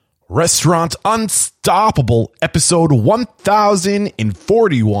Restaurant Unstoppable, episode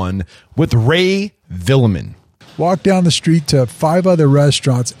 1041 with Ray Villaman. Walk down the street to 5 other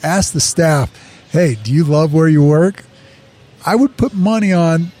restaurants, ask the staff, hey, do you love where you work? I would put money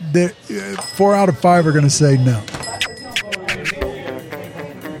on that 4 out of 5 are going to say no.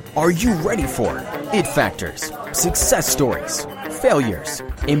 Are you ready for it factors, success stories, failures,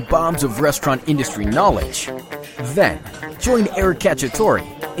 and bombs of restaurant industry knowledge? Then, join Eric Cacciatore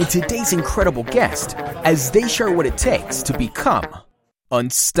and today's incredible guest as they share what it takes to become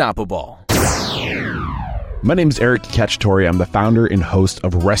unstoppable. My name is Eric Cacciatore. I'm the founder and host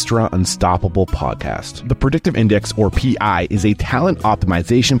of Restaurant Unstoppable podcast. The Predictive Index, or PI, is a talent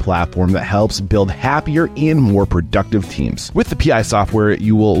optimization platform that helps build happier and more productive teams. With the PI software,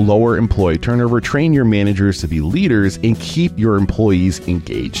 you will lower employee turnover, train your managers to be leaders, and keep your employees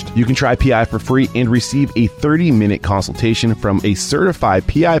engaged. You can try PI for free and receive a 30-minute consultation from a certified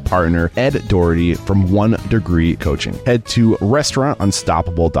PI partner, Ed Doherty from 1 Degree Coaching. Head to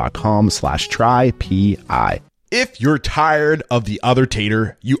restaurantunstoppable.com/try-PI. If you're tired of the other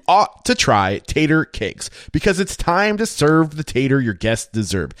tater, you ought to try tater cakes because it's time to serve the tater your guests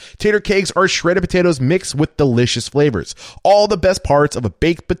deserve. Tater cakes are shredded potatoes mixed with delicious flavors. All the best parts of a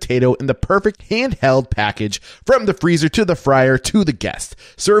baked potato in the perfect handheld package, from the freezer to the fryer to the guest.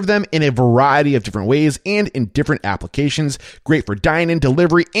 Serve them in a variety of different ways and in different applications. Great for dine-in,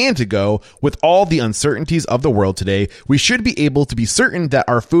 delivery, and to go. With all the uncertainties of the world today, we should be able to be certain that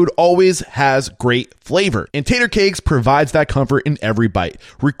our food always has great flavor. And Tater Cakes provides that comfort in every bite.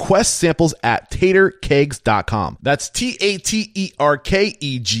 Request samples at taterkegs.com. That's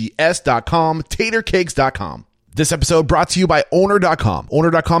TATERKEGS.com, taterkegs.com. This episode brought to you by Owner.com.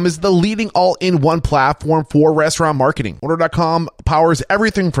 Owner.com is the leading all-in-one platform for restaurant marketing. Owner.com powers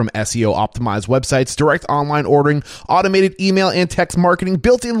everything from SEO-optimized websites, direct online ordering, automated email and text marketing,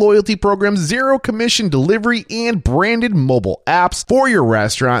 built-in loyalty programs, zero-commission delivery, and branded mobile apps for your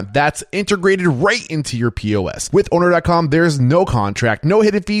restaurant that's integrated right into your POS. With Owner.com, there's no contract, no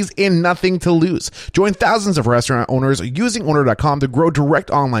hidden fees, and nothing to lose. Join thousands of restaurant owners using Owner.com to grow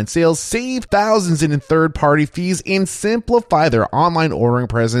direct online sales, save thousands in third-party fees, and simplify their online ordering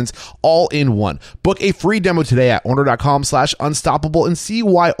presence all in one. Book a free demo today at owner.com/unstoppable and see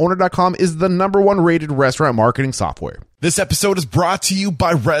why Owner.com is the #1 rated restaurant marketing software. This episode is brought to you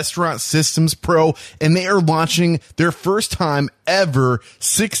by Restaurant Systems Pro, and they are launching their first time ever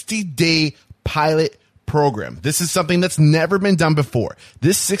 60-day pilot program. This is something that's never been done before.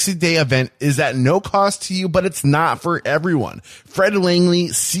 This 60-day event is at no cost to you, but it's not for everyone. Fred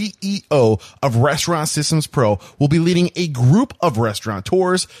Langley, CEO of Restaurant Systems Pro, will be leading a group of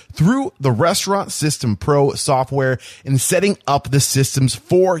restaurateurs through the Restaurant System Pro software and setting up the systems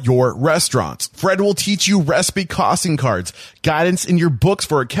for your restaurants. Fred will teach you recipe costing cards, guidance in your books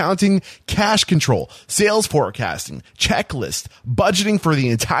for accounting, cash control, sales forecasting, checklist, budgeting for the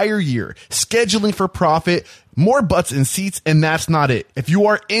entire year, scheduling for profit, more butts in seats, and that's not it. If you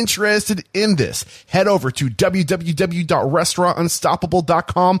are interested in this, head over to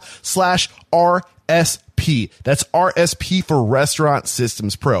www.restaurantunstoppable.com/RSP. That's RSP for Restaurant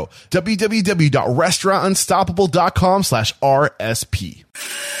Systems Pro. www.restaurantunstoppable.com/RSP.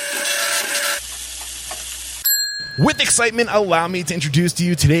 With excitement, allow me to introduce to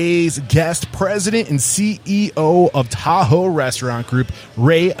you today's guest, President and CEO of Tahoe Restaurant Group,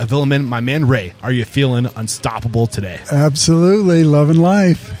 Ray Villaman. My man, Ray, are you feeling unstoppable today? Absolutely. Loving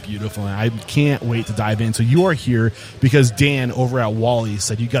life. Beautiful. And I can't wait to dive in. So you are here because Dan over at Wally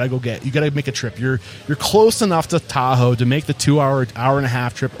said you got to make a trip. You're close enough to Tahoe to make the 2-hour, hour and a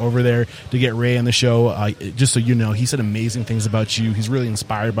half trip over there to get Ray on the show. Just so you know, he said amazing things about you. He's really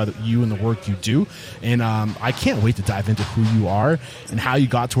inspired by you and the work you do. And I can't wait to dive into who you are and how you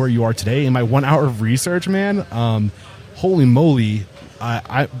got to where you are today. In my 1 hour of research, man, holy moly,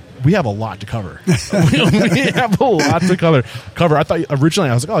 we have a lot to cover. We have a lot to cover. I thought originally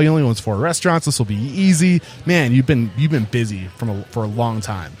I was like, oh, you only owns 4 restaurants. This will be easy. Man, you've been busy for a long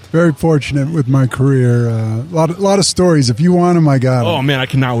time. Very fortunate with my career. A lot of stories. If you want them, I got them. Oh man, I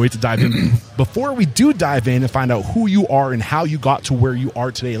cannot wait to dive in. Before we do dive in and find out who you are and how you got to where you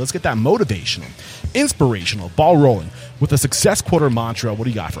are today, let's get that motivational, inspirational, ball rolling with a success quote or mantra. What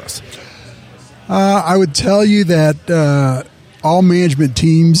do you got for us? I would tell you that all management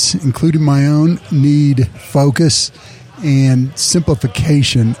teams, including my own, need focus and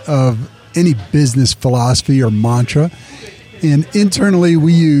simplification of any business philosophy or mantra. And internally,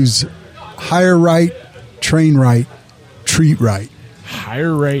 we use hire right, train right, treat right.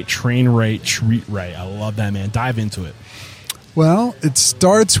 Hire right, train right, treat right. I love that, man. Dive into it. Well, it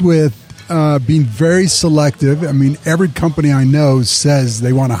starts with being very selective. I mean, every company I know says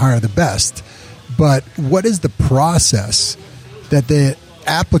they want to hire the best, but what is the process that the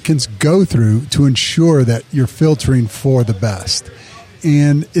applicants go through to ensure that you're filtering for the best?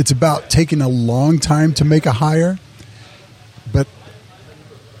 And it's about taking a long time to make a hire, but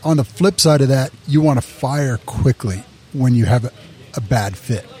on the flip side of that, you want to fire quickly when you have a bad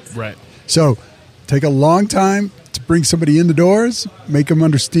fit. Right. So take a long time to bring somebody in the doors, make them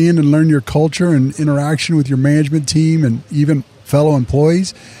understand and learn your culture and interaction with your management team and even fellow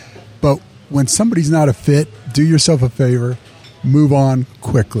employees. But when somebody's not a fit, do yourself a favor, move on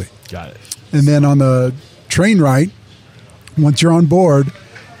quickly. Got it. And then on the train right, once you're on board,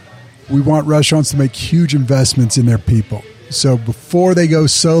 we want restaurants to make huge investments in their people. So before they go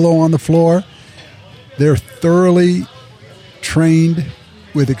solo on the floor, they're thoroughly trained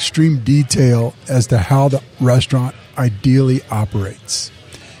with extreme detail as to how the restaurant ideally operates.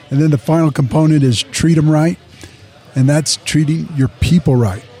 And then the final component is treat them right, and that's treating your people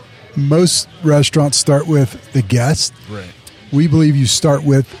right. Most restaurants start with the guest. Right. We believe you start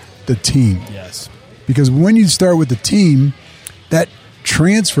with the team. Yes. Because when you start with the team, that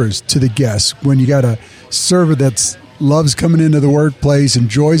transfers to the guests. When you got a server that loves coming into the workplace,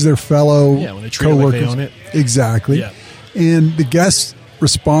 enjoys their fellow when they treat it like they own it. Exactly. Yeah. And the guests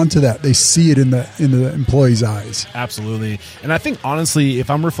respond to that. They see it in the employees' eyes. Absolutely. And I think, honestly, if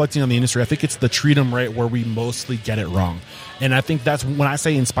I'm reflecting on the industry, I think it's the treat them right where we mostly get it wrong. And I think that's when I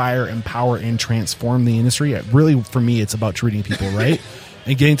say inspire, empower, and transform the industry. Really, for me, it's about treating people right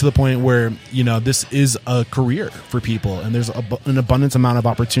and getting to the point where, this is a career for people and there's an abundant amount of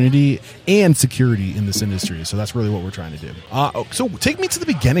opportunity and security in this industry. So that's really what we're trying to do. So take me to the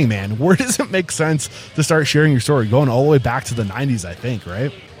beginning, man. Where does it make sense to start sharing your story? Going all the way back to the 90s, I think,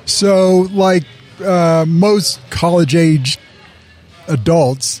 right? So like most college-age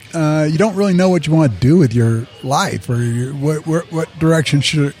adults, you don't really know what you want to do with your life or what direction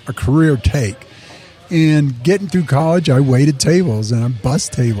should a career take. And getting through college, I waited tables and I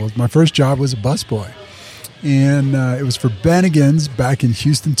bussed tables. My first job was a busboy. And it was for Bennigan's back in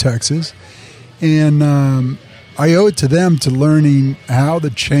Houston, Texas. And I owe it to them to learning how the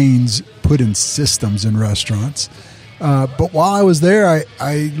chains put in systems in restaurants. But while I was there,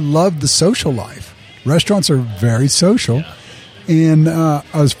 I loved the social life. Restaurants are very social. Yeah. And I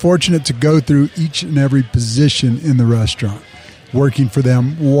was fortunate to go through each and every position in the restaurant, working for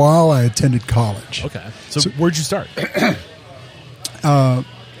them while I attended college. Okay. So where'd you start?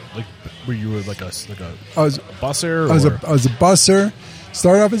 Were you like a busser? I was a busser.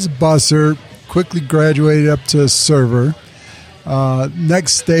 Started off as a busser, quickly graduated up to server.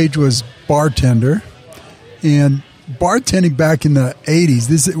 Next stage was bartender. And bartending back in the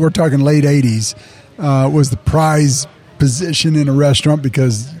 80s, we're talking late 80s, was the prize position in a restaurant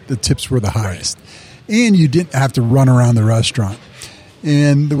because the tips were the highest. And you didn't have to run around the restaurant.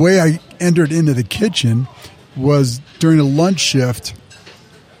 And the way I entered into the kitchen was during a lunch shift,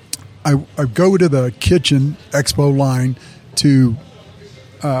 I go to the kitchen expo line to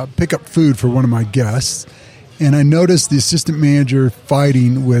pick up food for one of my guests. And I noticed the assistant manager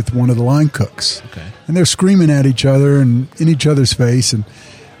fighting with one of the line cooks. Okay. And they're screaming at each other and in each other's face. And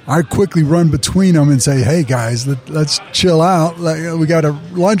I quickly run between them and say, hey, guys, let's chill out. We got a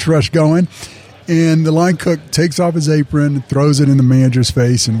lunch rush going. And the line cook takes off his apron, throws it in the manager's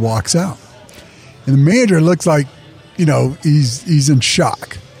face, and walks out. And the manager looks like, he's in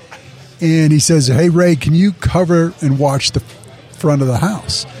shock. And he says, hey, Ray, can you cover and watch the front of the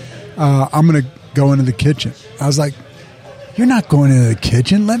house? I'm going to go into the kitchen. I was like, you're not going into the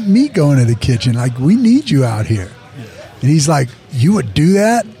kitchen. Let me go into the kitchen. Like, we need you out here. Yeah. And he's like, you would do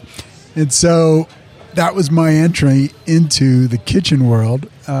that? And so that was my entry into the kitchen world,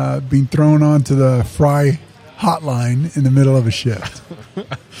 being thrown onto the fry hotline in the middle of a shift.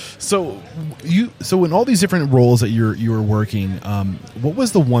 So in all these different roles that you were working, what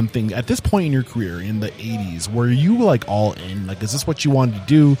was the one thing at this point in your career in the 80s where you were like all in? Like, is this what you wanted to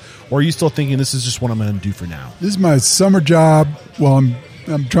do, or are you still thinking this is just what I'm going to do for now? This is my summer job while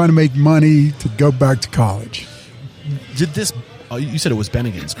I'm trying to make money to go back to college. Did this? You said it was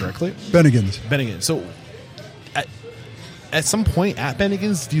Bennigan's, correctly? Bennigan's. So, at some point at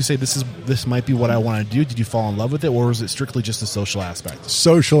Bennigan's, do you say this might be what I want to do? Did you fall in love with it, or was it strictly just a social aspect?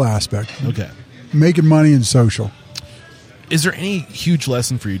 Social aspect. Okay. Making money and social. Is there any huge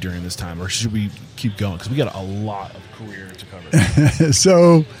lesson for you during this time, or should we keep going? Because we got a lot of career to cover.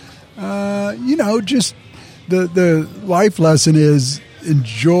 So, just the life lesson is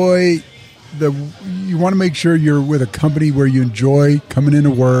enjoy. You want to make sure you're with a company where you enjoy coming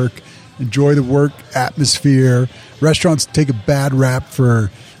into work, enjoy the work atmosphere. Restaurants take a bad rap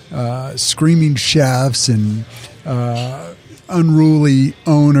for screaming chefs and unruly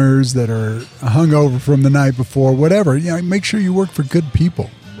owners that are hungover from the night before, whatever. Make sure you work for good people.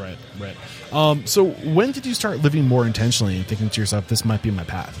 Right. So when did you start living more intentionally and thinking to yourself, this might be my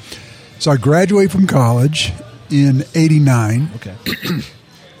path? So I graduated from college in '89. Okay.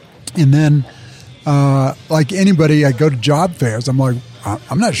 And then, like anybody, I go to job fairs. I'm like,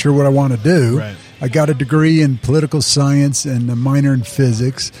 I'm not sure what I want to do. Right. I got a degree in political science and a minor in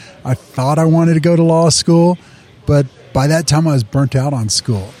physics. I thought I wanted to go to law school, but by that time I was burnt out on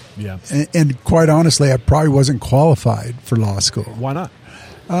school. Yeah. And quite honestly, I probably wasn't qualified for law school. Why not?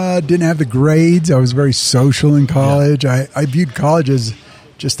 Didn't have the grades. I was very social in college. Yeah. I viewed college as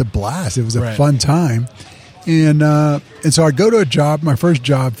just a blast. It was a fun time. And so I go to a job, my first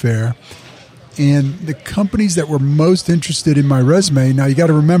job fair, and the companies that were most interested in my resume, now you got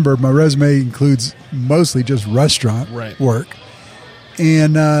to remember my resume includes mostly just restaurant work,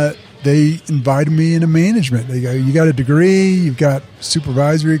 and they invited me into management. They go, you got a degree, you've got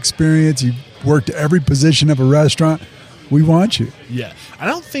supervisory experience, you've worked every position of a restaurant. We want you. Yeah. I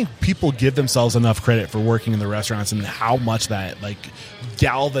don't think people give themselves enough credit for working in the restaurants and how much that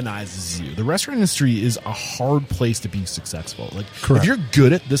galvanizes you. The restaurant industry is a hard place to be successful. Correct. If you're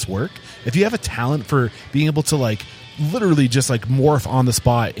good at this work, if you have a talent for being able to literally just morph on the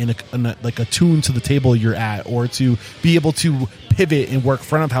spot in a tune to the table you're at, or to be able to pivot and work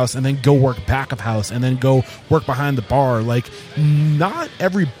front of house and then go work back of house and then go work behind the bar, not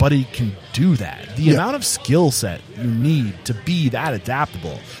everybody can do that. The amount of skill set you need to be that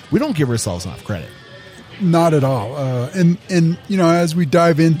adaptable, we don't give ourselves enough credit. Not at all. And as we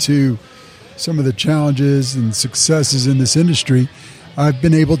dive into some of the challenges and successes in this industry, I've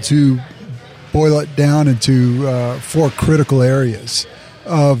been able to boil it down into 4 critical areas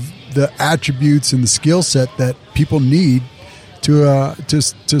of the attributes and the skill set that people need to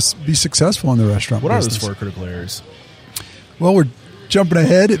be successful in the restaurant What business. are those 4 critical areas? Well, we're jumping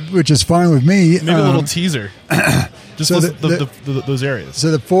ahead, which is fine with me. Maybe a little teaser. Just so those areas. So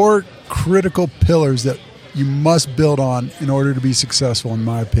the 4 critical pillars that you must build on in order to be successful, in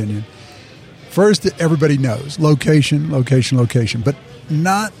my opinion. First, everybody knows location, but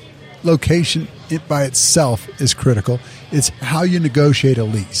not location by itself is critical. It's how you negotiate a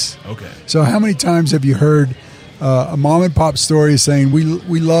lease. Okay. So how many times have you heard a mom and pop story saying, we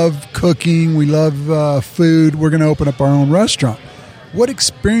love cooking, we love food, we're going to open up our own restaurant? What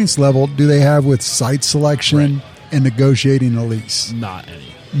experience level do they have with site selection and negotiating a lease? Not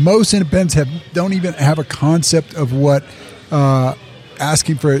any. Most independents don't even have a concept of what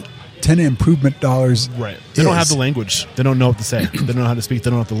asking for tenant improvement dollars They don't have the language. They don't know what to say. They don't know how to speak. They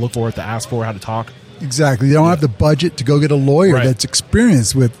don't know what to look for, what to ask for, how to talk. Exactly. They don't have the budget to go get a lawyer that's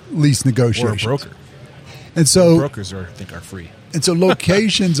experienced with lease negotiations. Or a broker. And so brokers are free. And so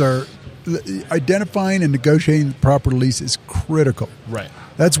locations are identifying and negotiating the proper lease is critical. Right.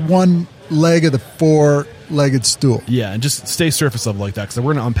 That's one leg of the 4-legged stool. Yeah, and just stay surface level like that, because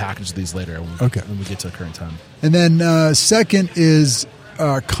we're going to unpackage these later when we get to the current time. And then second is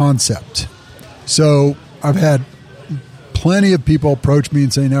concept. So I've had plenty of people approach me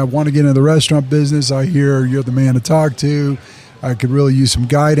and say, I want to get into the restaurant business. I hear you're the man to talk to. I could really use some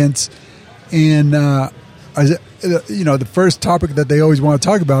guidance. And the first topic that they always want to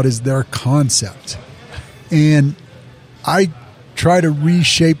talk about is their concept. And I try to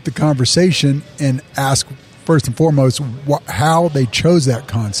reshape the conversation and ask, first and foremost, how they chose that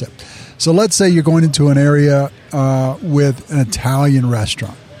concept. So let's say you're going into an area with an Italian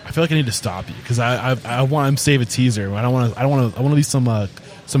restaurant. I feel like I need to stop you because I want to save a teaser. I want to leave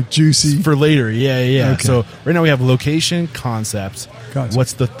some juicy for later. Yeah. Okay. So right now we have location, concept.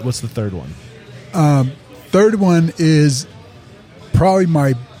 What's the third one? Third one is probably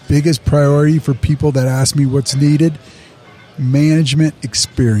my biggest priority for people that ask me what's needed: management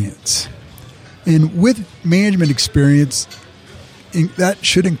experience. And with management experience, that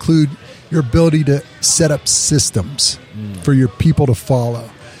should include your ability to set up systems for your people to follow.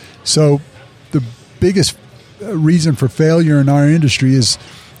 So the biggest reason for failure in our industry is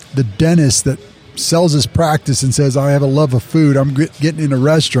the dentist that sells his practice and says, I have a love of food, I'm getting into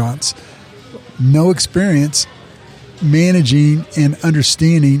restaurants. No experience managing and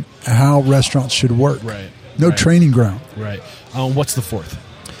understanding how restaurants should work. Right. No training ground. Right. What's the fourth?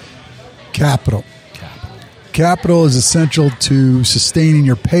 Capital. Capital is essential to sustaining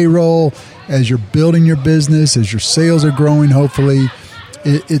your payroll as you're building your business, as your sales are growing, hopefully.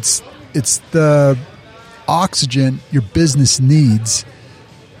 It's the oxygen your business needs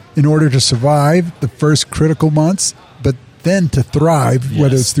in order to survive the first critical months, but then to thrive,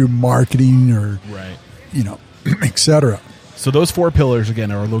 whether it's through marketing or, et cetera. So those 4 pillars,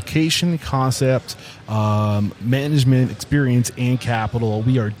 again, are location, concept, management, experience, and capital.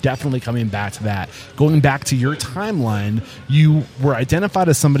 We are definitely coming back to that. Going back to your timeline, you were identified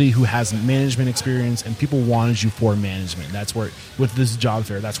as somebody who has management experience, and people wanted you for management. That's where, with this job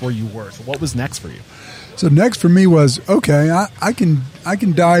fair, that's where you were. So what was next for you? So next for me was, okay, I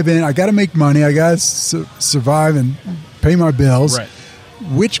can dive in. I got to make money. I got to survive and pay my bills. Right.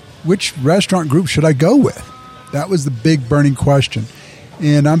 Which restaurant group should I go with? That was the big burning question.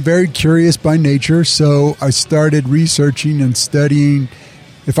 And I'm very curious by nature, so I started researching and studying.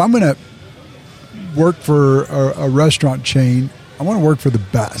 If I'm going to work for a restaurant chain, I want to work for the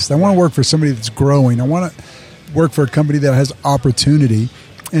best. I want to work for somebody that's growing. I want to work for a company that has opportunity.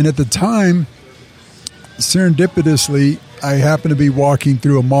 And at the time, serendipitously, I happened to be walking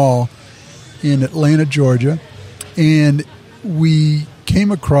through a mall in Atlanta, Georgia, and we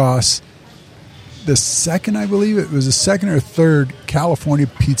came across the second, I believe it was the second or third California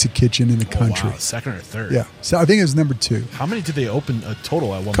pizza kitchen in the country. Wow, second or third. Yeah. So I think it was number 2. How many did they open a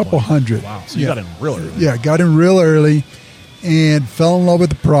total at one Couple point? hundred. Wow. So you got in real early. Yeah, got in real early and fell in love with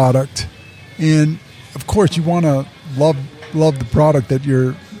the product. And of course, you want to love the product that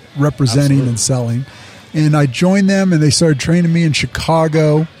you're representing Absolutely. and selling. And I joined them, and they started training me in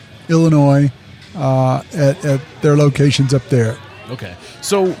Chicago, Illinois, at their locations up there. Okay.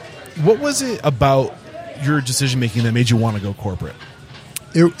 So what was it about your decision making that made you want to go corporate?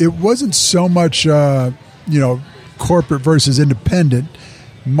 It wasn't so much, corporate versus independent.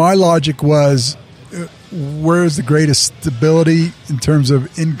 My logic was, where's the greatest stability in terms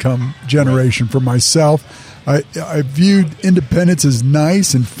of income generation for myself? I viewed independence as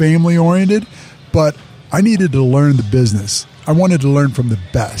nice and family oriented, but I needed to learn the business. I wanted to learn from the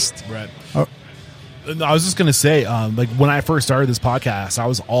best. Right. I was just going to say, like when I first started this podcast, I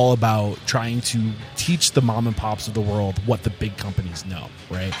was all about trying to teach the mom and pops of the world what the big companies know,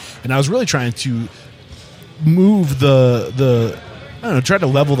 right? And I was really trying to move try to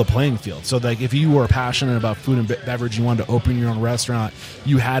level the playing field. So like if you were passionate about food and beverage, you wanted to open your own restaurant,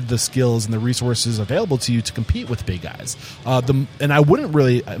 you had the skills and the resources available to you to compete with big guys. And I wouldn't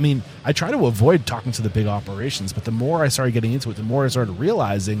really, I try to avoid talking to the big operations, but the more I started getting into it, the more I started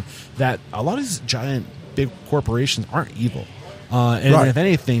realizing that a lot of these giant big corporations aren't evil. And Right. if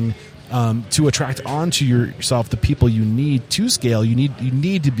anything, to attract onto yourself the people you need to scale, you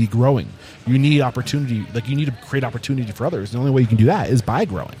need to be growing. You need opportunity, like you need to create opportunity for others. The only way you can do that is by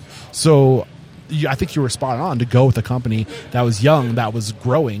growing. So I think you were spot on to go with a company that was young, that was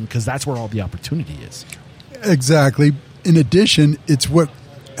growing, because that's where all the opportunity is. Exactly. In addition, it's what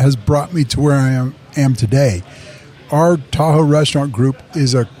has brought me to where I am today. Our Tahoe restaurant group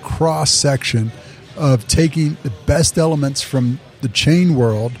is a cross section of taking the best elements from the chain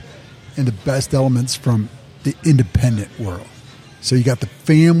world and the best elements from the independent world. So you got the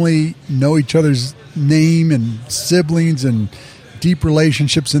family, know each other's name and siblings and deep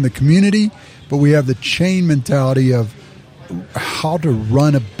relationships in the community, but we have the chain mentality of how to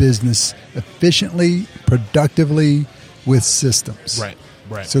run a business efficiently, productively, with systems. Right.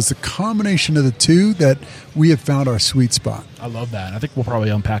 So it's a combination of the two that we have found our sweet spot. I love that. I think we'll probably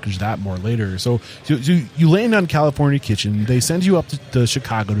unpackage that more later. So you land on California Kitchen. They send you up to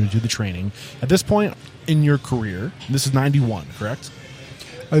Chicago to do the training. At this point in your career, this is 91, correct?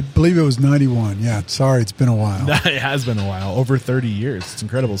 I believe it was 91. Yeah, sorry, it's been a while. It has been a while, over 30 years. It's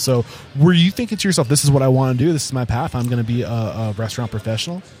incredible. So were you thinking to yourself, this is what I want to do, this is my path, I'm going to be a restaurant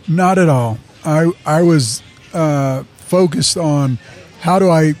professional? Not at all. I was focused on how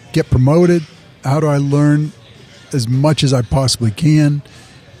do I get promoted, how do I learn as much as I possibly can,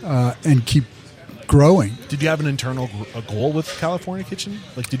 and keep growing. Did you have an internal goal with California Kitchen?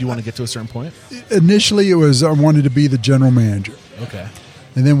 Like, did you want to get to a certain point? Initially, it was I wanted to be the general manager. Okay.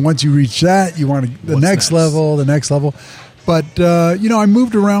 And then once you reach that, you want the next level. But, I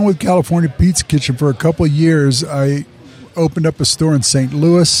moved around with California Pizza Kitchen for a couple of years. I opened up a store in St.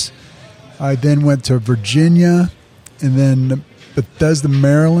 Louis. I then went to Virginia and then Bethesda,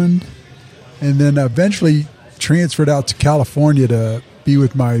 Maryland, and then eventually transferred out to California to be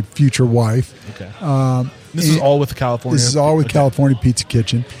with my future wife. Okay. This is all with California? This is all with California Pizza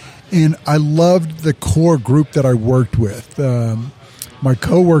Kitchen. And I loved the core group that I worked with. My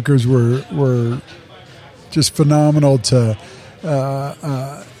coworkers were just phenomenal so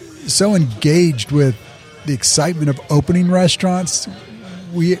engaged with the excitement of opening restaurants.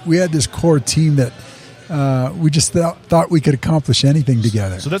 We had this core team that we just thought we could accomplish anything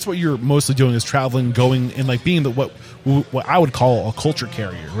together. So that's what you're mostly doing, is traveling, going, and like being what I would call a culture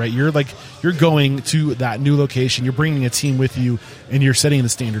carrier, right? You're going to that new location, you're bringing a team with you, and you're setting the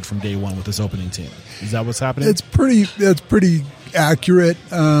standard from day one with this opening team. Is that what's happening? That's pretty accurate.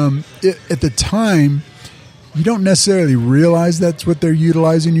 At the time, you don't necessarily realize that's what they're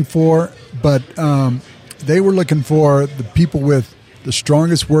utilizing you for, but they were looking for the people with the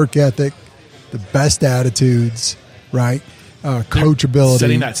strongest work ethic, the best attitudes, right? Coachability.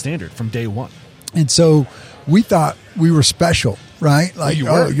 Setting that standard from day one. And so we thought we were special, right? Like,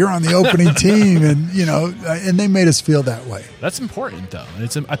 you're on the opening team, and and they made us feel that way. That's important, though.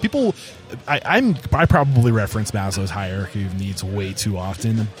 It's people. I probably reference Maslow's hierarchy of needs way too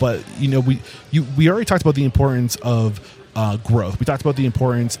often, but we already talked about the importance of growth. We talked about the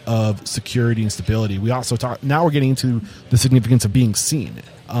importance of security and stability. We also now we're getting into the significance of being seen.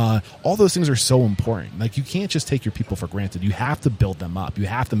 All those things are so important. Like, you can't just take your people for granted. You have to build them up. You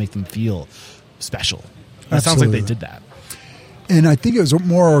have to make them feel special. It sounds like they did that. And I think it was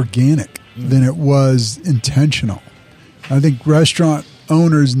more organic than it was intentional. I think restaurant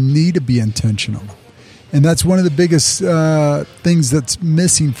owners need to be intentional. And that's one of the biggest things that's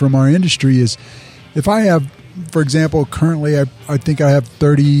missing from our industry is, if I have, for example, currently I think I have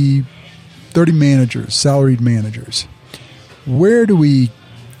 30 managers, salaried managers. Where do we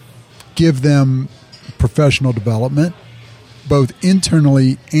give them professional development, both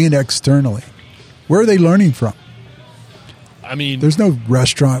internally and externally? Where are they learning from? I mean, there's no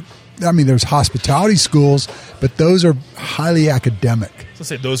restaurant. I mean, there's hospitality schools, but those are highly academic. Let's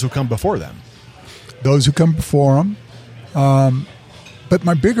say those who come before them. Those who come before them. But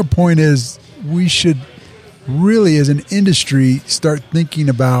my bigger point is, we should really, as an industry, start thinking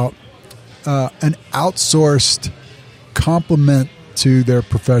about an outsourced complement to their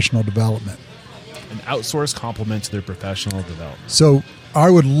professional development. An outsourced complement to their professional development. So I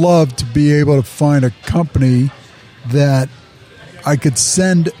would love to be able to find a company that I could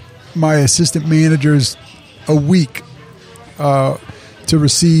send my assistant managers a week to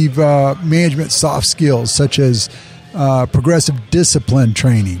receive management soft skills, such as progressive discipline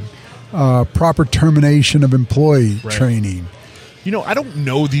training, proper termination of employee training. I don't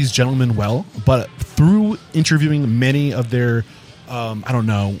know these gentlemen well, but through interviewing many of their I don't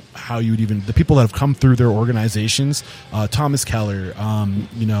know how you would even, the people that have come through their organizations, Thomas Keller,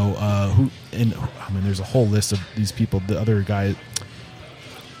 there's a whole list of these people. The other guy,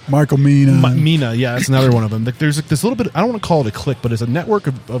 Michael Mina. Yeah, that's another one of them. Like, there's this little bit, I don't want to call it a clique, but it's a network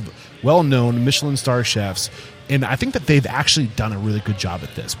of well-known Michelin star chefs. And I think that they've actually done a really good job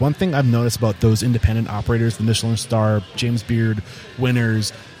at this. One thing I've noticed about those independent operators, the Michelin star, James Beard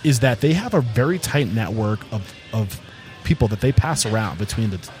winners, is that they have a very tight network of people that they pass around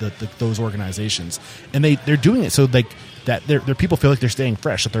between those organizations, and they're doing it so that their people feel like they're staying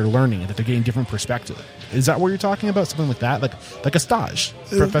fresh, that they're learning, that they're getting different perspective. Is that what you're talking about? Something like that, like a stage,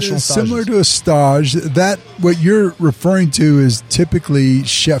 professional stage, similar to a stage. That what you're referring to is typically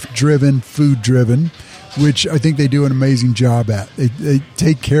chef driven, food driven, which I think they do an amazing job at. They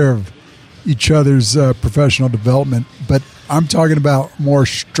take care of each other's professional development, but I'm talking about more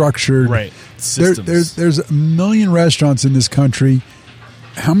structured. Right. There's a million restaurants in this country.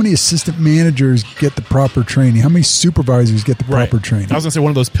 How many assistant managers get the proper training? How many supervisors get the proper training? I was going to say,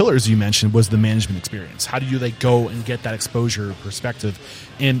 one of those pillars you mentioned was the management experience. How do you go and get that exposure perspective?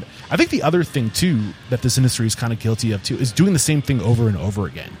 And I think the other thing too that this industry is kind of guilty of too is doing the same thing over and over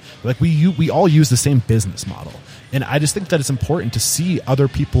again. Like we all use the same business model. And I just think that it's important to see other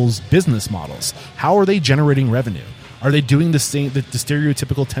people's business models. How are they generating revenue? Are they doing the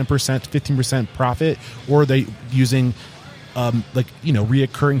stereotypical 10%, 15% profit, or are they using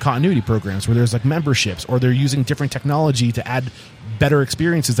reoccurring continuity programs where there's memberships, or they're using different technology to add better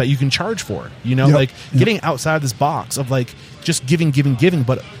experiences that you can charge for? Getting outside this box of just giving,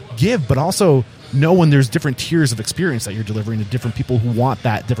 but also know when there's different tiers of experience that you're delivering to different people who want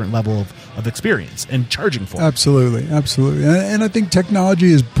that different level of experience and charging for it. Absolutely. And I think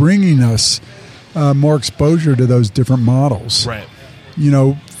technology is bringing us more exposure to those different models. Right.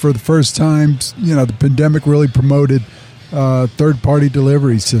 For the first time, the pandemic really promoted third-party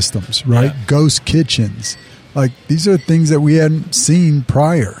delivery systems, right? Yeah. Ghost kitchens. These are things that we hadn't seen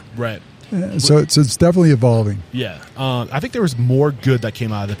prior. Right. So it's definitely evolving. Yeah. I think there was more good that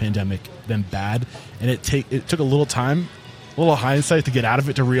came out of the pandemic than bad, and it took a little time little hindsight to get out of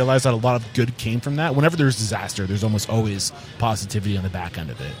it to realize that a lot of good came from that. Whenever there's disaster, there's almost always positivity on the back end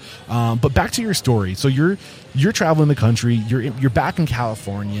of it. But back to your story. So you're traveling the country. You're back in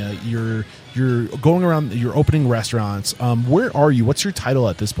California. You're going around. You're opening restaurants. Where are you? What's your title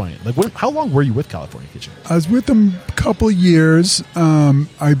at this point? Like, how long were you with California Kitchen? I was with them a couple of years.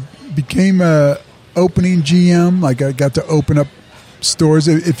 I became a opening GM. Like, I got to open up stores.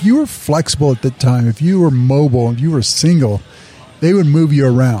 If you were flexible at the time, if you were mobile, if you were single, they would move you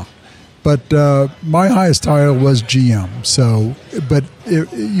around. But my highest title was GM. So, but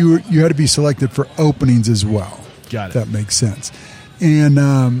you had to be selected for openings as well. Got it. That makes sense. And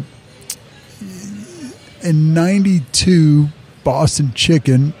in '92, Boston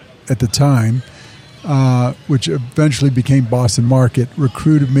Chicken at the time, which eventually became Boston Market,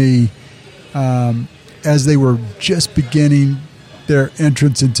 recruited me as they were just beginning their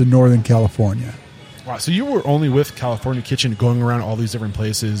entrance into Northern California. Wow, so you were only with California Kitchen going around all these different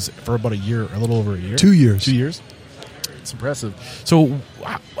places for about a year, a little over a year? 2 years. 2 years? It's impressive. So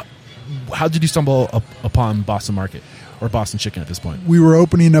how did you stumble upon Boston Market or Boston Chicken at this point? We were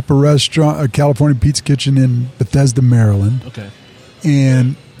opening up a restaurant, a California Pizza Kitchen in Bethesda, Maryland. Okay.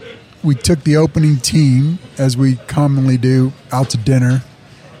 And we took the opening team, as we commonly do, out to dinner,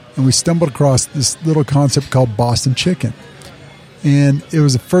 and we stumbled across this little concept called Boston Chicken. And it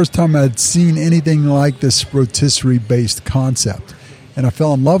was the first time I'd seen anything like this rotisserie-based concept. And I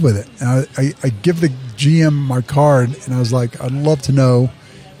fell in love with it. And I give the GM my card, and I was like, I'd love to know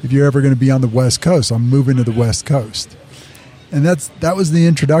if you're ever going to be on the West Coast. I'm moving to the West Coast. And that was the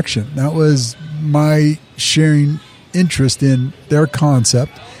introduction. That was my sharing interest in their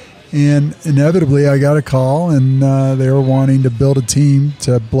concept. And inevitably, I got a call, and they were wanting to build a team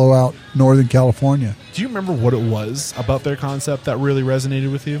to blow out Northern California. Do you remember what it was about their concept that really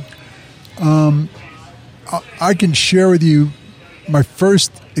resonated with you? I can share with you my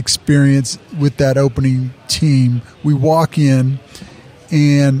first experience with that opening team. We walk in,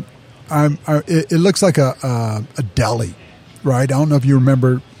 and it looks like a deli, right? I don't know if you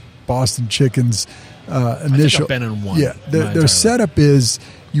remember Boston Chicken's initial. I think I've been in one. Yeah, their setup is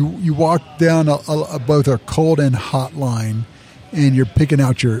you walk down both a cold and hot line, and you're picking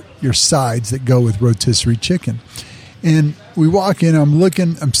out your sides that go with rotisserie chicken. And we walk in,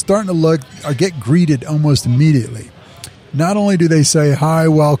 I'm starting to look, I get greeted almost immediately. Not only do they say, hi,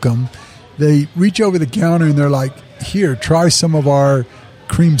 welcome, they reach over the counter and they're like, here, try some of our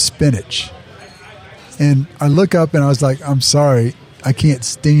cream spinach. And I look up and I was like, I'm sorry, I can't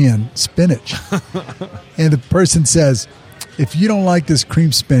stand spinach. And the person says, if you don't like this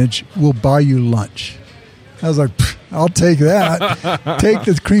cream spinach, we'll buy you lunch. I was like, I'll take that. Take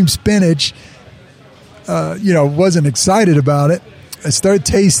the cream spinach. Wasn't excited about it. I started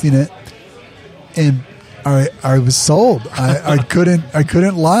tasting it, and I was sold. I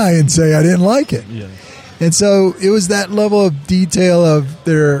couldn't lie and say I didn't like it. Yeah. And so it was that level of detail of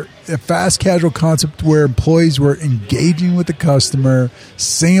their fast casual concept where employees were engaging with the customer,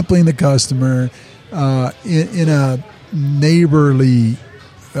 sampling the customer in a neighborly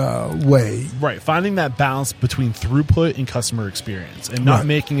way. Right. Finding that balance between throughput and customer experience, and not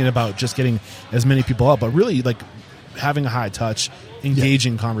making it about just getting as many people up, but really like having a high touch,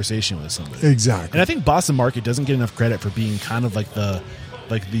 engaging conversation with somebody. Exactly. And I think Boston Market doesn't get enough credit for being kind of like the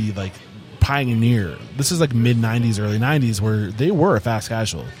pioneer. This is like mid 90s, early 90s, where they were a fast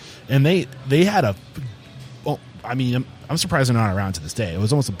casual, and they had a. Well, I mean, I'm surprised they're not around to this day. It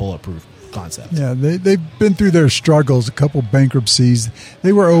was almost a bulletproof concept. Yeah, they've been through their struggles, a couple bankruptcies.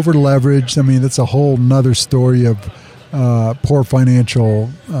 They were over leveraged. I mean, that's a whole nother story of poor financial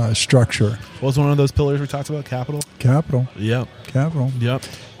structure. What was one of those pillars we talked about? Capital. Yep. Capital. Yep.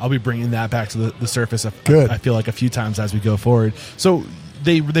 I'll be bringing that back to the surface. Good. I feel like a few times as we go forward. So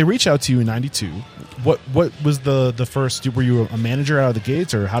they reach out to you in '92. What was the first? Were you a manager out of the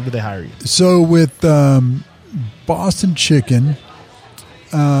gates, or how did they hire you? So with Boston Chicken,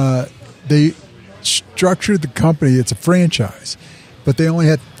 they structured the company. It's a franchise, but they only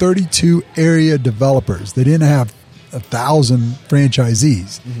had 32 area developers. They didn't have 1,000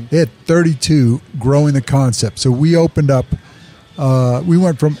 franchisees. Mm-hmm. They had 32 growing the concept. So we opened up.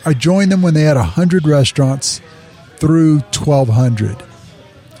 I joined them when they had 100 restaurants through 1,200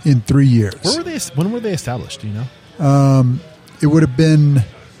 in 3 years. When were they established? Do you know? It would have been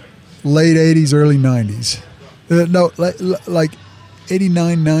late 80s, early 90s. No, like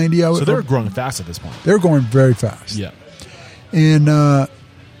 89, 90. So they were growing fast at this point. They were going very fast. Yeah. And,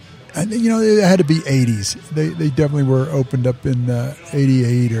 it had to be 80s. They definitely were opened up in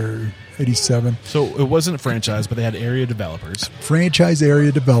 88 or 87. So it wasn't a franchise, but they had area developers. Franchise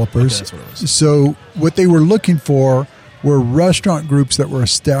area developers. Okay, that's what it was. So what they were looking for were restaurant groups that were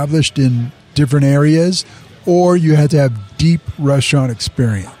established in different areas, or you had to have deep restaurant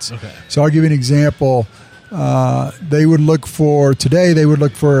experience. Okay. So I'll give you an example. They would look for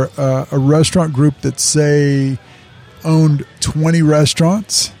a restaurant group that, say, owned 20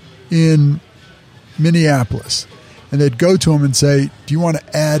 restaurants in Minneapolis. And they'd go to them and say, do you want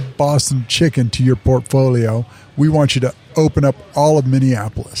to add Boston Chicken to your portfolio? We want you to open up all of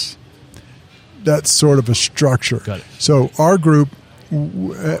Minneapolis. That's sort of a structure. Got it. So our group,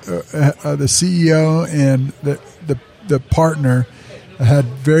 the CEO and the partner had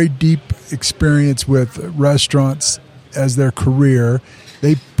very deep experience with restaurants as their career.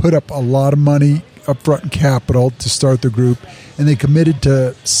 They put up a lot of money upfront in capital to start the group, and they committed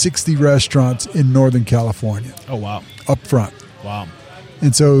to 60 restaurants in Northern California. Oh, wow. Upfront. Wow.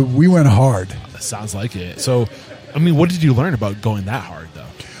 And so we went hard. That sounds like it. So, I mean, what did you learn about going that hard, though?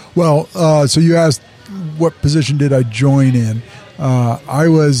 Well, so you asked what position did I join in. I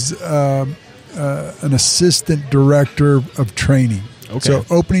was an assistant director of training. Okay. So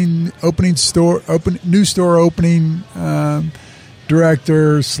new store opening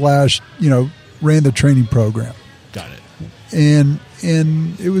director / ran the training program. Got it. And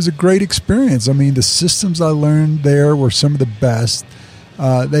it was a great experience. I mean, the systems I learned there were some of the best.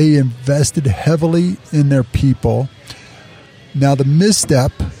 They invested heavily in their people. Now, the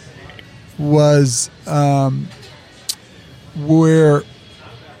misstep was where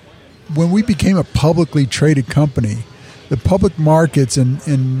when we became a publicly traded company, the public markets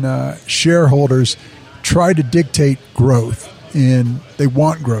and shareholders try to dictate growth, and they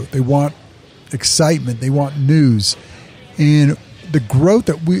want growth. They want excitement. They want news, and the growth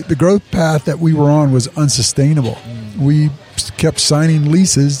path that we were on was unsustainable. We kept signing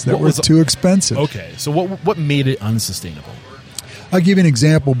leases that were too expensive. Okay, so what made it unsustainable? I'll give you an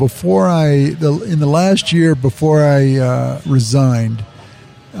example. In the last year before I resigned,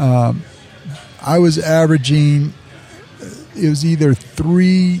 I was averaging. It was either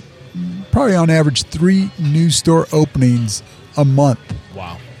probably on average 3 new store openings a month.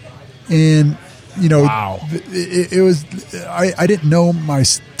 Wow. And, wow. It was, I didn't know my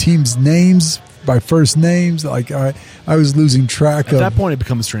team's names by first names. Like I was losing track of. At that point, it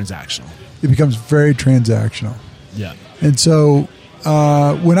becomes transactional. It becomes very transactional. Yeah. And so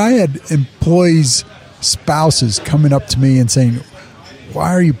when I had employees' spouses coming up to me and saying,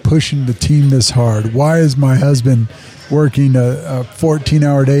 why are you pushing the team this hard? Why is my husband working a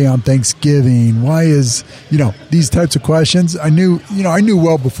 14-hour day on Thanksgiving? Why is, these types of questions? I knew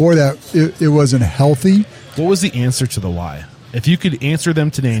well before that it wasn't healthy. What was the answer to the why? If you could answer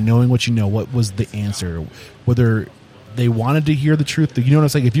them today, knowing what you know, what was the answer? Whether they wanted to hear the truth, you know what I'm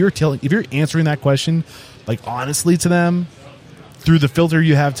saying? If you're answering that question, like honestly to them, through the filter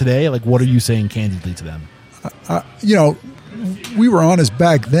you have today, like what are you saying candidly to them? We were honest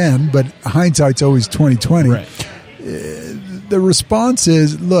back then, but hindsight's always 20/20. Right. The response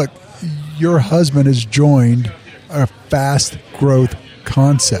is, look, your husband has joined a fast growth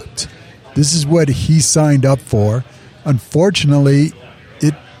concept. This is what he signed up for. Unfortunately,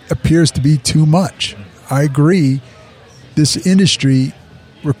 it appears to be too much. I agree. This industry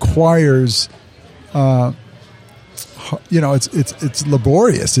requires, it's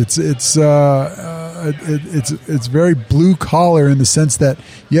laborious. It's very blue collar in the sense that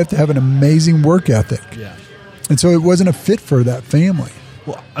you have to have an amazing work ethic. Yeah. And so it wasn't a fit for that family.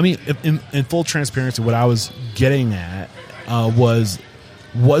 Well, I mean, in full transparency, what I was getting at was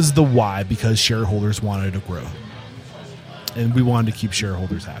the why, because shareholders wanted to grow. And we wanted to keep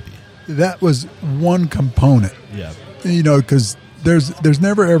shareholders happy. That was one component. Yeah. Because there's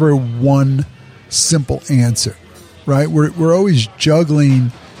never ever one simple answer, right? We're always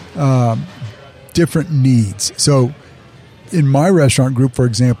juggling different needs. So in my restaurant group, for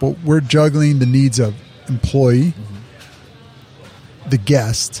example, we're juggling the needs of employee, the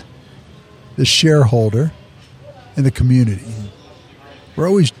guest, the shareholder, and the community. We're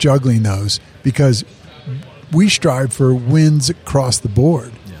always juggling those because we strive for wins across the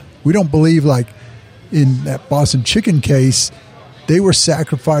board. Yeah. We don't believe, like in that Boston Chicken case, they were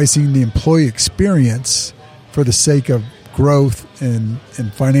sacrificing the employee experience for the sake of growth and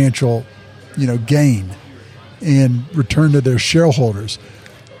financial, gain and return to their shareholders.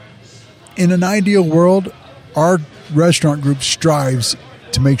 In an ideal world, our restaurant group strives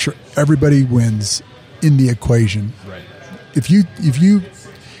to make sure everybody wins in the equation. Right. If you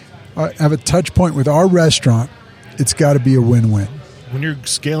have a touch point with our restaurant, it's got to be a win-win. When you're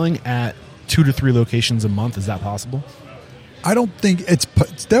scaling at 2 to 3 locations a month, is that possible? I don't think it's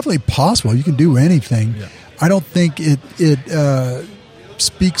definitely possible. You can do anything. Yeah. I don't think it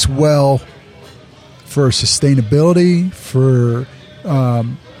speaks well for sustainability, for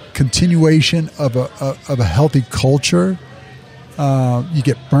continuation of a healthy culture. You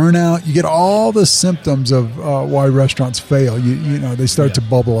get burnout. You get all the symptoms of why restaurants fail. You know, they start to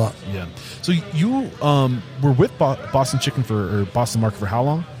bubble up. Yeah. So you were with Boston Chicken or Boston Market for how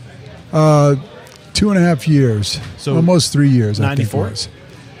long? 2.5 years. So almost 3 years. 94? I think it was.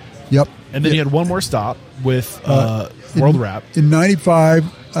 Yep. And then you had one more stop with World Wrap. In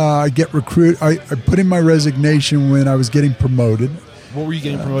 95, I get recruited. I put in my resignation when I was getting promoted. What were you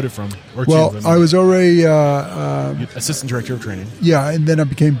getting promoted from? Or well, I was already assistant director of training. Yeah, and then I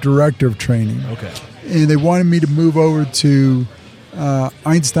became director of training. Okay. And they wanted me to move over to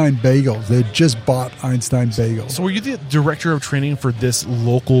Einstein Bagels. They had just bought Einstein Bagels. So were you the director of training for this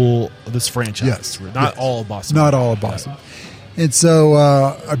franchise? Yes. Not all of Boston. Not all of Boston. And so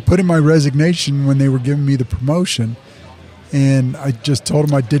I put in my resignation when they were giving me the promotion, and I just told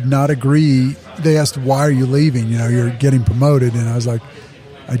them I did not agree. They asked, why are you leaving? You know, you're getting promoted. And I was like,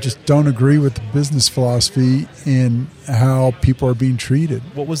 I just don't agree with the business philosophy and how people are being treated.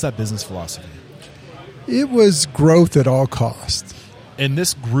 What was that business philosophy? It was growth at all costs. And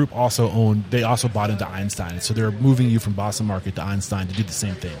this group also bought into Einstein. So they're moving you from Boston Market to Einstein to do the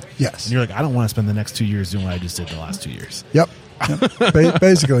same thing. Yes. And you're like, I don't want to spend the next 2 years doing what I just did the last 2 years. Yep.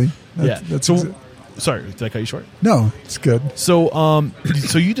 Basically. Sorry, did I cut you short? No, it's good. So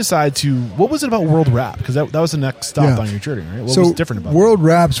so you decide to, what was it about World Wrap? Because that was the next stop on your journey, right? What was different about World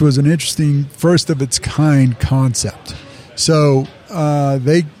Wraps was an interesting, first of its kind concept. So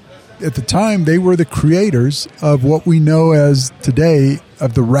they, at the time, they were the creators of what we know as today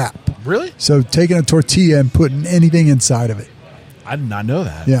of the wrap. Really? So taking a tortilla and putting anything inside of it. I did not know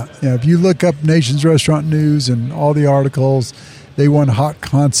that. Yeah. If you look up Nation's Restaurant News and all the articles, they won hot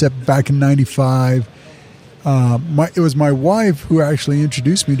concept back in 95. It was my wife who actually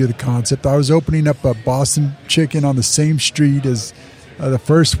introduced me to the concept. I was opening up a Boston Chicken on the same street as the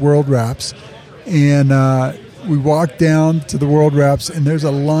first World Wraps. And we walked down to the World Wraps, and there's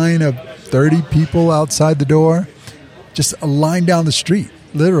a line of 30 people outside the door. Just a line down the street,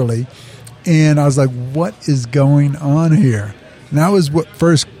 literally. And I was like, what is going on here? And that was what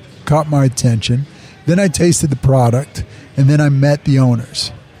first caught my attention. Then I tasted the product, and then I met the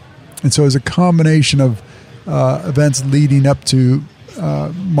owners. And so it was a combination of events leading up to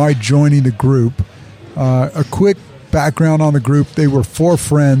my joining the group. A quick background on the group: they were 4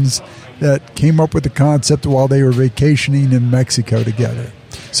 friends that came up with the concept while they were vacationing in Mexico together.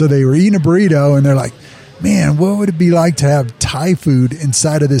 So they were eating a burrito, and they're like, man, what would it be like to have Thai food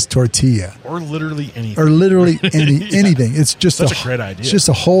inside of this tortilla? Or literally anything. Anything. It's just such a great idea. It's just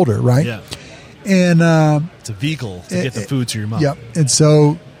a holder, right? Yeah. And it's a vehicle to get the food to your mouth. Yep. And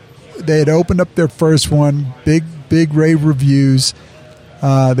so they had opened up their first one, big rave reviews.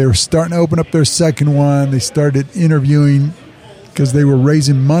 They were starting to open up their second one. They started interviewing because they were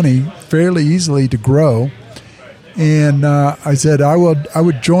raising money fairly easily to grow. And I said I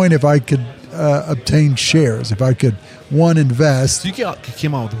would join if I could obtain shares, if I could, one, invest. So you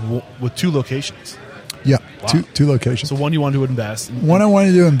came out with 2 locations. Yeah, wow. two locations. So one you wanted to invest. One I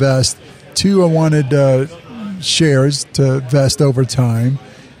wanted to invest. 2 I wanted shares to vest over time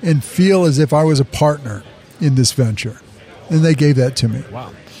and feel as if I was a partner in this venture. And they gave that to me.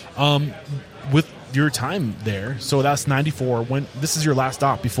 Wow. With your time there, so that's 94. When this is your last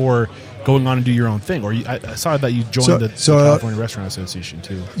stop before going on and do your own thing, or I saw that you joined the California Restaurant Association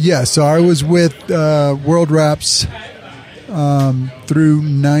too. Yeah, so I was with World Wraps through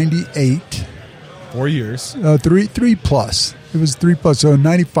 98. 4 years. 3 plus. It was 3 plus. So in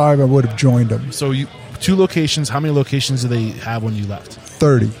 95, I would have joined them. So 2 locations. How many locations do they have when you left?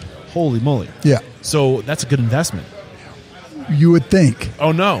 30. Holy moly! Yeah. So that's a good investment. You would think.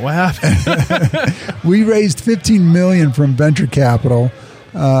 Oh no! What happened? We raised $15 million from venture capital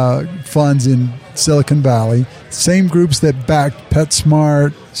funds in Silicon Valley. Same groups that backed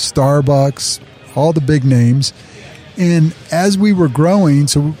PetSmart, Starbucks, all the big names. And as we were growing,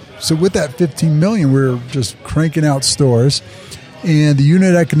 so with that $15 million, we were just cranking out stores, and the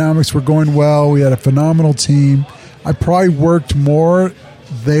unit economics were going well. We had a phenomenal team. I probably worked more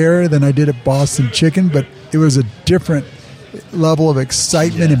there than I did at Boston Chicken, but it was a different level of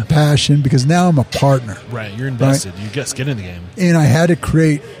excitement and passion because now I'm a partner. Right, you're invested. Right? You get skin in the game. And I had to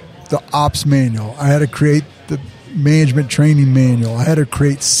create the ops manual. I had to create the management training manual. I had to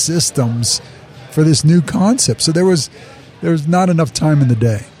create systems for this new concept. So there was not enough time in the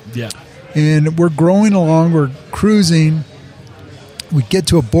day. Yeah. And we're growing along. We're cruising. We get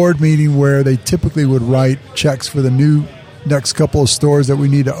to a board meeting where they typically would write checks for the next couple of stores that we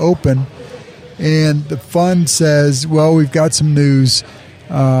need to open. And the fund says, well, we've got some news.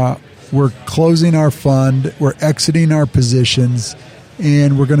 we're closing our fund, we're exiting our positions,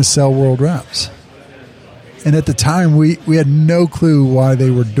 and we're going to sell World Reps. And at the time, we had no clue why they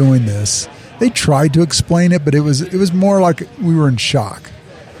were doing this. They tried to explain it, but it was more like we were in shock.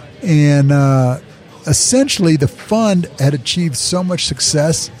 And essentially, the fund had achieved so much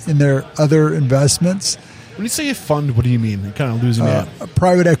success in their other investments. When you say a fund, what do you mean? You're kind of losing me out. A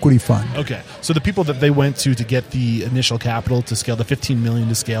private equity fund. Okay. So the people that they went to get the initial capital to scale, the $15 million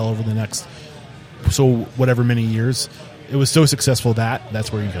to scale over the next, so whatever many years, it was so successful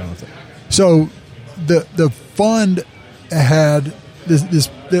that's where you go with it. So the fund had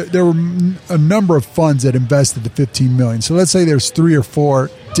there were a number of funds that invested the $15 million. So let's say there's 3 or 4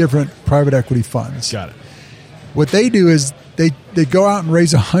 different private equity funds. Got it. What they do is they go out and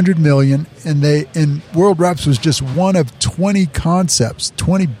raise $100 million, and World Reps was just one of 20 concepts,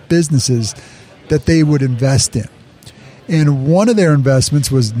 20 businesses that they would invest in. And one of their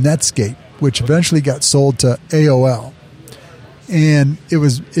investments was Netscape, which eventually got sold to AOL. And it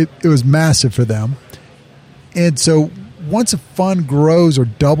was massive for them. And so once a fund grows or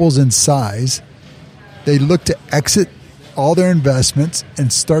doubles in size, they look to exit all their investments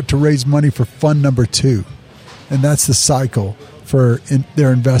and start to raise money for fund number 2. And that's the cycle for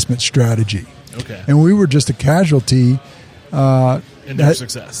their investment strategy. Okay. And we were just a casualty. In their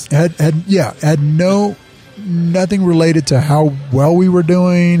success. Had nothing related to how well we were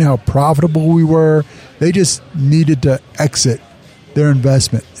doing, how profitable we were. They just needed to exit their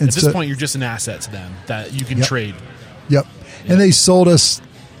investment. And at this point, you're just an asset to them that you can trade. Yep. And they sold us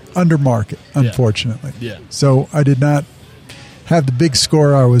under market, unfortunately. Yeah. So I did not have the big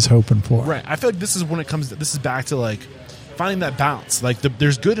score I was hoping for. Right. I feel like this is when it comes to, this is back to like finding that balance. Like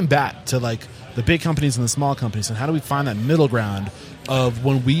there's good and bad to like the big companies and the small companies, and how do we find that middle ground of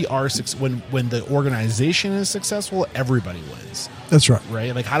when we are when the organization is successful, everybody wins. That's right.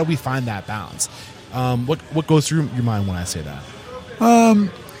 Right. Like how do we find that balance? What goes through your mind when I say that?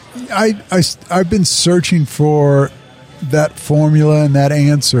 I've been searching for that formula and that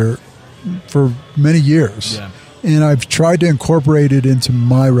answer for many years. Yeah. And I've tried to incorporate it into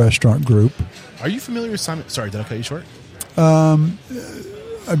my restaurant group. Are you familiar with Simon? Sorry, did I cut you short? I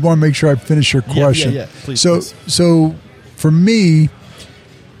want to make sure I finish your question. Yeah. Please. So for me,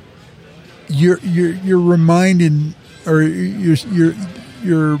 you're reminding, or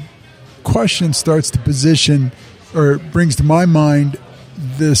your question starts to position, or brings to my mind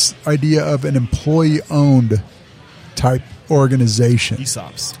this idea of an employee-owned type organization.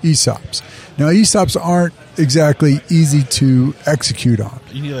 ESOPs. Now, ESOPs aren't exactly easy to execute on.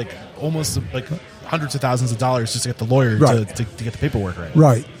 You need like almost like hundreds of thousands of dollars just to get the lawyer to get the paperwork right.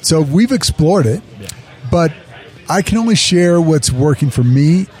 Right. So we've explored it, but I can only share what's working for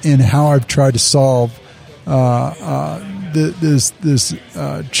me and how I've tried to solve this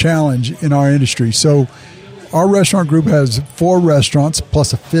challenge in our industry. So our restaurant group has 4 restaurants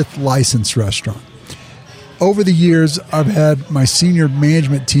plus a 5th licensed restaurant. Over the years, I've had my senior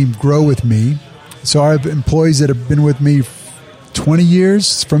management team grow with me. So I have employees that have been with me 20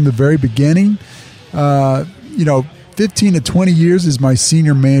 years from the very beginning. 15 to 20 years is my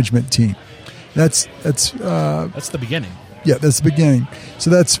senior management team. That's the beginning. Yeah, that's the beginning.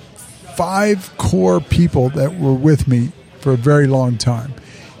 So that's 5 core people that were with me for a very long time.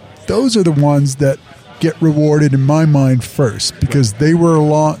 Those are the ones that get rewarded in my mind first, because they were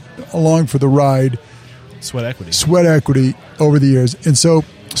along for the ride. Sweat equity over the years. And so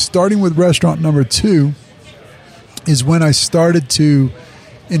starting with restaurant number 2 is when I started to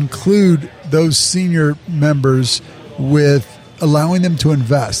include those senior members with allowing them to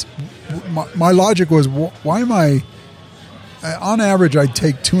invest. My logic was, why am I, on average, I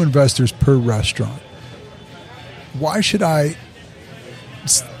take 2 investors per restaurant. Why should I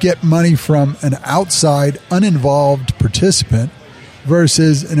get money from an outside, uninvolved participant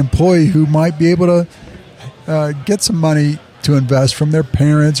versus an employee who might be able to get some money to invest from their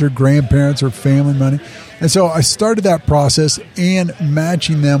parents or grandparents or family money? And so I started that process and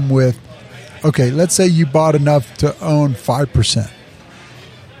matching them with, okay, let's say you bought enough to own 5%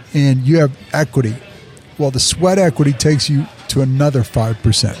 and you have equity. Well, the sweat equity takes you to another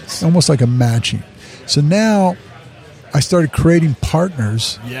 5%. It's almost like a matching. So now I started creating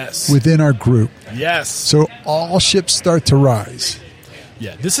partners within our group. Yes. So all ships start to rise.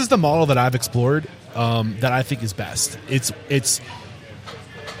 Yeah, this is the model that I've explored that I think is best. It's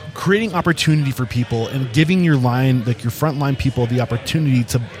creating opportunity for people and giving your frontline people the opportunity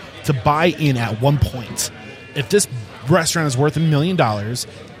to buy in at one point. If this restaurant is worth $1 million,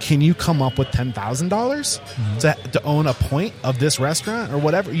 can you come up with $10,000 to own a point of this restaurant or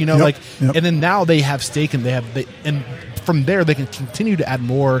whatever? And then now they have stake and and from there they can continue to add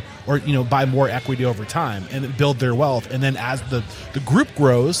more or buy more equity over time and build their wealth. And then as the group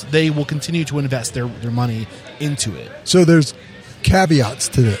grows, they will continue to invest their money into it. So there's caveats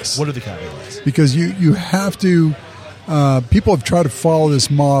to this. What are the caveats? Because you have to, people have tried to follow this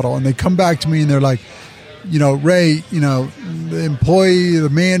model, and they come back to me and they're like, Ray, the employee,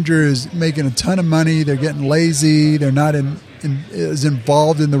 the manager is making a ton of money. They're getting lazy. They're not as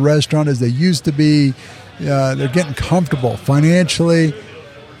involved in the restaurant as they used to be. They're getting comfortable financially.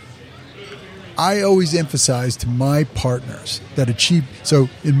 I always emphasize to my partners that so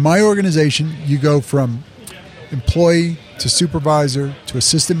in my organization, you go from employee to supervisor to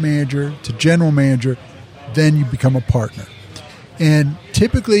assistant manager to general manager, then you become a partner. And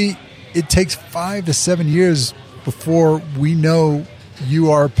typically it takes 5 to 7 years before we know you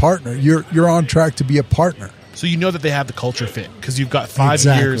are a partner. You're on track to be a partner. So you know that they have the culture fit because you've got 5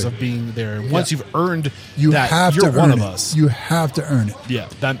 years of being there. And once you've earned you're one of us. You have to earn it. Yeah,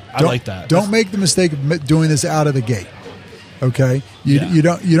 I like that. Don't make the mistake of doing this out of the gate. Okay, you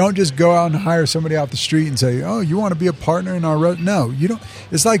don't just go out and hire somebody off the street and say, "Oh, you want to be a partner in our?" No, you don't.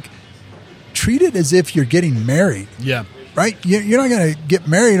 It's like treat it as if you're getting married. Yeah, right. You're not going to get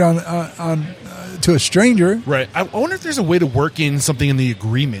married on to a stranger. Right. I wonder if there's a way to work in something in the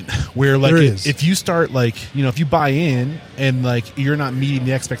agreement where, like, if you start, like, if you buy in and, like, you're not meeting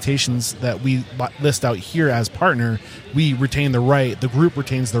the expectations that we list out here as partner, we retain the right, the group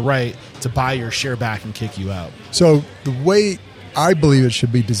retains the right to buy your share back and kick you out. So the way I believe it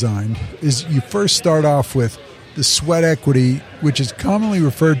should be designed is you first start off with the sweat equity, which is commonly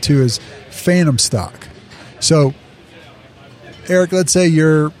referred to as phantom stock. So, Eric, let's say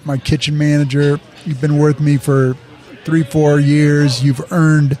you're my kitchen manager. You've been with me for 3-4 years. You've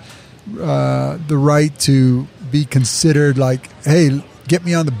earned the right to be considered like, hey, get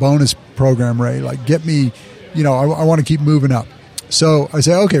me on the bonus program, Ray. Like, get me, I want to keep moving up. So I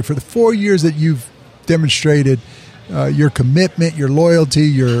say, okay, for the 4 years that you've demonstrated your commitment, your loyalty,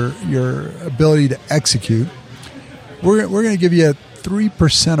 your ability to execute, we're going to give you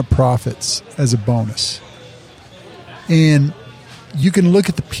 3% of profits as a bonus. And you can look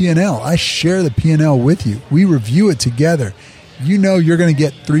at the P&L. I share the P&L with you. We review it together. You're going to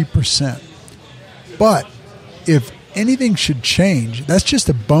get 3%. But if anything should change, that's just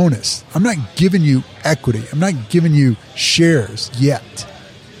a bonus. I'm not giving you equity. I'm not giving you shares yet.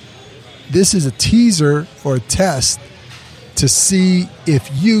 This is a teaser or a test to see if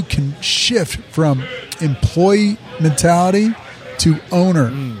you can shift from employee mentality to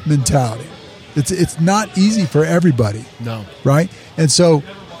owner mentality. It's not easy for everybody. No. Right? And so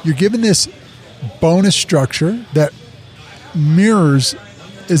you're given this bonus structure that mirrors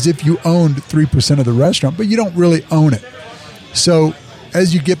as if you owned 3% of the restaurant, but you don't really own it. So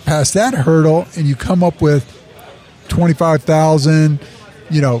as you get past that hurdle and you come up with $25,000,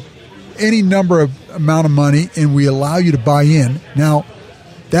 any amount of money, and we allow you to buy in, now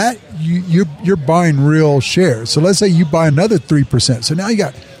that you're buying real shares. So let's say you buy another 3%. So now you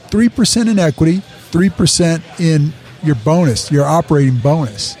got 3% in equity, 3% in your bonus, your operating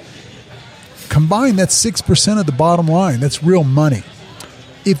bonus. Combined, that's 6% of the bottom line. That's real money.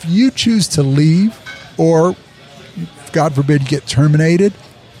 If you choose to leave, or God forbid you get terminated,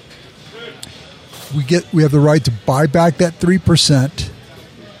 we have the right to buy back that 3%,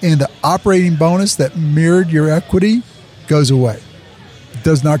 and the operating bonus that mirrored your equity goes away. It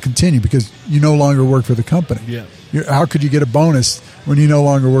does not continue because you no longer work for the company. Yeah. How could you get a bonus when you no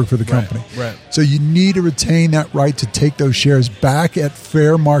longer work for the company? Right. So you need to retain that right to take those shares back at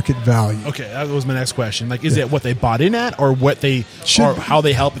fair market value. Okay, that was my next question. Like, is it what they bought in at, or or how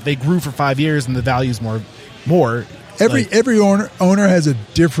they help? If they grew for 5 years and the value's more. Every owner has a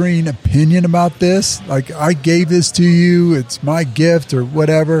differing opinion about this. Like, I gave this to you, it's my gift or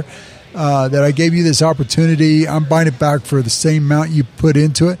whatever. That I gave you this opportunity. I'm buying it back for the same amount you put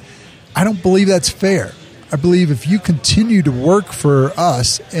into it. I don't believe that's fair. I believe if you continue to work for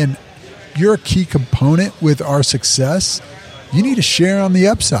us and you're a key component with our success, you need to share on the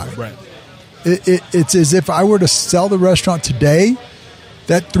upside. Right. It's as if I were to sell the restaurant today,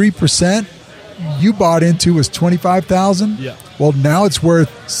 that 3% you bought into was $25,000. Yeah. Well, now it's worth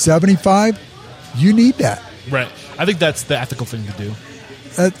 $75,000. You need that. Right. I think that's the ethical thing to do.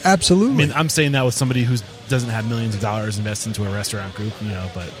 Absolutely. I mean, I'm saying that with somebody who doesn't have millions of dollars invested into a restaurant group,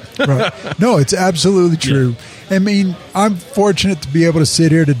 but right. No, it's absolutely true. Yeah. I mean, I'm fortunate to be able to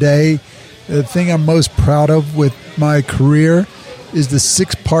sit here today. The thing I'm most proud of with my career is the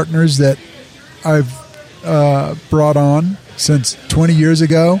 6 partners that I've brought on since 20 years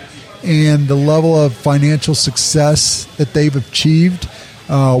ago, and the level of financial success that they've achieved.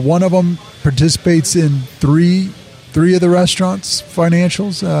 One of them participates in 3 3 of the restaurants'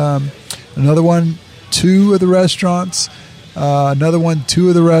 financials. Another one, 2 of the restaurants. Another one, 2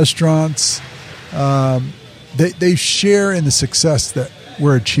 of the restaurants. They share in the success that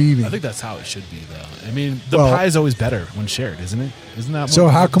we're achieving. I think that's how it should be, though. I mean, the pie is always better when shared, isn't it? Isn't that? So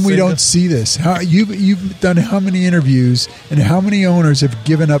how come we don't see this? You've done how many interviews, and how many owners have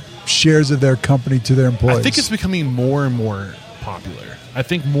given up shares of their company to their employees? I think it's becoming more and more popular. I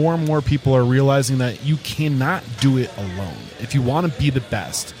think more and more people are realizing that you cannot do it alone. If you want to be the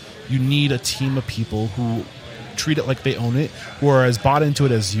best, you need a team of people who treat it like they own it, who are as bought into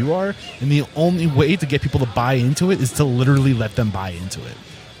it as you are, and the only way to get people to buy into it is to literally let them buy into it.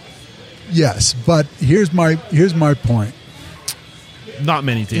 Yes, but here's my point. Not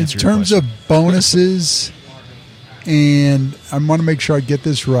many to answer in terms your of bonuses, and I want to make sure I get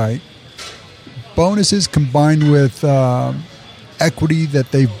this right. Bonuses combined with equity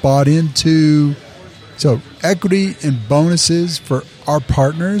that they've bought into. So equity and bonuses for our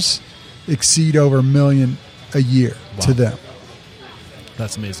partners exceed over $1 million a year to them.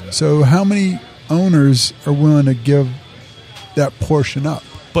 That's amazing. So how many owners are willing to give that portion up?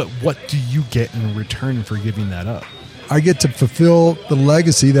 But what do you get in return for giving that up? I get to fulfill the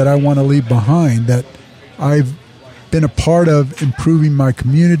legacy that I want to leave behind, that I've been a part of improving my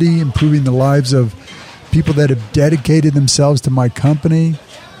community, improving the lives of people that have dedicated themselves to my company,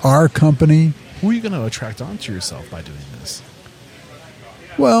 our company. Who are you going to attract onto yourself by doing this?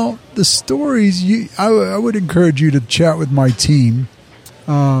 Well, the stories, I would encourage you to chat with my team,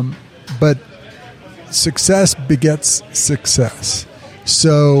 but success begets success.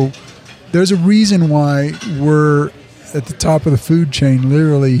 So there's a reason why we're at the top of the food chain,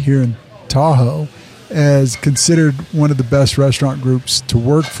 literally here in Tahoe, as considered one of the best restaurant groups to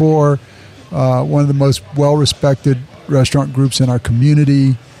work for, one of the most well-respected restaurant groups in our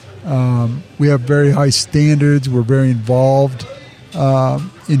community. We have very high standards. We're very involved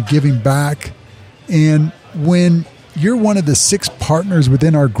in giving back. And when you're one of the 6 partners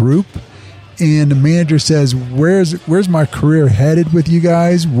within our group, and the manager says, "Where's my career headed with you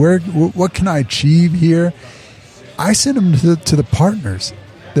guys? What can I achieve here?" I send them to the partners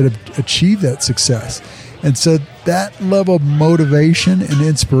that have achieved that success, and so that level of motivation and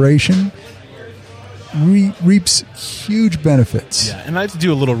inspiration reaps huge benefits. Yeah, and I have to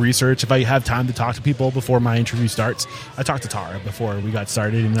do a little research. If I have time to talk to people before my interview starts, I talked to Tara before we got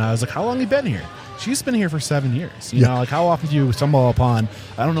started, and I was like, "How long have you been here?" She's been here for 7 years. You know, like how often do you stumble upon,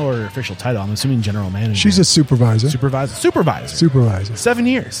 I don't know her official title, I'm assuming general manager. She's a supervisor. Supervisor. 7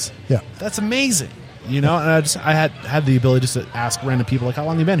 years. Yeah. That's amazing. You know, and I had the ability just to ask random people, like, how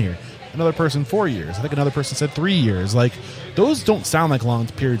long have you been here? Another person, 4 years. I think another person said 3 years. Like, those don't sound like long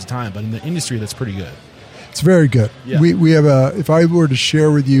periods of time, but in the industry, that's pretty good. It's very good. Yeah. We have if I were to share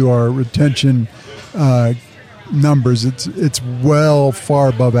with you our retention numbers, it's well far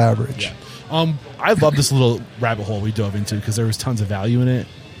above average. Yeah. I love this little rabbit hole we dove into because there was tons of value in it.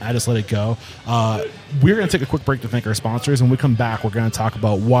 I just let it go. We're going to take a quick break to thank our sponsors. When we come back, we're going to talk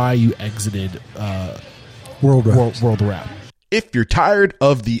about why you exited World Wrap. If you're tired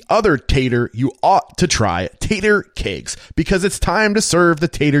of the other tater, you ought to try tater cakes because it's time to serve the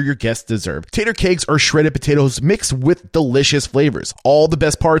tater your guests deserve. Tater cakes are shredded potatoes mixed with delicious flavors. All the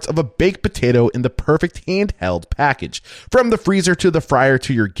best parts of a baked potato in the perfect handheld package. From the freezer to the fryer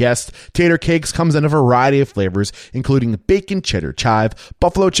to your guests, tater cakes comes in a variety of flavors, including bacon cheddar chive,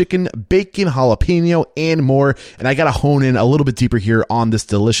 buffalo chicken, bacon jalapeno, and more. And I gotta hone in a little bit deeper here on this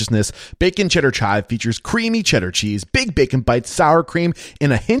deliciousness. Bacon cheddar chive features creamy cheddar cheese, big bacon bites, sour cream,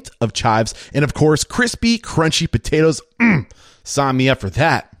 and a hint of chives, and of course, crispy, crunchy potatoes. Sign me up for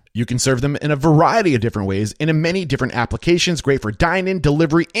that. You can serve them in a variety of different ways and in many different applications, great for dine-in,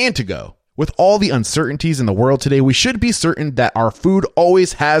 delivery, and to go. With all the uncertainties in the world today, we should be certain that our food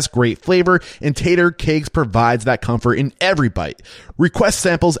always has great flavor, and Tater Cakes provides that comfort in every bite. Request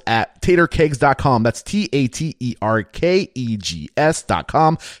samples at taterkegs.com. That's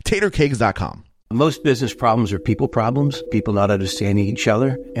TATERKEGS.com, taterkegs.com. Most business problems are people problems, people not understanding each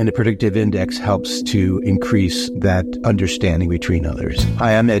other, and the predictive index helps to increase that understanding between others.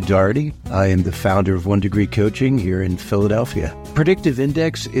 Hi, I'm Ed Doherty. I am the founder of One Degree Coaching here in Philadelphia. Predictive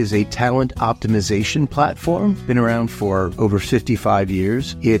Index is a talent optimization platform, been around for over 55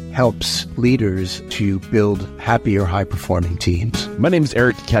 years. It helps leaders to build happier, high-performing teams. My name is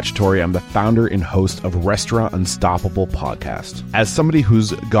Eric Cacciatore. I'm the founder and host of Restaurant Unstoppable podcast. As somebody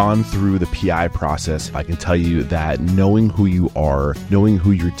who's gone through the PI process, I can tell you that knowing who you are, knowing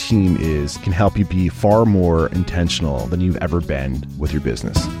who your team is, can help you be far more intentional than you've ever been with your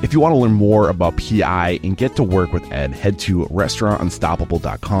business. If you want to learn more about PI and get to work with Ed, head to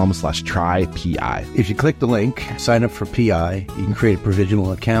restaurantunstoppable.com/trypi. If you click the link, sign up for PI, you can create a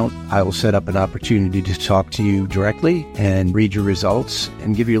provisional account. I will set up an opportunity to talk to you directly and read your results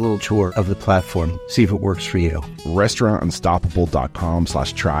and give you a little tour of the platform. See if it works for you.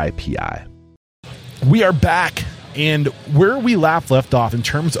 restaurantunstoppable.com/trypi. We are back, and where we left off in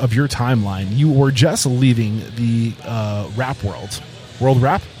terms of your timeline, you were just leaving the rap world. World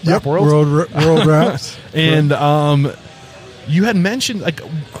rap? Yep, Rap world? World Raps. And you had mentioned, like,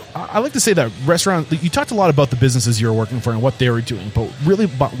 I like to say that restaurant, you talked a lot about the businesses you were working for and what they were doing, but really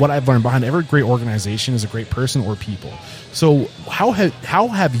what I've learned behind every great organization is a great person or people. So how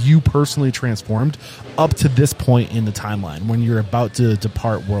have you personally transformed up to this point in the timeline when you're about to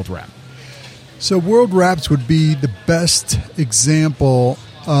depart World Rap? So World Raps would be the best example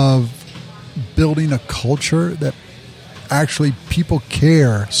of building a culture that actually people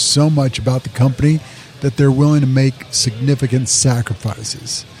care so much about the company that they're willing to make significant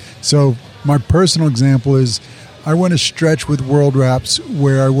sacrifices. So my personal example is I went a stretch with World Raps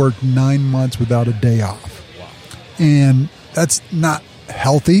where I worked 9 months without a day off. Wow. And that's not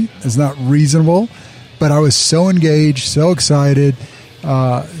healthy. It's not reasonable. But I was so engaged, so excited,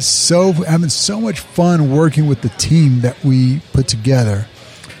 having so much fun working with the team that we put together.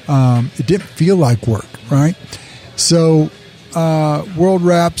 It didn't feel like work, right? So World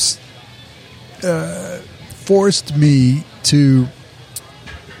Raps forced me to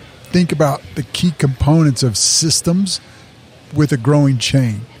think about the key components of systems with a growing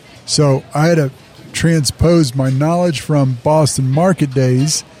chain. So I had to transpose my knowledge from Boston Market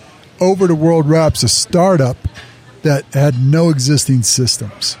Days over to World Raps, a startup that had no existing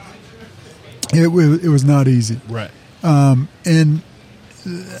systems. It was not easy. Right. And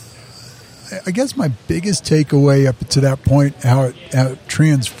I guess my biggest takeaway up to that point, how it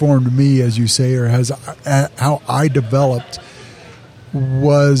transformed me, as you say, or how I developed,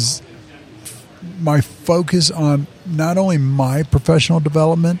 was my focus on not only my professional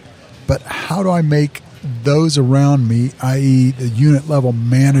development, but how do I make those around me, i.e. the unit level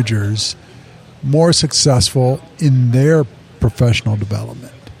managers, more successful in their professional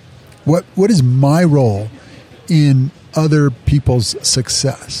development? What is my role in other people's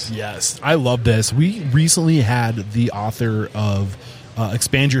success? Yes, I love this. We recently had the author of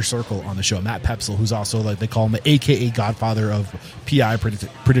Expand Your Circle on the show, Matt Pepsel, who's also, like, they call him the AKA godfather of PI,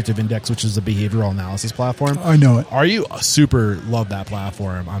 Predictive Index, which is a behavioral analysis platform. I know it. Are you super love that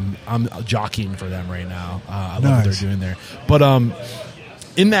platform? I'm jockeying for them right now. I love what they're doing there. But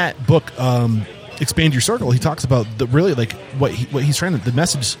in that book, Expand Your Circle, he talks about the really, like, the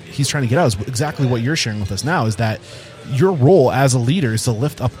message he's trying to get out is exactly what you're sharing with us now, is that your role as a leader is to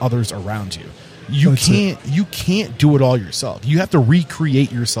lift up others around you. You can't do it all yourself. You have to recreate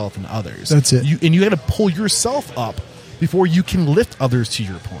yourself and others. That's it. You got to pull yourself up before you can lift others, to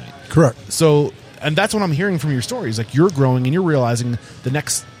your point. Correct. So, and that's what I'm hearing from your stories. Like, you're growing and you're realizing the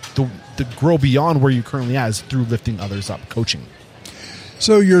grow beyond where you currently are is through lifting others up, coaching.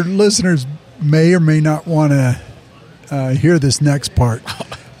 So your listeners may or may not want to hear this next part,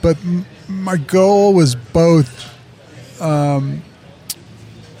 but my goal was both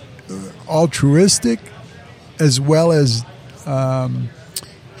altruistic as well as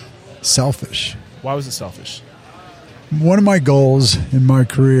selfish. Why was it selfish? One of my goals in my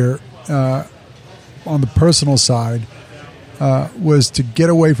career on the personal side was to get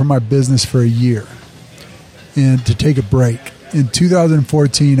away from my business for a year and to take a break. In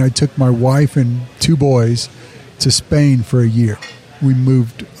 2014, I took my wife and 2 boys to Spain for a year. We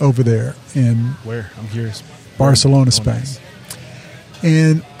moved over there in Where? I'm curious. Barcelona, Spain. Nice.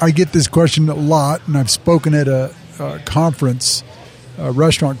 And I get this question a lot, and I've spoken at a conference, a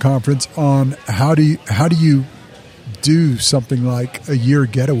restaurant conference, on how do you do something like a year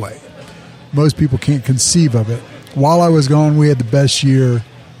getaway? Most people can't conceive of it. While I was gone, we had the best year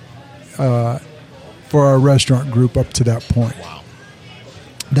for our restaurant group up to that point. Wow.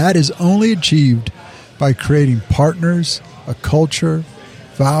 That is only achieved by creating partners, a culture,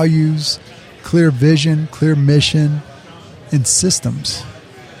 values, clear vision, clear mission, and systems,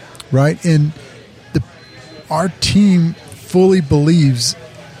 right? And our team fully believes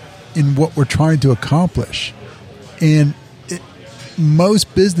in what we're trying to accomplish. And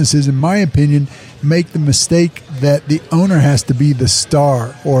most businesses, in my opinion, make the mistake that the owner has to be the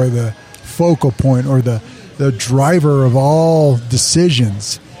star or the focal point or the driver of all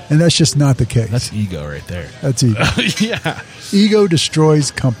decisions. And that's just not the case. That's ego right there. That's ego. Yeah. Ego destroys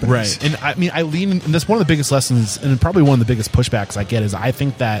companies. Right. And I mean, I lean, and that's one of the biggest lessons, and probably one of the biggest pushbacks I get is I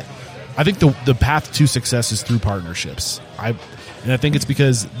think the path to success is through partnerships. And I think it's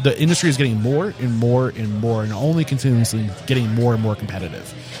because the industry is getting more and more and more, and only continuously getting more and more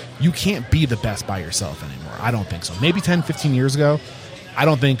competitive. You can't be the best by yourself anymore. I don't think so. Maybe 10, 15 years ago, I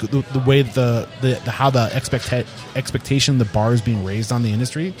don't think the way how the expectation, the bar is being raised on the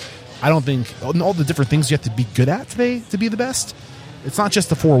industry, I don't think all the different things you have to be good at today to be the best. It's not just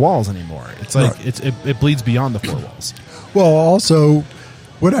the four walls anymore. It's like it bleeds beyond the four walls. Well, also,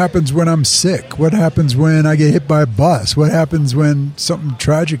 what happens when I'm sick? What happens when I get hit by a bus? What happens when something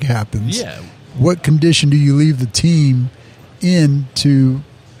tragic happens? Yeah. What condition do you leave the team in to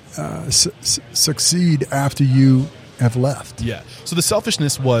succeed after you have left? Yeah. So the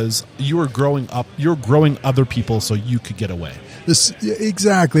selfishness was you were growing other people so you could get away.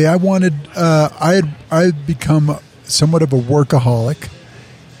 Exactly. I wanted. I had become somewhat of a workaholic,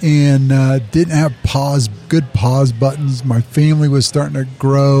 and didn't have good pause buttons. My family was starting to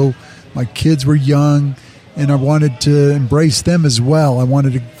grow. My kids were young, and I wanted to embrace them as well. I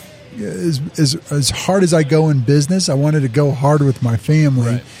wanted to, as hard as I go in business, I wanted to go hard with my family,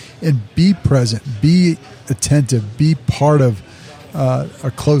 right, and be present, be attentive, be part of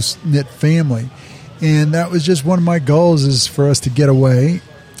a close-knit family. And that was just one of my goals, is for us to get away.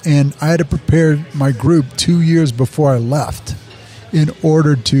 And I had to prepare my group 2 years before I left in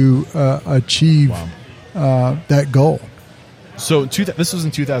order to achieve that goal. So this was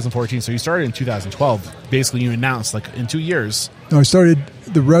in 2014. So you started in 2012. Basically, you announced like in 2 years. No, I started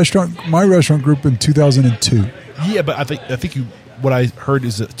my restaurant group in 2002. Yeah, but I think what I heard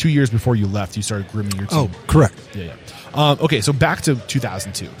is that 2 years before you left, you started grooming your team. Oh, correct. Yeah. Okay, so back to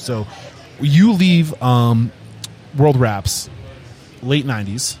 2002. So you leave World Wraps late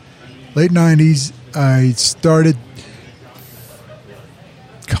 90s. Late 90s, I started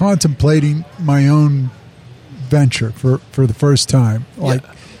contemplating my own venture for the first time.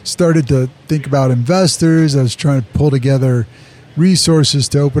 Started to think about investors. I was trying to pull together resources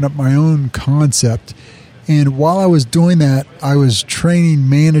to open up my own concept. And while I was doing that, I was training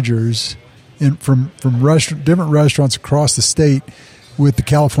managers from different restaurants across the state with the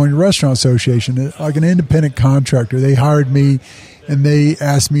California Restaurant Association, like an independent contractor. They hired me, and they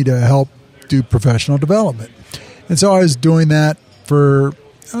asked me to help do professional development. And so I was doing that for,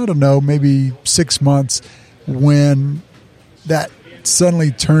 I don't know, maybe 6 months, when that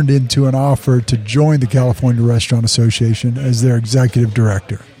suddenly turned into an offer to join the California Restaurant Association as their executive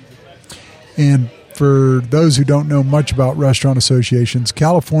director. And for those who don't know much about restaurant associations,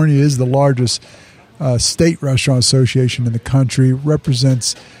 California is the largest state restaurant association in the country.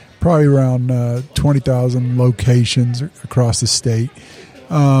 Represents probably around 20,000 locations across the state.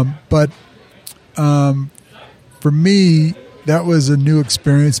 But for me, that was a new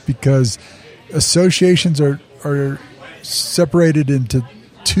experience, because associations are separated into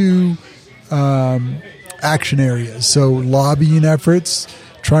two action areas. So lobbying efforts,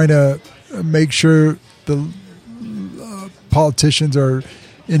 trying to make sure the politicians are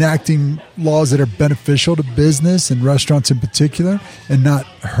enacting laws that are beneficial to business and restaurants in particular, and not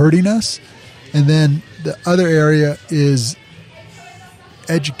hurting us. And then the other area is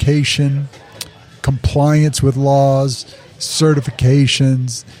education, compliance with laws,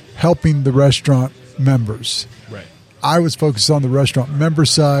 certifications, helping the restaurant members. Right. I was focused on the restaurant member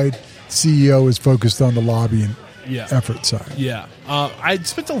side. CEO is focused on the lobbying effort side. Yeah. I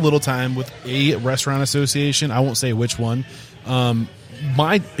spent a little time with a restaurant association. I won't say which one.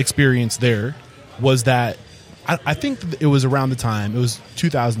 My experience there was that I think it was around the time, it was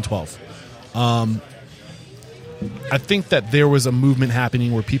 2012. I think that there was a movement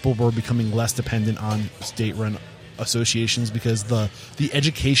happening where people were becoming less dependent on state-run associations, because the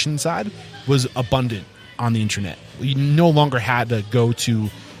education side was abundant on the internet. You no longer had to go to,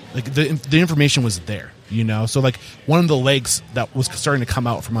 like, the information was there, you know? So, like, one of the legs that was starting to come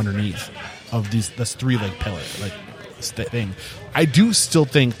out from underneath of this three-leg pillar, like, thing. I do still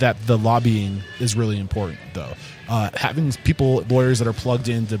think that the lobbying is really important, though. Having lawyers that are plugged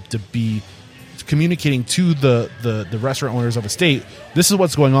in to be communicating to the restaurant owners of a state, this is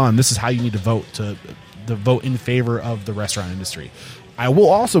what's going on, this is how you need to vote in favor of the restaurant industry. I will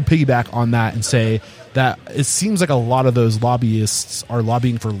also piggyback on that and say that it seems like a lot of those lobbyists are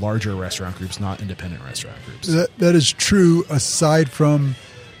lobbying for larger restaurant groups, not independent restaurant groups. That is true, aside from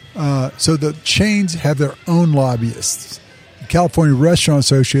so the chains have their own lobbyists. The California Restaurant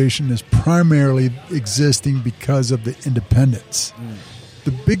Association is primarily existing because of the independents.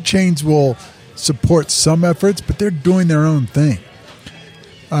 The big chains will support some efforts, but they're doing their own thing.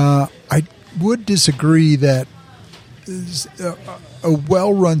 I would disagree that a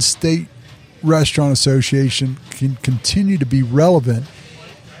well-run state restaurant association can continue to be relevant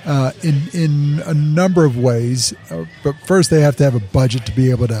in a number of ways. But first, they have to have a budget to be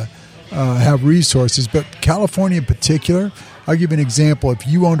able to have resources. But California in particular, I'll give you an example. If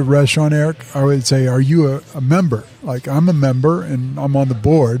you owned a restaurant, Eric, I would say, are you a member? Like, I'm a member and I'm on the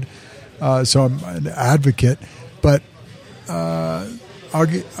board, so I'm an advocate. But the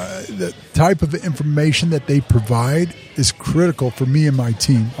type of information that they provide is critical for me and my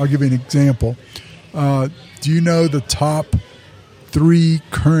team. I'll give you an example. Do you know the top 3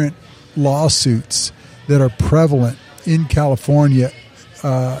 current lawsuits that are prevalent in California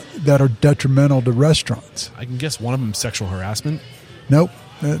that are detrimental to restaurants? I can guess one of them is sexual harassment. Nope.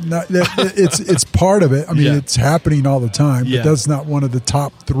 It's part of it. I mean, it's happening all the time, but that's not one of the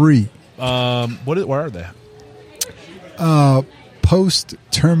top 3. What are they?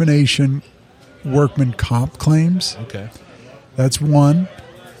 Post-termination workman comp claims. Okay. That's one.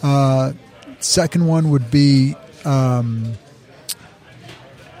 Second one would be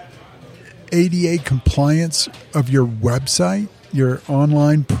ADA compliance of your website. Your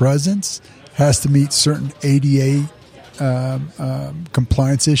online presence has to meet certain ADA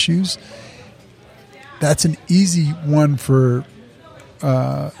compliance issues. That's an easy one for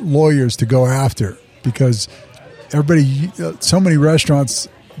lawyers to go after because so many restaurants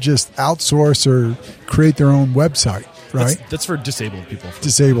just outsource or create their own website, right? That's for disabled people.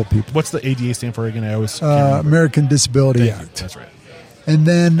 Disabled people. What's the ADA stand for again? I always American Disability Thank Act. you. That's right. And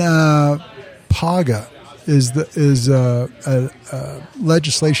then PAGA is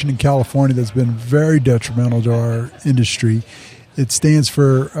legislation in California that's been very detrimental to our industry. It stands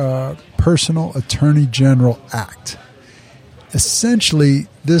for Personal Attorney General Act. Essentially,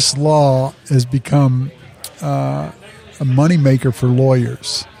 this law has become a moneymaker for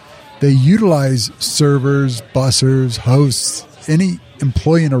lawyers. They utilize servers, bussers, hosts, any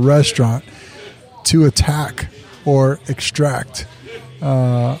employee in a restaurant to attack or extract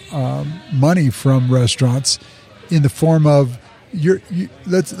money from restaurants in the form of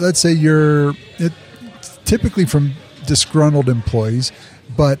let's say typically from disgruntled employees,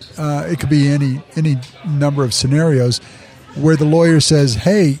 but it could be any number of scenarios where the lawyer says,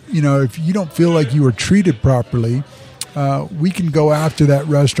 hey, if you don't feel like you were treated properly, we can go after that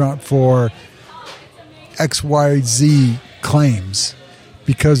restaurant for XYZ claims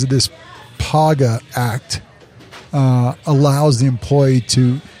because of this PAGA Act allows the employee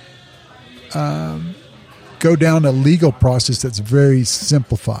to go down a legal process that's very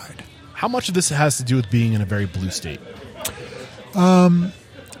simplified. How much of this has to do with being in a very blue state?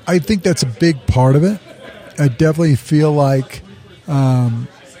 I think that's a big part of it. I definitely feel like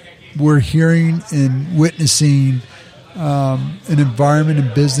we're hearing and witnessing an environment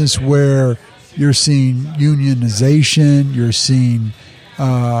in business where you're seeing unionization, you're seeing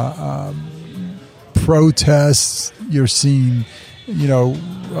protests, you're seeing,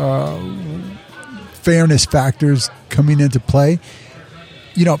 fairness factors coming into play.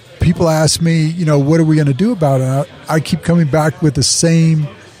 People ask me, what are we going to do about it? I keep coming back with the same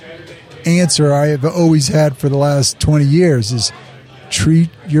answer I have always had for the last 20 years is treat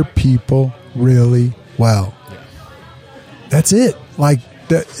your people really well. That's it. Like,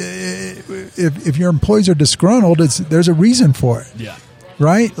 if your employees are disgruntled, there's a reason for it. Yeah.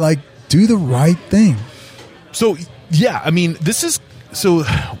 Right? Like, do the right thing. So, yeah, I mean,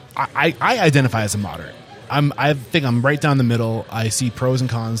 I identify as a moderate. I think I'm right down the middle. I see pros and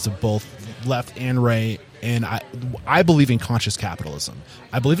cons to both left and right, and I believe in conscious capitalism.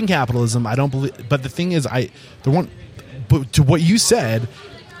 I believe in capitalism. I don't believe, but the thing is, but to what you said,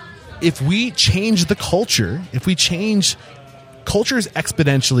 if we change the culture, culture is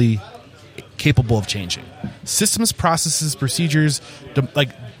exponentially capable of changing. Systems, processes, procedures,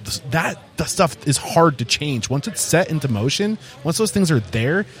 that stuff is hard to change. Once it's set into motion, once those things are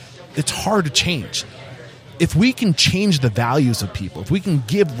there, it's hard to change. If we can change the values of people, if we can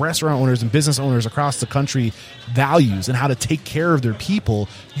give restaurant owners and business owners across the country values and how to take care of their people,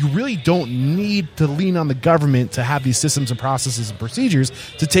 you really don't need to lean on the government to have these systems and processes and procedures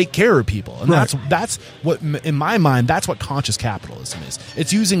to take care of people. And right. that's what, in my mind, that's what conscious capitalism is.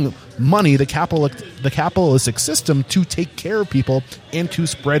 It's using money, the capitalistic system, to take care of people and to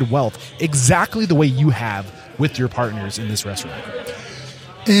spread wealth, exactly the way you have with your partners in this restaurant.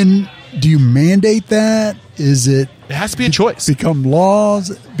 And do you mandate that? It has to be a choice. Become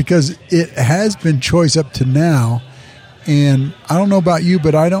laws? Because it has been choice up to now. And I don't know about you,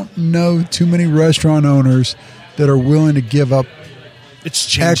 but I don't know too many restaurant owners that are willing to give up It's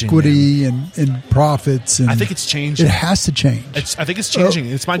changing, equity and profits. And I think it's changing. It has to change. I think it's changing.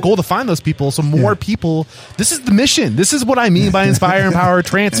 It's my goal to find those people, so more people. This is the mission. This is what I mean by inspire, empower,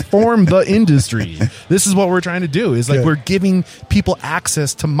 transform the industry. This is what we're trying to do. Is like we're giving people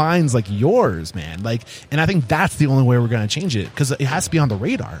access to minds like yours, man. Like, and I think that's the only way we're going to change it, because it has to be on the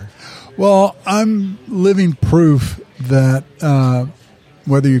radar. Well, I'm living proof that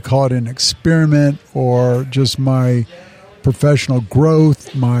whether you call it an experiment or just my professional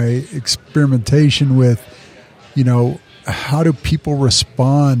growth, my experimentation with, how do people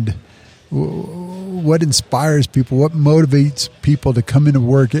respond? What inspires people? What motivates people to come into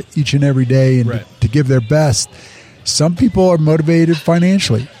work each and every day and to give their best? Some people are motivated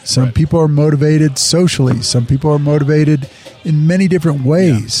financially. Some people are motivated socially. Some people are motivated in many different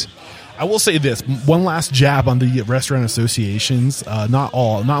ways. Yeah. I will say this: one last jab on the restaurant associations. Not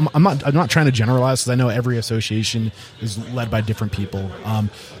all. I'm not trying to generalize, because I know every association is led by different people.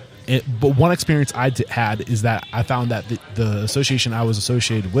 But one experience I had is that I found that the association I was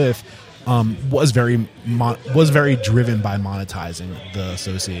associated with was very driven by monetizing the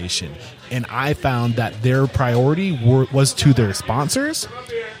association, and I found that their priority was to their sponsors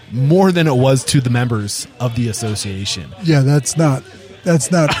more than it was to the members of the association. Yeah, that's not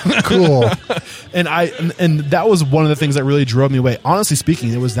cool. And that was one of the things that really drove me away. Honestly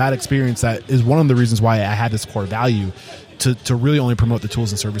speaking, it was that experience that is one of the reasons why I had this core value to really only promote the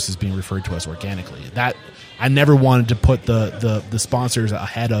tools and services being referred to us organically. That I never wanted to put the sponsors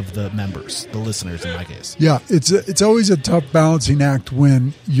ahead of the members, the listeners in my case. Yeah, it's always a tough balancing act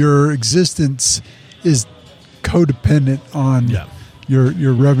when your existence is codependent on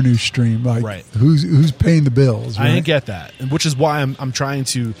your revenue stream, like who's paying the bills. Right? I didn't get that, and which is why I'm trying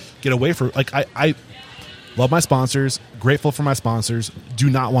to get away from. Like I love my sponsors, grateful for my sponsors, do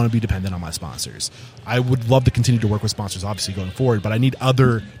not want to be dependent on my sponsors. I would love to continue to work with sponsors, obviously going forward, but I need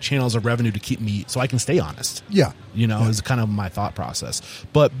other channels of revenue to keep me so I can stay honest. Yeah, is kind of my thought process.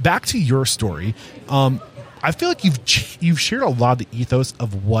 But back to your story. I feel like you've shared a lot of the ethos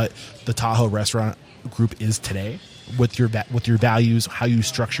of what the Tahoe Restaurant Group is today. With your values, how you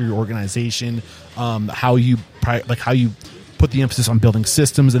structure your organization, how you put the emphasis on building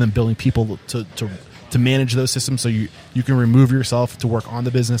systems and then building people to manage those systems, so you can remove yourself to work on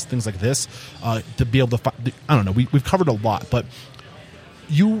the business, things like this, to be able to. I don't know. We've covered a lot, but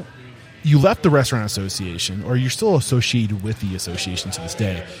you left the restaurant association, or you're still associated with the association to this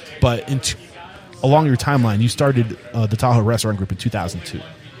day. But along your timeline, you started the Tahoe Restaurant Group in 2002.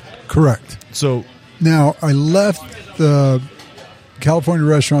 Correct. So. Now, I left the California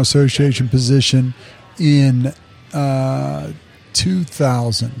Restaurant Association position in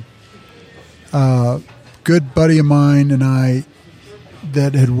 2000. Good buddy of mine and I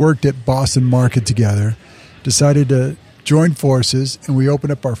that had worked at Boston Market together decided to join forces, and we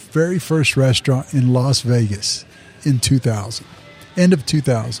opened up our very first restaurant in Las Vegas in 2000, end of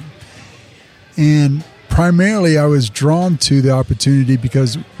 2000. And primarily I was drawn to the opportunity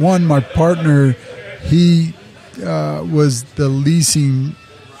because, one, my partner, he was the leasing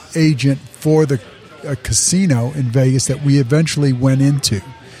agent for the casino in Vegas that we eventually went into.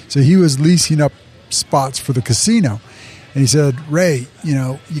 So he was leasing up spots for the casino. And he said, Ray,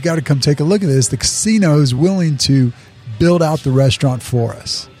 you got to come take a look at this. The casino is willing to build out the restaurant for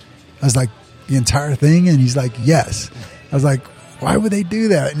us. I was like, the entire thing? And he's like, yes. I was like, why would they do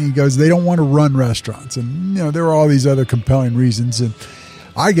that? And he goes, they don't want to run restaurants. And, there were all these other compelling reasons. And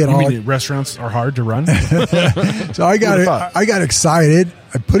I get restaurants are hard to run. So I got excited.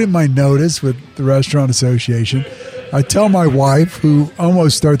 I put in my notice with the Restaurant Association. I tell my wife, who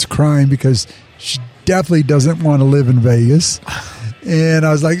almost starts crying because she definitely doesn't want to live in Vegas. And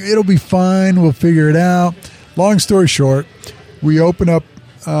I was like, it'll be fine. We'll figure it out. Long story short, we open up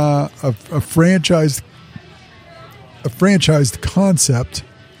a franchised concept,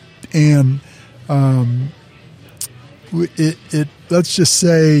 and it let's just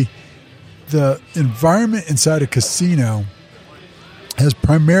say the environment inside a casino has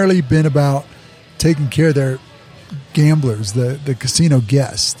primarily been about taking care of their gamblers, the casino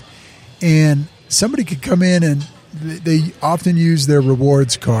guests. And somebody could come in and they often use their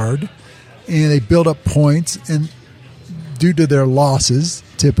rewards card, and they build up points, and due to their losses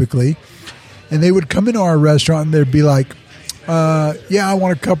typically, and they would come into our restaurant and they'd be like, I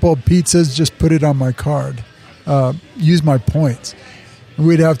want a couple of pizzas, just put it on my card. Use my points. And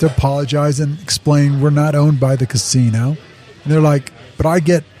we'd have to apologize and explain we're not owned by the casino. And they're like, but I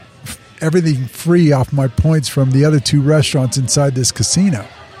get everything free off my points from the other two restaurants inside this casino.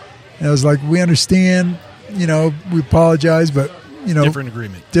 And I was like, we understand, we apologize, but, different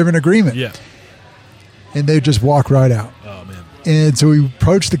agreement. Yeah. And they just walk right out. Oh, man. And so we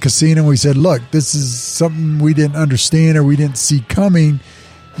approached the casino and we said, look, this is something we didn't understand or we didn't see coming.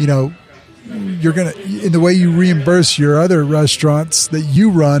 You know, you're going to, in the way you reimburse your other restaurants that you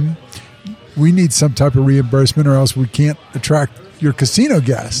run, we need some type of reimbursement or else we can't attract your casino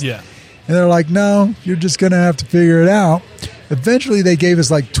guests. Yeah. And they're like, no, you're just going to have to figure it out. Eventually they gave us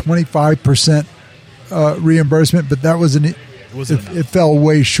like 25% reimbursement, but that wasn't it fell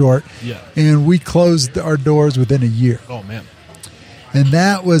way short. Yeah. And we closed our doors within a year. Oh, man. And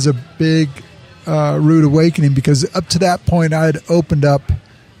that was a big rude awakening because up to that point I had opened up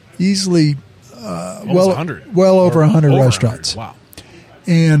easily well over 100 restaurants. 100. Wow.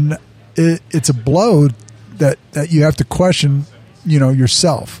 And it's a blow that you have to question, you know,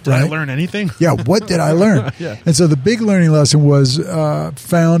 yourself. Did right? I learn anything? Yeah, what did I learn? Yeah. And so the big learning lesson was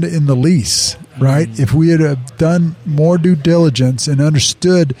found in the lease, right? If we had done more due diligence and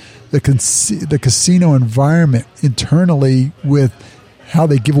understood the casino environment internally with how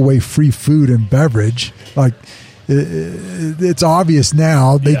they give away free food and beverage, like it's obvious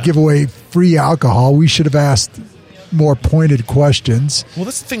now they give away free alcohol. We should have asked more pointed questions. Well,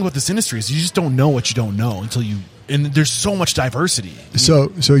 that's the thing with this industry is you just don't know what you don't know until you, and there's so much diversity.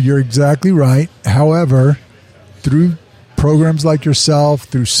 So you're exactly right. However, through programs like yourself,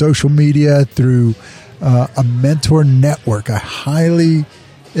 through social media, through a mentor network, I highly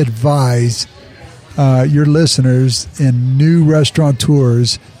advise your listeners and new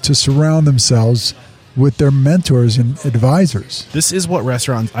restaurateurs to surround themselves with their mentors and advisors. This is what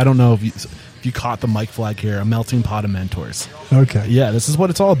restaurants, I don't know if you caught the mic flag here, a melting pot of mentors. Okay. Yeah, this is what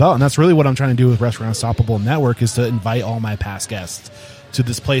it's all about. And that's really what I'm trying to do with Restaurant Unstoppable Network is to invite all my past guests to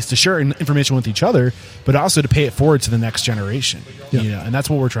this place to share information with each other, but also to pay it forward to the next generation. Yeah. You know, and that's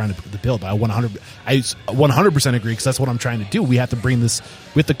what we're trying to build. I 100% agree because that's what I'm trying to do. We have to bring this,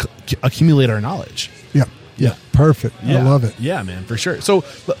 we have to accumulate our knowledge. Yeah. Perfect. Yeah. I love it. Yeah, man, for sure. So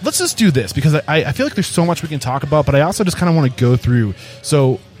let's just do this because I feel like there's so much we can talk about, but I also just kind of want to go through.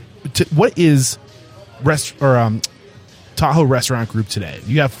 So what is Tahoe Restaurant Group today?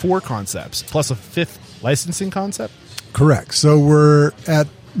 You have 4 concepts plus a 5th licensing concept? Correct. So we're at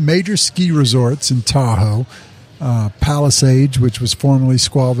major ski resorts in Tahoe, Palisades, which was formerly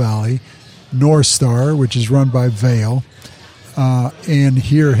Squaw Valley, North Star, which is run by Vail, and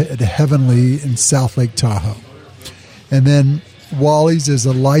here at Heavenly in South Lake Tahoe. And then Wally's is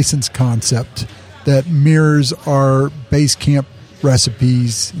a licensed concept that mirrors our base camp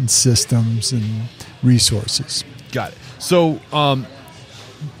recipes and systems and resources. Got it. So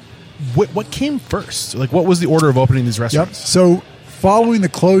what came first? Like, what was the order of opening these restaurants? Yep. So following the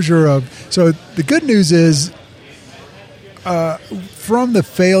closure of... So the good news is from the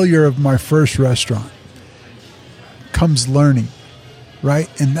failure of my first restaurant comes learning, right?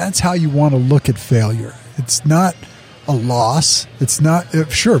 And that's how you want to look at failure. It's not a loss. It's not...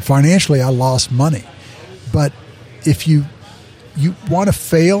 Sure, financially I lost money. But if you want to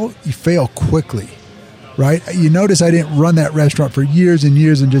fail, you fail quickly. Right? You notice I didn't run that restaurant for years and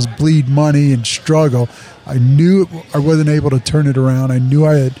years and just bleed money and struggle. I knew I wasn't able to turn it around. I knew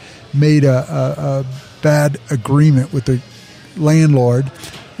I had made a bad agreement with the landlord,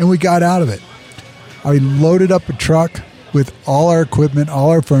 and we got out of it. I loaded up a truck with all our equipment, all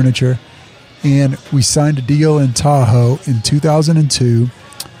our furniture, and we signed a deal in Tahoe in 2002,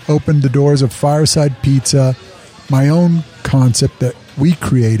 opened the doors of Fireside Pizza, my own concept that we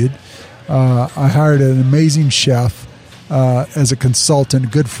created. I hired an amazing chef as a consultant, a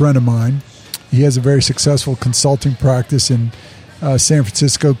good friend of mine. He has a very successful consulting practice in San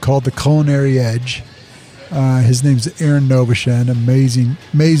Francisco called The Culinary Edge. His name's Aaron Novoshan,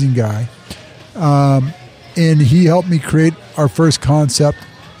 amazing guy. And he helped me create our first concept,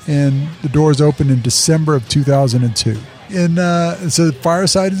 and the doors opened in December of 2002. And so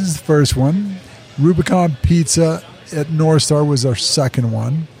Fireside is the first one. Rubicon Pizza at North Star was our second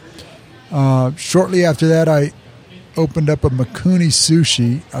one. Shortly after that, I opened up a Mikuni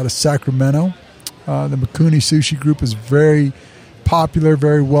Sushi out of Sacramento. The Mikuni Sushi group is very popular,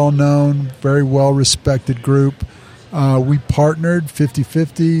 very well-known, very well-respected group. We partnered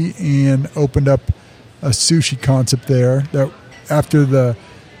 50-50 and opened up a sushi concept there. That after the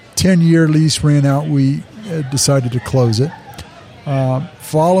 10-year lease ran out, we decided to close it.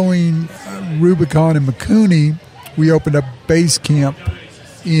 Following Rubicon and Mikuni, we opened up Base Camp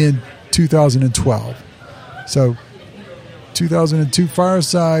in 2012. So 2002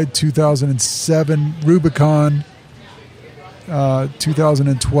 Fireside, 2007 Rubicon,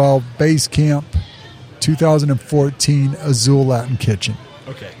 2012 Base Camp, 2014 Azul Latin Kitchen.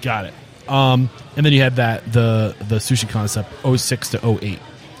 Okay, got it. And then you had the sushi concept 06 to 08,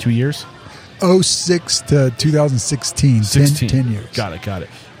 2 years? 06 to 2016, 10 years. Got it.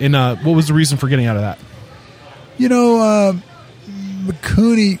 And what was the reason for getting out of that?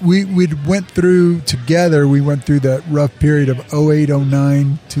 McCooney, we went through together. We went through that rough period of 08,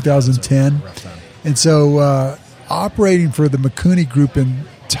 09, 2010. And so operating for the McCooney Group in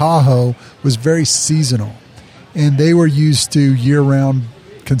Tahoe was very seasonal. And they were used to year-round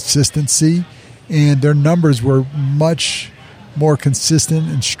consistency. And their numbers were much more consistent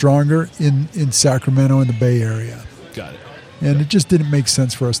and stronger in Sacramento and the Bay Area. Got it. And it just didn't make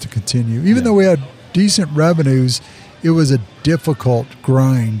sense for us to continue. Even though we had decent revenues, it was a difficult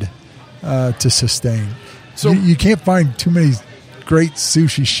grind to sustain. So you can't find too many great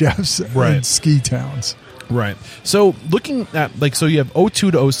sushi chefs in ski towns. Right. So looking at, so you have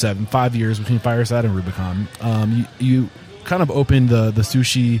 02 to 07, 5 years between Fireside and Rubicon. You kind of opened the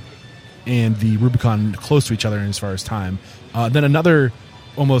sushi and the Rubicon close to each other as far as time. Then another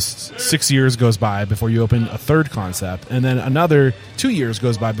almost 6 years goes by before you open a third concept. And then another 2 years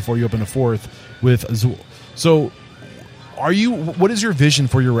goes by before you open a fourth with Azul. So what is your vision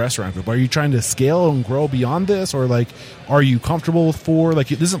for your restaurant group? Are you trying to scale and grow beyond this, or are you comfortable with 4?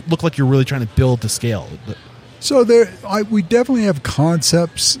 It doesn't look like you're really trying to build to scale. So we definitely have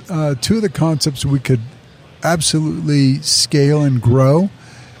concepts. 2 of the concepts we could absolutely scale and grow,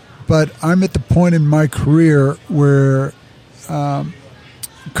 but I'm at the point in my career where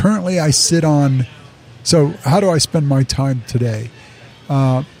currently I sit on. So how do I spend my time today?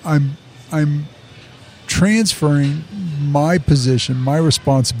 I'm transferring my position, my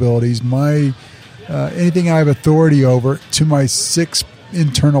responsibilities, my anything I have authority over to my 6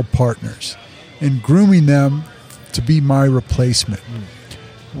 internal partners and grooming them to be my replacement.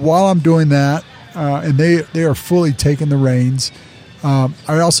 While I'm doing that, and they are fully taking the reins,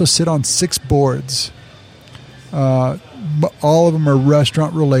 I also sit on 6 boards. All of them are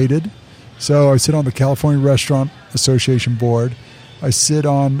restaurant related. So I sit on the California Restaurant Association board. I sit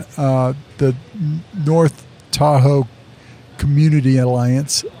on the North Tahoe Community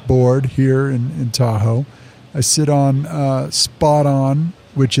Alliance board here in Tahoe. I sit on Spot On,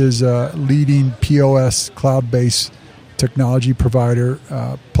 which is a leading POS cloud-based technology provider,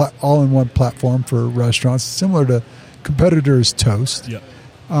 all-in-one platform for restaurants, similar to competitors' Toast. Yep.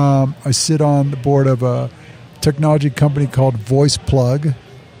 I sit on the board of a technology company called Voice Plug.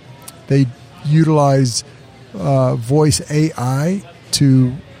 They utilize voice AI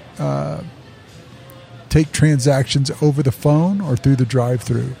to take transactions over the phone or through the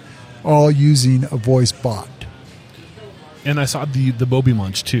drive-thru, all using a voice bot. And I saw the Moby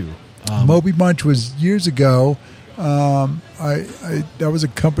Munch too. Moby Munch was years ago. That was a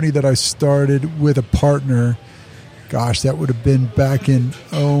company that I started with a partner. Gosh, that would have been back in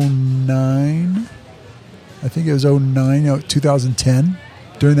 09. I think it was 2010.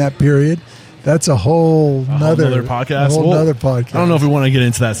 During that period. That's a whole nother podcast. Another podcast. I don't know if we want to get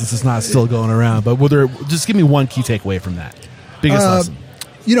into that since it's not still going around, but just give me one key takeaway from that. Biggest lesson.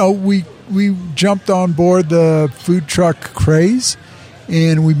 We jumped on board the food truck craze,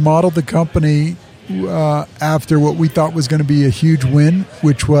 and we modeled the company after what we thought was going to be a huge win,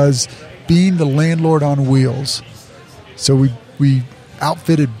 which was being the landlord on wheels. So we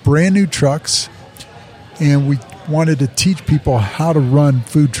outfitted brand new trucks, and we wanted to teach people how to run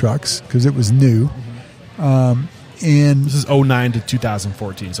food trucks because it was new. And this is 09 to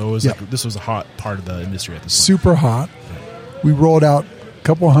 2014, so it was this was a hot part of the industry at this point. Super hot. We rolled out a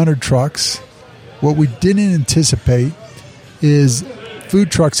couple hundred trucks. What we didn't anticipate is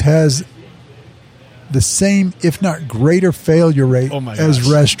food trucks has the same, if not greater, failure rate as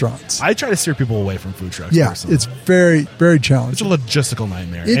restaurants. I try to steer people away from food trucks. Yeah, personally. It's very, very challenging. It's a logistical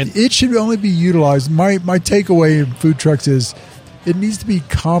nightmare. It should only be utilized. My takeaway in food trucks is it needs to be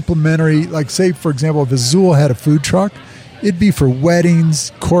complementary. Like, say, for example, if Azul had a food truck, it'd be for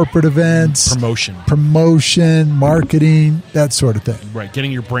weddings, corporate events, promotion, marketing, that sort of thing. Right,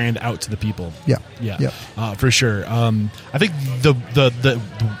 getting your brand out to the people. Yeah. For sure. I think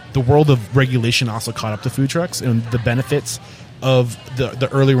the world of regulation also caught up to food trucks, and the benefits of the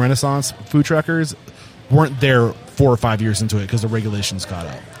early Renaissance food truckers weren't there 4 or 5 years into it because the regulations caught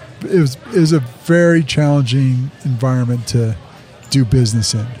up. It was a very challenging environment to do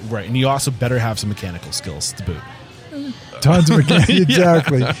business in. Right, and you also better have some mechanical skills to boot. Tons of mechanics.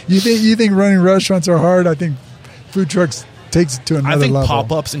 Exactly. You think running restaurants are hard? I think food trucks takes it to another level. I think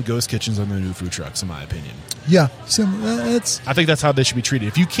pop-ups and ghost kitchens are the new food trucks, in my opinion. Yeah. I think that's how they should be treated.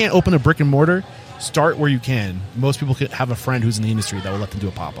 If you can't open a brick and mortar, start where you can. Most people have a friend who's in the industry that will let them do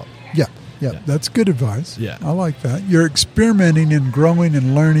a pop-up. Yeah. That's good advice. Yeah. I like that. You're experimenting and growing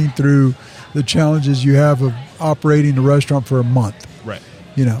and learning through the challenges you have of operating a restaurant for a month. Right.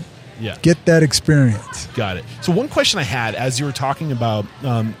 Yeah. Get that experience. Got it. So one question I had as you were talking about,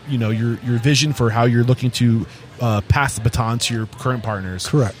 your vision for how you're looking to pass the baton to your current partners.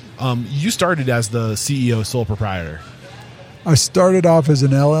 Correct. You started as the CEO, sole proprietor. I started off as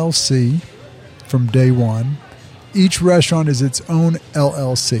an LLC from day one. Each restaurant is its own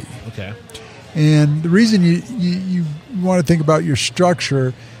LLC. Okay. And the reason you want to think about your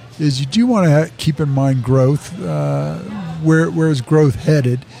structure is you do want to keep in mind growth. Where is growth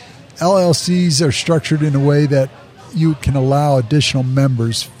headed? LLCs are structured in a way that you can allow additional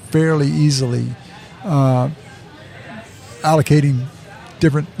members fairly easily, allocating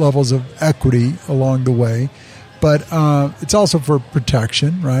different levels of equity along the way. But it's also for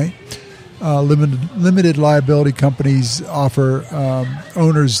protection, right? Limited liability companies offer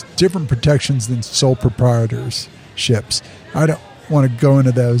owners different protections than sole proprietorships. I don't want to go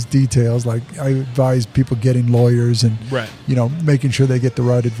into those details. Like, I advise people getting lawyers and making sure they get the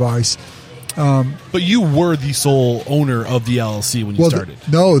right advice. But you were the sole owner of the LLC when you started.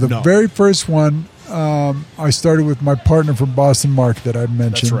 The very first one, I started with my partner from Boston, Mark, that I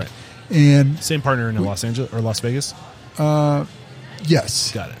mentioned. That's right. And same partner in Los Angeles or Las Vegas.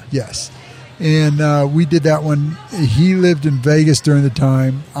 Yes. Got it. Yes. And we did that one. He lived in Vegas during the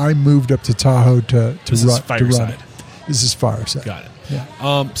time. I moved up to Tahoe to run it. This is Fireside. Got it.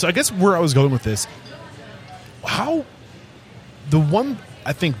 Yeah. So I guess where I was going with this, the one,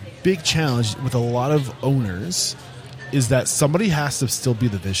 I think, big challenge with a lot of owners is that somebody has to still be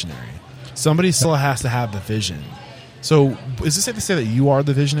the visionary. Somebody still has to have the vision. So is it safe to say that you are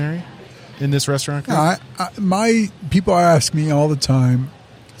the visionary in this restaurant? My people ask me all the time,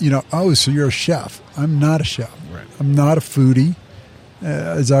 so you're a chef. I'm not a chef. Right. I'm not a foodie.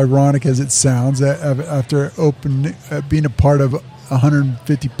 As ironic as it sounds, after being a part of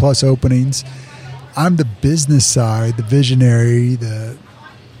 150 plus openings, I'm the business side, the visionary, the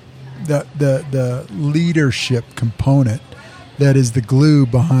leadership component that is the glue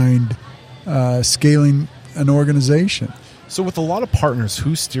behind scaling an organization. So with a lot of partners,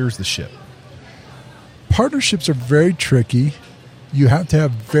 who steers the ship? Partnerships are very tricky. You have to have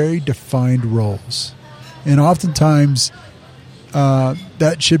very defined roles. And oftentimes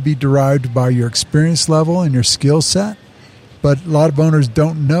that should be derived by your experience level and your skill set. But a lot of owners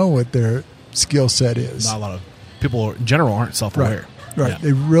don't know what their skill set is. Not a lot of people in general aren't self-aware. Right. Yeah.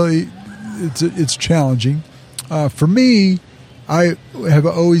 They really, it's challenging. For me, I have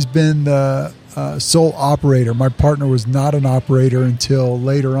always been the sole operator. My partner was not an operator until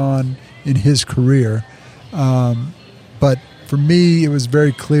later on in his career. But for me, it was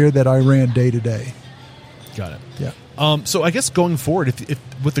very clear that I ran day to day. Got it. Yeah. So I guess going forward, if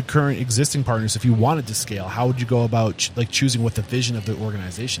with the current existing partners, if you wanted to scale, how would you go about choosing what the vision of the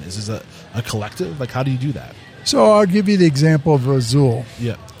organization is? Is it a collective? How do you do that? So I'll give you the example of Azul.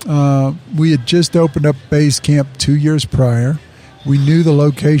 Yeah. We had just opened up base camp 2 years prior. We knew the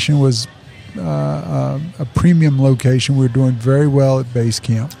location was a premium location. We were doing very well at base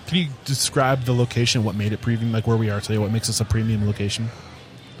camp. Can you describe the location? What made it premium? Where we are today? What makes us a premium location?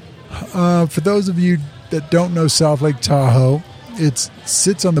 For those of you that don't know South Lake Tahoe, it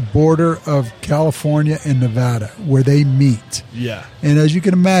sits on the border of California and Nevada, where they meet. Yeah. And as you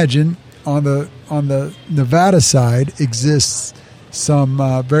can imagine, on the Nevada side exists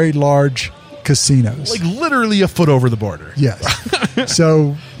some very large casinos. Literally a foot over the border. Yes.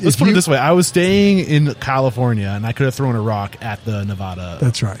 So let's put it this way: I was staying in California, and I could have thrown a rock at the Nevada.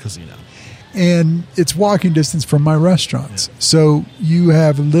 That's right. Casino. And it's walking distance from my restaurants. Yeah. So you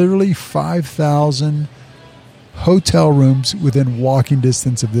have literally 5,000 hotel rooms within walking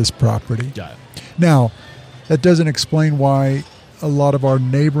distance of this property. Got it. Now, that doesn't explain why a lot of our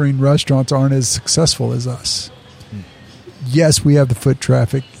neighboring restaurants aren't as successful as us. Yes, we have the foot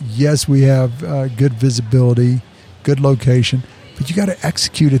traffic. Yes, we have good visibility, good location. But you got to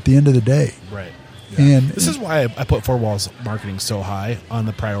execute at the end of the day. Right. Yeah. And this is why I put Four Walls marketing so high on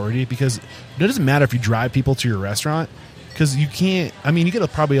the priority, because it doesn't matter if you drive people to your restaurant, because you can't. I mean, you get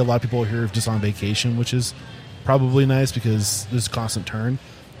probably a lot of people here just on vacation, which is probably nice because there's constant turn.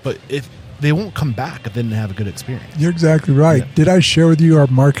 But if they won't come back if they didn't have a good experience. You're exactly right. Yeah. Did I share with you our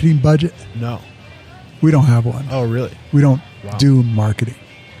marketing budget? No. We don't have one. Oh, really? We don't do marketing.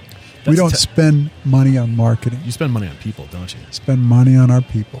 We don't spend money on marketing. You spend money on people, don't you? Spend money on our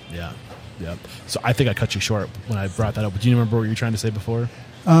people. Yeah. Yep. So I think I cut you short when I brought that up. But do you remember what you were trying to say before?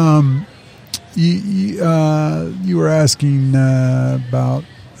 You were asking about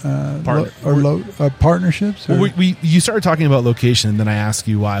partnerships. Well, you started talking about location, and then I asked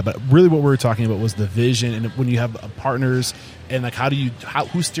you why. But really, what we were talking about was the vision, and when you have partners, and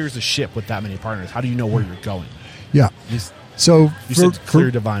who steers the ship with that many partners? How do you know where you're going? Yeah. So You said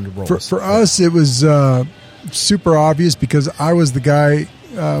clear defined roles. For us, it was super obvious because I was the guy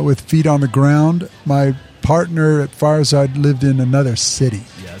with feet on the ground. My partner at Fireside lived in another city.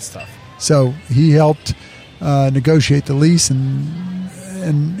 Yeah, it's tough. So he helped negotiate the lease,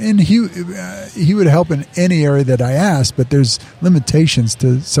 and he would help in any area that I asked, but there's limitations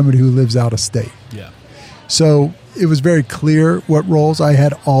to somebody who lives out of state. Yeah. So it was very clear what roles. I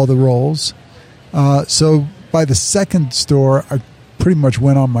had all the roles. So by the second store, I pretty much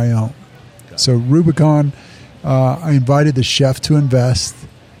went on my own. So Rubicon, I invited the chef to invest,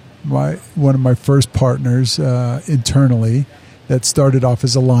 one of my first partners internally that started off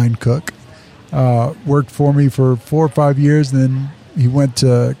as a line cook. Worked for me for 4 or 5 years, and then he went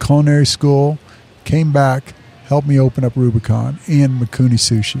to culinary school, came back, helped me open up Rubicon and Mikuni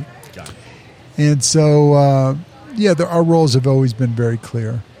Sushi. Got it. And so, our roles have always been very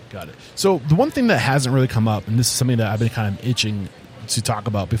clear. Got it. So the one thing that hasn't really come up, and this is something that I've been kind of itching to talk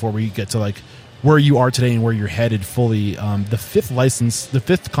about before we get to like where you are today and where you're headed fully, the fifth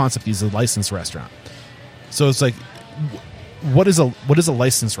concept is a licensed restaurant. So it's like, what is a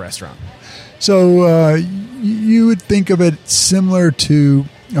licensed restaurant? So you would think of it similar to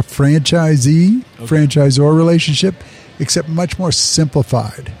a franchisor relationship, except much more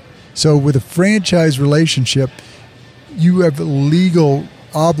simplified. So with a franchise relationship, you have legal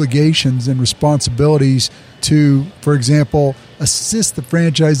obligations and responsibilities to, for example, assist the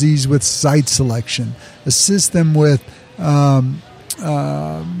franchisees with site selection, assist them with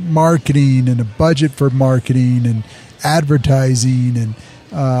marketing and a budget for marketing and advertising and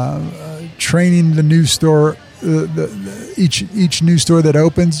training the new store. Each new store that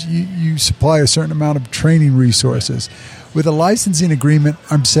opens, you supply a certain amount of training resources. With a licensing agreement,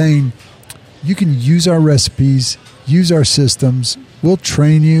 I'm saying you can use our recipes, use our systems. We'll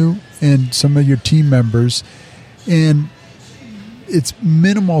train you and some of your team members, and it's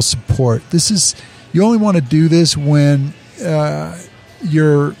minimal support. You only want to do this when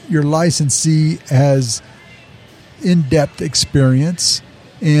your licensee has in-depth experience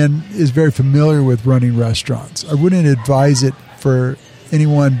and is very familiar with running restaurants. I wouldn't advise it for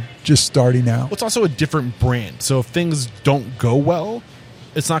anyone just starting out. Well, it's also a different brand. So if things don't go well,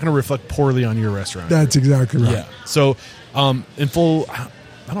 it's not going to reflect poorly on your restaurant. That's exactly right. Yeah. So in full, I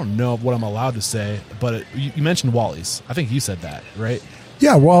don't know what I'm allowed to say, but you mentioned Wally's. I think you said that, right?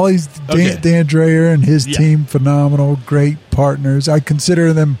 Yeah, Wally's, Dan Dreyer and his team, phenomenal, great partners. I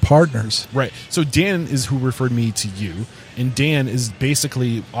consider them partners. Right. So Dan is who referred me to you, and Dan is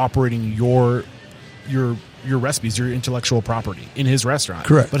basically operating your recipes, your intellectual property in his restaurant.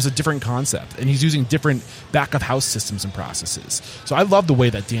 Correct. But it's a different concept, and he's using different back-of-house systems and processes. So I love the way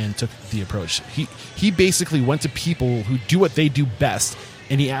that Dan took the approach. He basically went to people who do what they do best,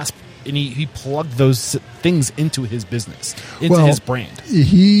 and he asked, and he plugged those things into his business, into his brand.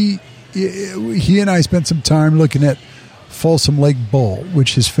 He and I spent some time looking at Folsom Lake Bowl,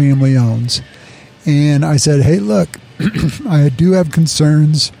 which his family owns. And I said, hey, look, I do have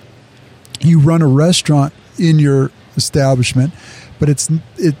concerns. You run a restaurant in your establishment, but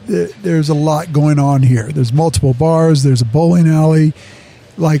there's a lot going on here. There's multiple bars. There's a bowling alley.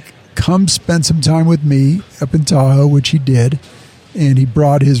 Like, come spend some time with me up in Tahoe, which he did. And he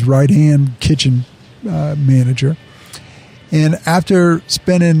brought his right-hand kitchen manager. And after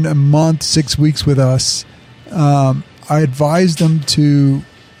spending a month, 6 weeks with us, I advised him to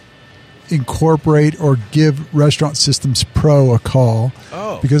incorporate or give Restaurant Systems Pro a call.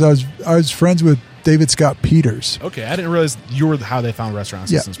 Oh. Because I was friends with David Scott Peters. Okay, I didn't realize you were how they found Restaurant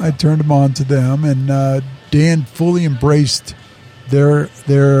Systems Pro. I turned him on to them, and Dan fully embraced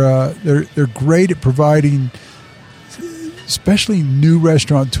They're great at providing, especially new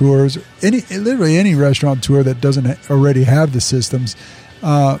restaurateurs, literally any restaurateur that doesn't already have the systems,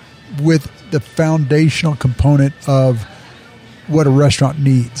 with the foundational component of what a restaurant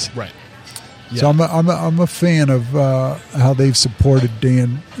needs. Right. Yeah. So I'm a fan of how they've supported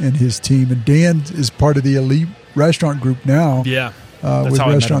Dan and his team, and Dan is part of the elite restaurant group now. Yeah. With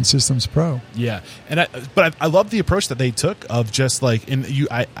Restaurant Systems Pro. Yeah, but I love the approach that they took of just like, and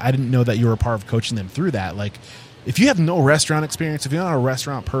I didn't know that you were a part of coaching them through that. Like, if you have no restaurant experience, if you're not a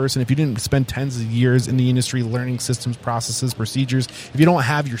restaurant person, if you didn't spend tens of years in the industry learning systems, processes, procedures, if you don't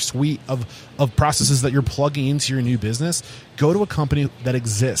have your suite of processes that you're plugging into your new business, go to a company that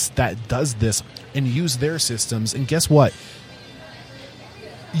exists, that does this, and use their systems. And guess what?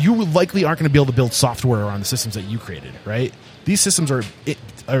 You likely aren't going to be able to build software around the systems that you created, right? These systems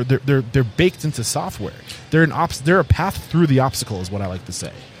they're baked into software. They're a path through the obstacle, is what I like to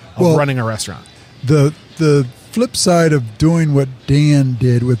say, of running a restaurant. The flip side of doing what Dan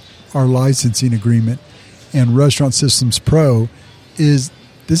did with our licensing agreement and Restaurant Systems Pro is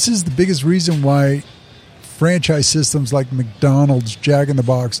this is the biggest reason why franchise systems like McDonald's, Jack in the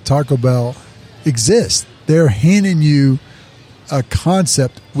Box, Taco Bell exist. They're handing you a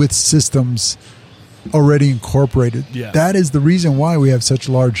concept with systems already incorporated. Yeah. That is the reason why we have such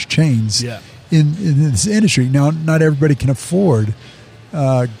large chains in this industry. Now, not everybody can afford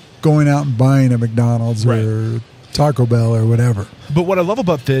going out and buying a McDonald's or Taco Bell or whatever. But what I love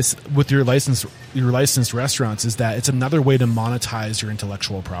about this with your licensed restaurants is that it's another way to monetize your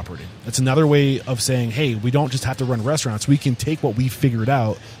intellectual property. It's another way of saying, hey, we don't just have to run restaurants. We can take what we've figured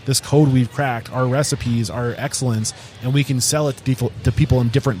out, this code we've cracked, our recipes, our excellence, and we can sell it to people in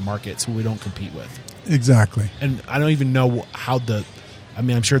different markets who we don't compete with. Exactly. And I don't even know how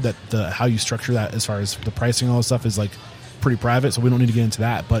I'm sure that how you structure that as far as the pricing and all this stuff is like pretty private, so we don't need to get into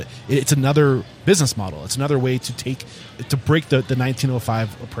that. But it's another business model. It's another way to break the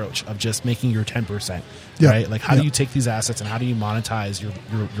 1905 approach of just making your 10%. Right? Like how do you take these assets and how do you monetize your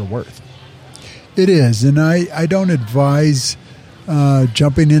worth? It is, and I don't advise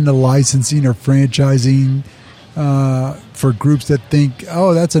jumping into licensing or franchising for groups that think,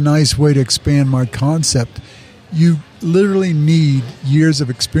 oh, that's a nice way to expand my concept. You literally need years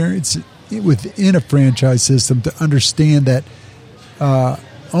of experience within a franchise system to understand that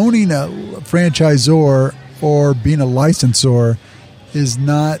owning a franchisor or being a licensor is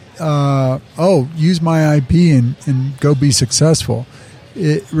not, use my IP and go be successful.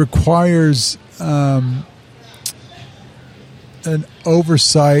 It requires an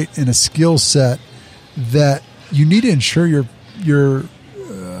oversight and a skill set that you need to ensure your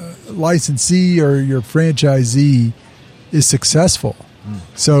licensee or your franchisee is successful.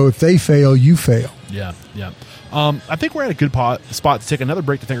 So if they fail, you fail. Yeah. I think we're at a good spot to take another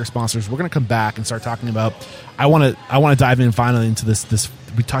break to thank our sponsors. We're going to come back and start talking about. I want to dive in finally into this.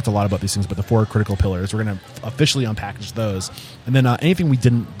 We talked a lot about these things, but the 4 critical pillars. We're going to officially unpackage those, and then anything we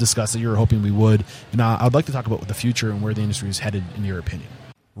didn't discuss that you were hoping we would. And I'd like to talk about the future and where the industry is headed, in your opinion.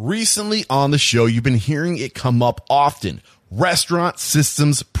 Recently on the show, you've been hearing it come up often. Restaurant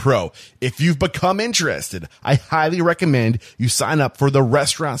Systems Pro. If you've become interested, I highly recommend you sign up for the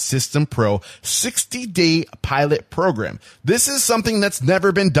Restaurant System Pro 60-day pilot program. This is something that's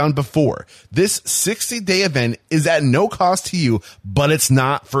never been done before. This 60-day event is at no cost to you, but it's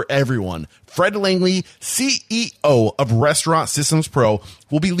not for everyone. Fred Langley, CEO of Restaurant Systems Pro,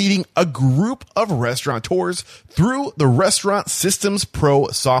 will be leading a group of restaurateurs through the Restaurant Systems Pro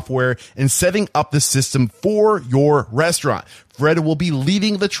software and setting up the system for your restaurant. Fred will be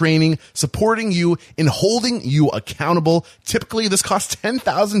leading the training, supporting you, and holding you accountable. Typically, this costs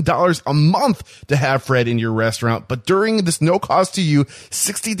 $10,000 a month to have Fred in your restaurant, but during this no cost to you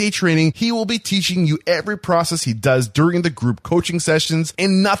 60-day training, he will be teaching you every process he does during the group coaching sessions,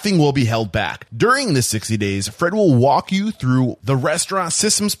 and nothing will be held back. During the 60 days, Fred will walk you through the Restaurant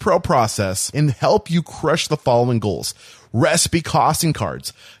Systems Pro process and help you crush the following goals: recipe costing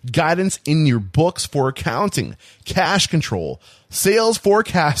cards, guidance in your books for accounting, cash control, sales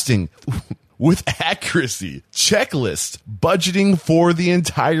forecasting with accuracy, checklist, budgeting for the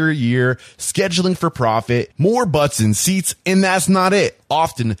entire year, scheduling for profit, more butts in seats, and that's not it.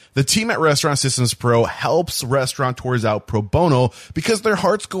 Often, the team at Restaurant Systems Pro helps restaurateurs out pro bono because their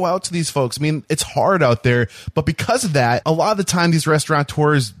hearts go out to these folks. I mean, it's hard out there, but because of that, a lot of the time these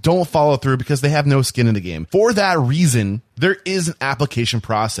restaurateurs don't follow through because they have no skin in the game. For that reason, there is an application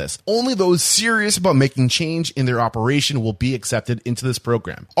process. Only those serious about making change in their operation will be accepted into this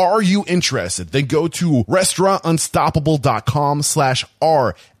program. Are you interested? Then go to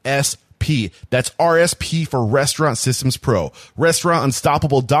restaurantunstoppable.com/RSP. That's RSP for Restaurant Systems Pro.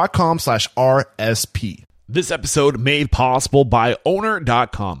 Restaurantunstoppable.com/RSP. This episode made possible by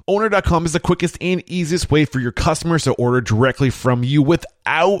Owner.com. Owner.com is the quickest and easiest way for your customers to order directly from you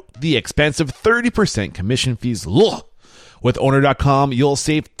without the expensive 30% commission fees. Ugh. With Owner.com, you'll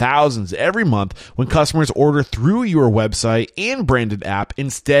save thousands every month when customers order through your website and branded app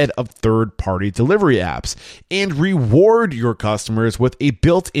instead of third-party delivery apps. And reward your customers with a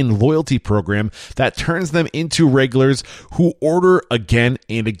built-in loyalty program that turns them into regulars who order again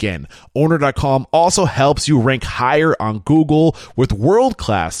and again. Owner.com also helps you rank higher on Google with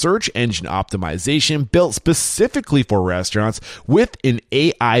world-class search engine optimization built specifically for restaurants with an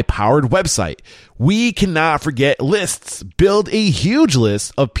AI-powered website. We cannot forget lists. Build a huge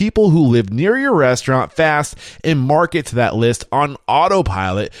list of people who live near your restaurant fast and market to that list on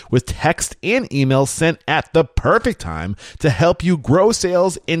autopilot with text and email sent at the perfect time to help you grow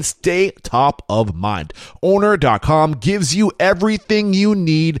sales and stay top of mind. Owner.com gives you everything you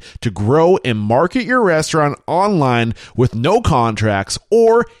need to grow and market your restaurant online with no contracts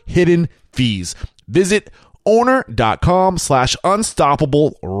or hidden fees. Visit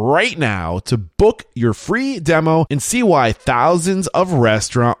owner.com/unstoppable right now to book your free demo and see why thousands of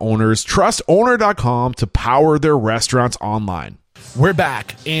restaurant owners trust owner.com to power their restaurants online. We're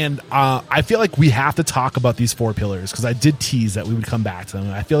back, and I feel like we have to talk about these 4 pillars because I did tease that we would come back to them.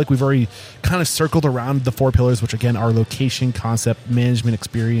 And I feel like we've already kind of circled around the 4 pillars, which again are location, concept, management,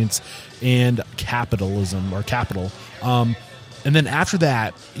 experience, and capitalism or capital. And then after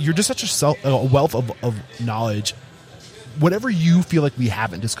that, you're just such a wealth of knowledge. Whatever you feel like we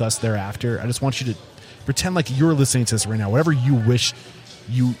haven't discussed thereafter, I just want you to pretend like you're listening to this right now. Whatever you wish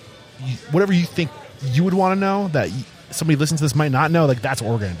whatever you think you would want to know that somebody listening to this might not know, like that's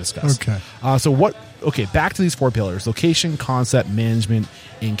what we're going to discuss. Okay. Back to these 4 pillars: location, concept, management,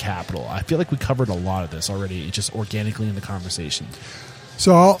 and capital. I feel like we covered a lot of this already, just organically in the conversation.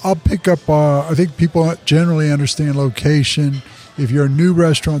 So I'll pick up, I think people generally understand location. If you're a new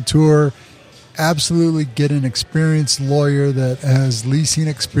restaurateur, absolutely get an experienced lawyer that has leasing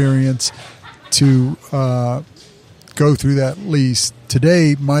experience to go through that lease.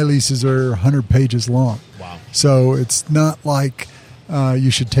 Today, my leases are 100 pages long. Wow. So it's not like you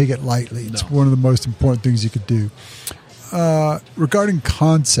should take it lightly. It's one of the most important things you could do. Regarding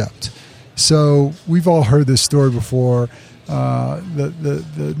concept, so we've all heard this story before.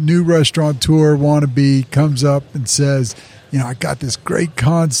 The new restaurateur wannabe comes up and says, I got this great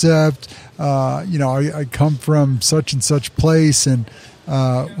concept. I come from such and such place, and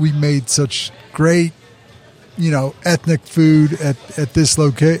we made such great, ethnic food at this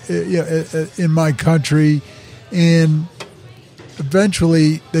location in my country, and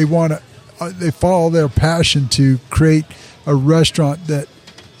eventually they follow their passion to create a restaurant that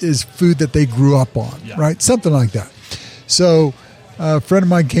is food that they grew up on, right? Something like that. So a friend of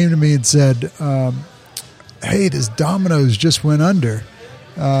mine came to me and said, hey, this Domino's just went under.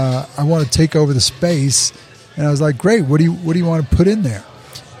 I want to take over the space. And I was like, great. What do you want to put in there?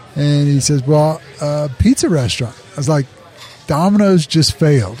 And he says, well, pizza restaurant. I was like, Domino's just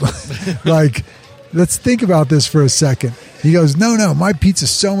failed. Like, let's think about this for a second. He goes, no, my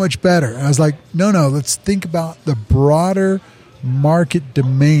pizza's so much better. And I was like, no, let's think about the broader market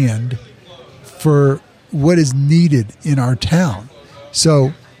demand for what is needed in our town.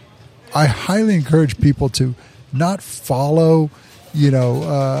 So I highly encourage people to not follow,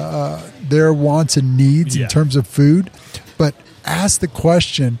 their wants and needs in terms of food, but ask the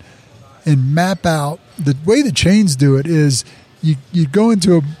question and map out. The way the chains do it is you go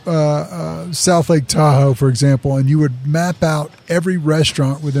into a South Lake Tahoe, for example, and you would map out every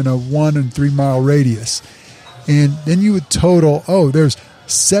restaurant within a 1 and 3 mile radius. And then you would total, there's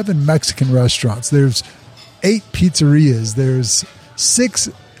 7 Mexican restaurants. There's 8 pizzerias. There's 6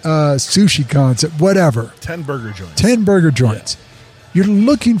 sushi concept, whatever. 10 burger joints. 10 burger joints. Yeah. You're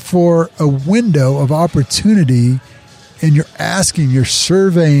looking for a window of opportunity, and you're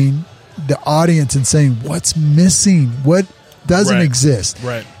surveying the audience and saying, what's missing? What doesn't exist?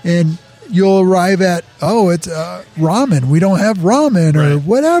 Right. And you'll arrive at, it's ramen. We don't have ramen or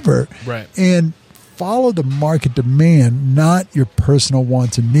whatever. Right. And follow the market demand, not your personal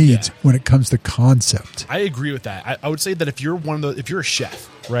wants and needs when it comes to concept. I agree with that. I would say that if you're if you're a chef,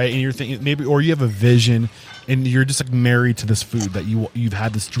 right, and you're thinking maybe, or you have a vision and you're just like married to this food that you've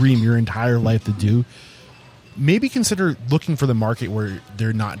had this dream your entire life to do, maybe consider looking for the market where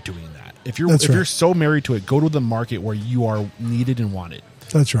they're not doing that. If you're so married to it, go to the market where you are needed and wanted.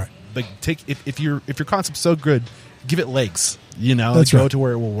 That's right. Like if your concept's so good, give it legs. That's go to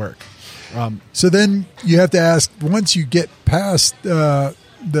where it will work. So then you have to ask, once you get past the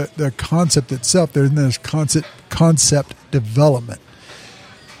concept itself, there's concept development.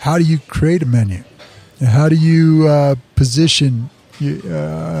 How do you create a menu? How do you position your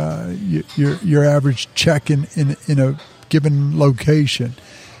average check in a given location?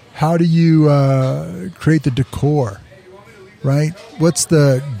 How do you create the decor, right? What's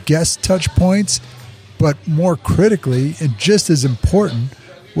the guest touch points? But more critically, and just as important,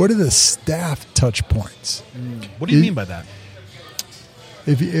 what are the staff touch points? What do you mean by that?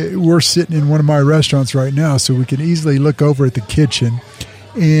 We're sitting in one of my restaurants right now, so we can easily look over at the kitchen,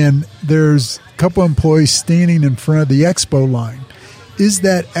 and there's a couple employees standing in front of the expo line. Is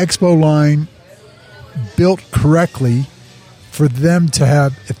that expo line built correctly for them to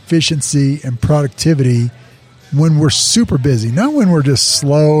have efficiency and productivity when we're super busy? Not when we're just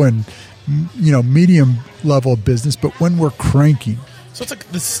slow and medium level of business, but when we're cranking. So it's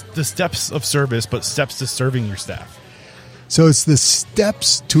like the steps of service, but steps to serving your staff. So it's the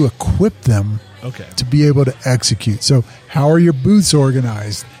steps to equip them Okay. to be able to execute. So how are your booths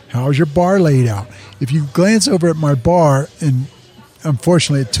organized? How is your bar laid out? If you glance over at my bar, and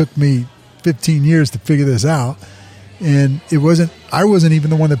unfortunately it took me 15 years to figure this out. And I wasn't even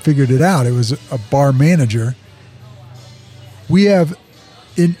the one that figured it out. It was a bar manager. We have,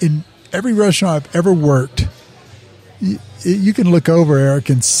 in every restaurant I've ever worked, you can look over, Eric,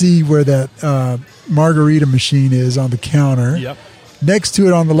 and see where that margarita machine is on the counter. Yep. Next to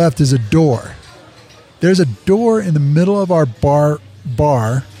it on the left is a door. There's a door in the middle of our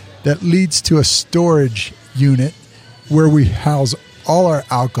bar that leads to a storage unit where we house all our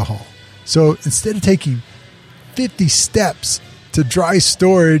alcohol. So instead of taking 50 steps to dry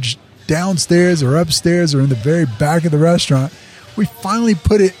storage downstairs or upstairs or in the very back of the restaurant, we finally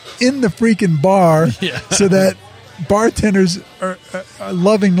put it in the freaking bar so that bartenders are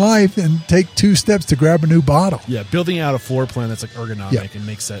loving life and take 2 steps to grab a new bottle. Yeah, building out a floor plan that's like ergonomic and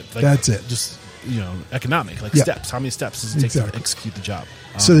makes it like, that's it. Just economic, like steps. How many steps does it take to execute the job?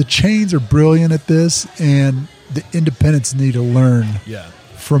 So the chains are brilliant at this, and the independents need to learn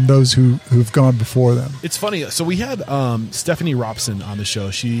from those who've gone before them. It's funny. So we had Stephanie Robson on the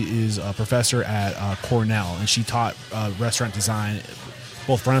show. She is a professor at Cornell, and she taught restaurant design,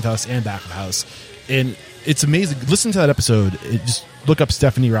 both front of house and back of house. And it's amazing. Listen to that episode. Just look up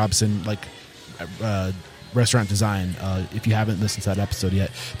Stephanie Robson, like restaurant design, if you haven't listened to that episode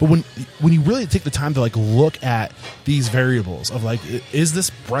yet. But when you really take the time to like look at these variables of like, is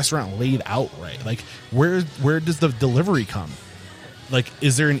this restaurant laid out right? Like where does the delivery come? Like,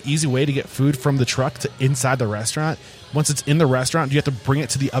 is there an easy way to get food from the truck to inside the restaurant? Once it's in the restaurant, do you have to bring it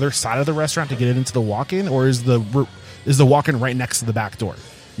to the other side of the restaurant to get it into the walk-in, or is the walk-in right next to the back door?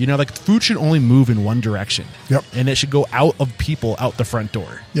 Like food should only move in one direction. Yep. And it should go out of people out the front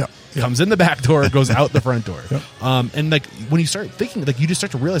door. Yep. Comes in the back door, goes out the front door. Yep. And like when you start thinking, like you just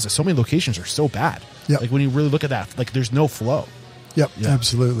start to realize that so many locations are so bad. Yep. Like when you really look at that, like there's no flow. Yep,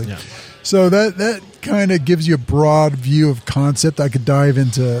 absolutely. Yeah. So that kind of gives you a broad view of concept. I could dive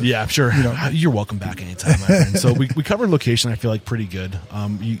into. Yeah, sure. You're welcome back anytime, my friend. So we covered location, I feel like, pretty good.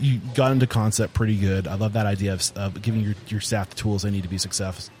 You got into concept pretty good. I love that idea of giving your staff the tools they need to be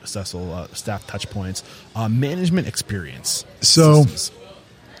successful, staff touch points, management experience. So systems.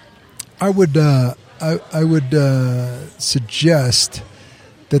 I would suggest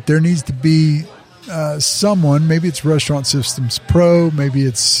that there needs to be someone, maybe it's Restaurant Systems Pro, maybe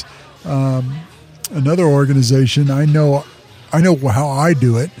it's another organization. I know how I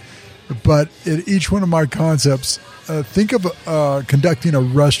do it, but at each one of my concepts, think of conducting a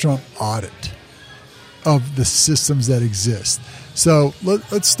restaurant audit of the systems that exist. So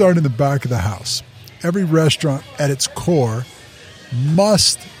let's start in the back of the house. Every restaurant at its core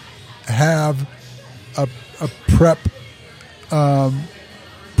must have a prep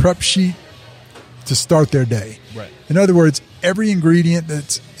sheet to start their day. Right. In other words, every ingredient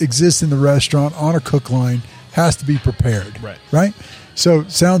that exists in the restaurant on a cook line has to be prepared. Right? So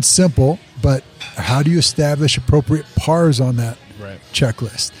sounds simple, but how do you establish appropriate PARs on that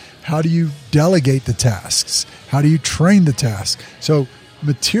checklist? How do you delegate the tasks? How do you train the task? So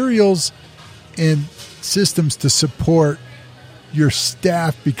materials and systems to support your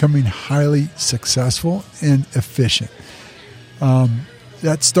staff becoming highly successful and efficient.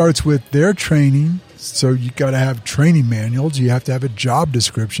 That starts with their training. So you got to have training manuals. You have to have a job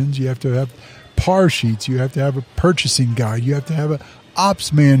descriptions. You have to have PAR sheets. You have to have a purchasing guide. You have to have an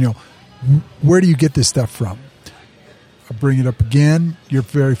ops manual. Where do you get this stuff from? I'll bring it up again. You're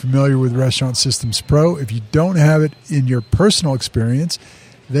very familiar with Restaurant Systems Pro. If you don't have it in your personal experience,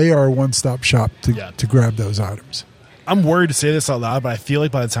 they are a one-stop shop to grab those items. I'm worried to say this out loud, but I feel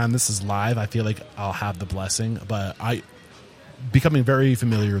like by the time this is live, I feel like I'll have the blessing. But becoming very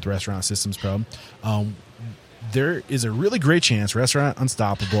familiar with Restaurant Systems Pro, there is a really great chance Restaurant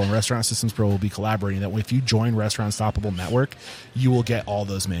Unstoppable and Restaurant Systems Pro will be collaborating. That way, if you join Restaurant Unstoppable Network, you will get all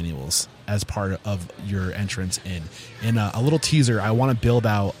those manuals as part of your entrance in. And a little teaser, I want to build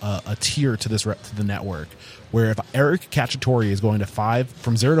out a tier to the network, where if Eric Cacciatore is going to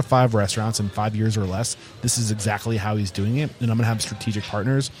from 0 to 5 restaurants in 5 years or less, this is exactly how he's doing it. And I'm going to have strategic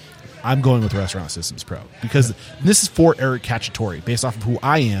partners. I'm going with Restaurant Systems Pro because this is for Eric Cacciatore. Based off of who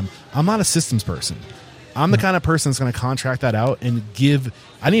I am, I'm not a systems person. I'm the kind of person that's going to contract that out and give.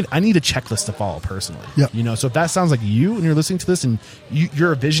 I need a checklist to follow personally. Yep. So if that sounds like you and you're listening to this and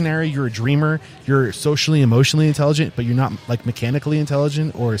you're a visionary, you're a dreamer, you're socially, emotionally intelligent, but you're not like mechanically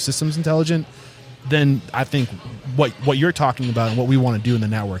intelligent or systems intelligent, then I think what you're talking about and what we want to do in the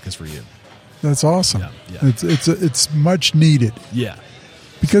network is for you. That's awesome. Yeah. It's much needed. Yeah.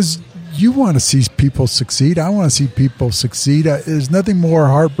 Because you want to see people succeed. I want to see people succeed. There's nothing more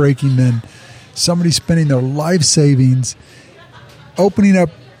heartbreaking than somebody spending their life savings opening up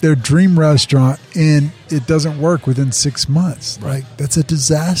their dream restaurant and it doesn't work within 6 months. Right. Like, that's a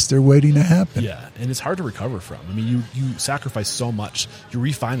disaster waiting to happen. Yeah, and it's hard to recover from. I mean, you sacrifice so much. You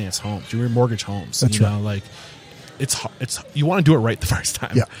refinance homes, you remortgage homes. That's you right. know, like it's you want to do it right the first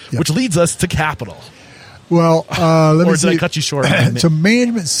time. Yeah, yeah. Which leads us to capital. Well, let me Or did I see. cut you short? So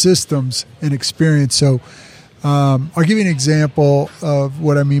management systems and experience. So I'll give you an example of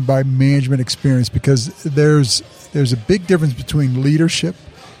what I mean by management experience, because there's a big difference between leadership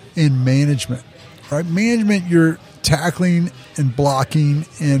and management. Right? Management, you're tackling and blocking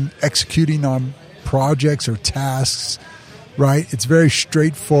and executing on projects or tasks. Right? It's very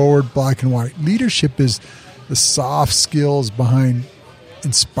straightforward, black and white. Leadership is the soft skills behind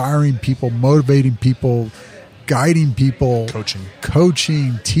inspiring people, motivating people, guiding people,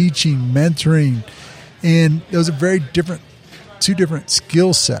 coaching, teaching, mentoring. And those are very different, two different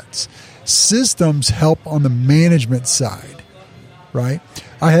skill sets. Systems help on the management side, right?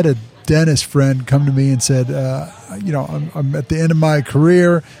 I had a dentist friend come to me and said, I'm at the end of my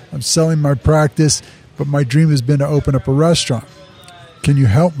career, I'm selling my practice, but my dream has been to open up a restaurant. Can you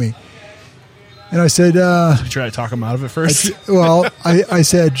help me? And I said, try to talk him out of it first. I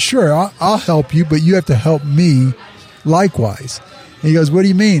said, sure, I'll help you, but you have to help me likewise. And he goes, what do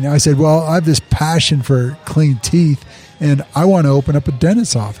you mean? I said, well, I have this passion for clean teeth, and I want to open up a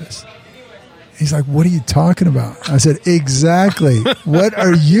dentist's office. He's like, what are you talking about? I said, exactly. What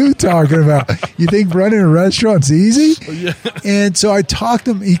are you talking about? You think running a restaurant's easy? Yeah. And so I talked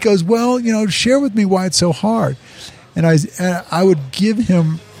to him. He goes, well, share with me why it's so hard. And I would give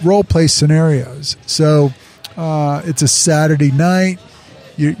him role play scenarios. So it's a Saturday night.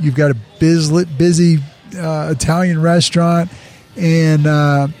 You've got a busy Italian restaurant, and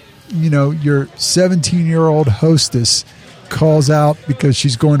your 17-year-old hostess calls out because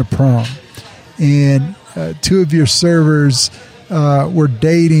she's going to prom, and two of your servers were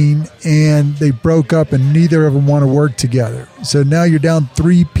dating, and they broke up, and neither of them want to work together. So now you're down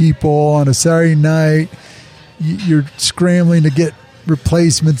 3 people on a Saturday night. You're scrambling to get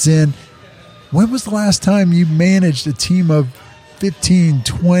replacements in. When was the last time you managed a team of 15,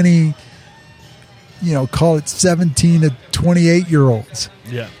 20, call it 17 to 28-year-olds?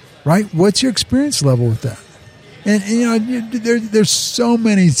 Yeah. Right? What's your experience level with that? And, there's so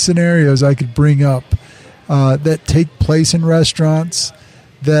many scenarios I could bring up that take place in restaurants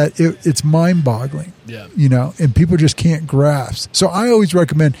that it's mind-boggling. Yeah. And people just can't grasp. So I always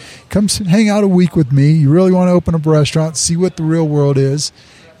recommend, come hang out a week with me. You really want to open up a restaurant, see what the real world is.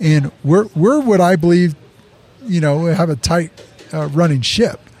 And we're what I believe, have a tight running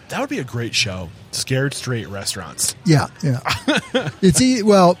ship. That would be a great show. Scared Straight Restaurants. Yeah.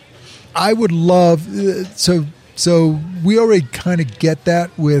 Well, I would love, so we already kind of get that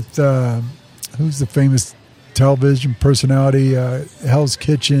with, who's the famous television personality, Hell's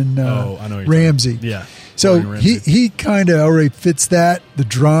Kitchen, I know Ramsay. Yeah. So he kind of already fits that, the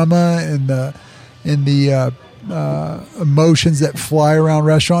drama and the emotions that fly around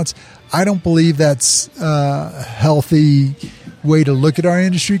restaurants. I don't believe that's a healthy way to look at our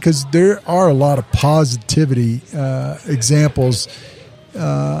industry, because there are a lot of positivity examples.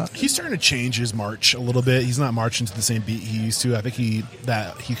 He's starting to change his march a little bit. He's not marching to the same beat he used to. I think he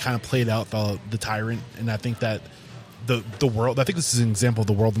kind of played out the tyrant, and I think that the world. I think this is an example of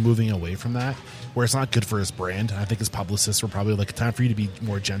the world moving away from that, where it's not good for his brand. I think his publicists were probably like, time for you to be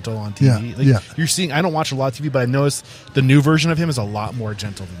more gentle on TV. You're seeing. I don't watch a lot of TV, but I noticed the new version of him is a lot more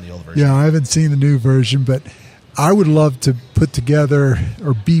gentle than the old version. Yeah, I haven't seen the new version, but I would love to put together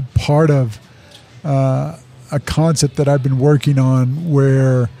or be part of a concept that I've been working on,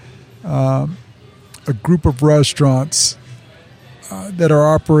 where a group of restaurants that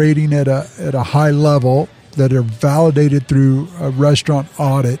are operating at a high level, that are validated through a restaurant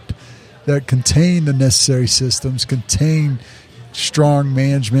audit, that contain the necessary systems, contain strong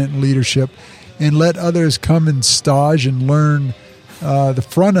management and leadership, and let others come and stage and learn the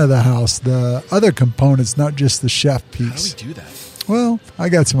front of the house, the other components, not just the chef piece. How do we do that? Well, I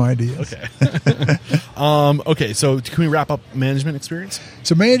got some ideas. Okay. Okay, so can we wrap up management experience?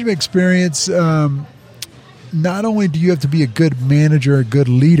 So management experience, not only do you have to be a good manager, a good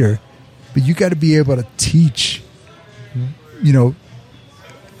leader, but you got to be able to teach,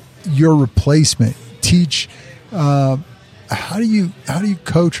 your replacement. Teach, how do you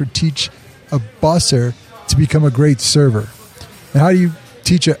coach or teach a busser to become a great server? And how do you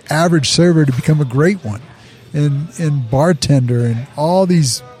teach an average server to become a great one? And bartender, and all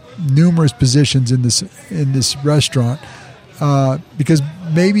these numerous positions in this restaurant, because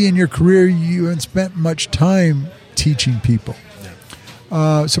maybe in your career you haven't spent much time teaching people.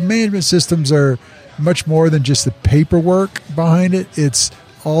 So management systems are much more than just the paperwork behind it. It's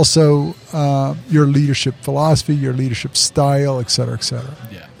also your leadership philosophy, your leadership style, et cetera, et cetera.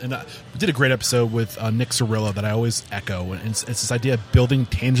 Yeah, and we did a great episode with Nick Cirillo that I always echo, and it's this idea of building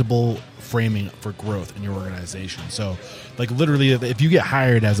tangible framing for growth in your organization. So, like literally, if you get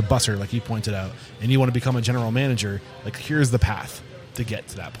hired as a busser, like he pointed out, and you want to become a general manager, like here's the path to get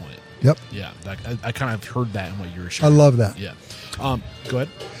to that point. Yep. Yeah, like I kind of heard that in what you were sharing. I love that. Yeah. Go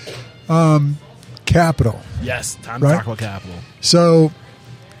ahead. Capital. Yes, time to talk about capital. So,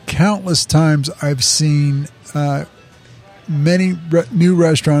 countless times I've seen many new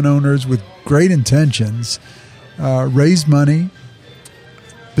restaurant owners with great intentions raise money,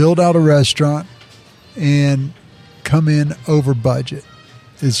 build out a restaurant, and come in over budget.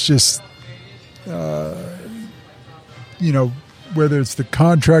 It's just, whether it's the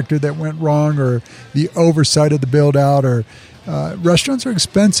contractor that went wrong or the oversight of the build out, or restaurants are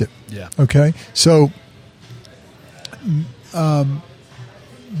expensive. Yeah. Okay. So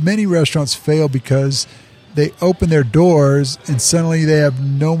many restaurants fail because they open their doors and suddenly they have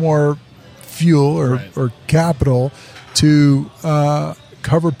no more fuel or capital to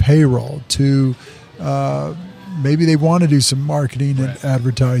cover payroll, to maybe they want to do some marketing and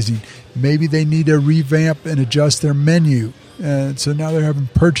advertising. Maybe they need to revamp and adjust their menu. And so now they're having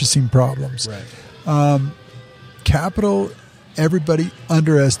purchasing problems. Right. Capital, everybody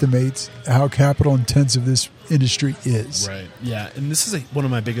underestimates how capital intensive this industry is. Right. Yeah. And this is one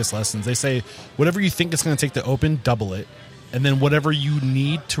of my biggest lessons. They say whatever you think it's going to take to open, double it. And then whatever you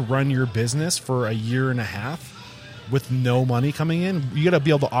need to run your business for a year and a half with no money coming in, you got to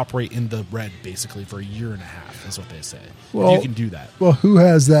be able to operate in the red basically for a year and a half is what they say. Well, you can do that. Well, who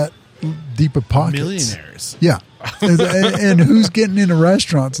has that deep of pockets? Millionaires. Yeah. and who's getting into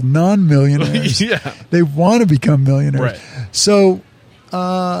restaurants? Non-millionaires. Yeah. They want to become millionaires. Right. So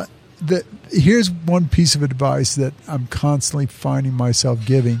here's one piece of advice that I'm constantly finding myself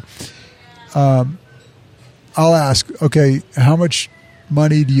giving. I'll ask, okay, how much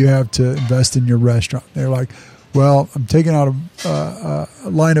money do you have to invest in your restaurant? They're like, well, I'm taking out a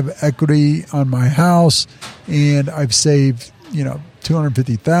line of equity on my house, and I've saved,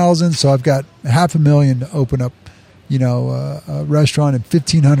 $250,000, so I've got $500,000 to open up, a restaurant at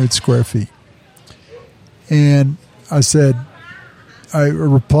 1,500 square feet. And I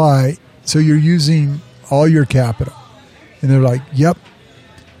reply, so you're using all your capital? And they're like, yep.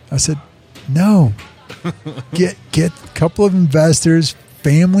 I said, no. Get a couple of investors,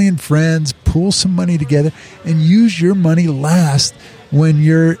 family and friends, pool some money together, and use your money last when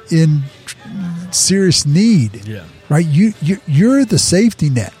you're in serious need. Yeah. Right? You're the safety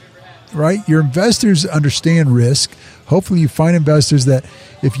net, right? Your investors understand risk. Hopefully you find investors that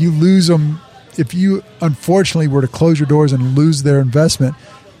if you lose them, if you unfortunately were to close your doors and lose their investment,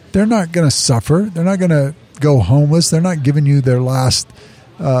 they're not going to suffer. They're not going to go homeless. They're not giving you their last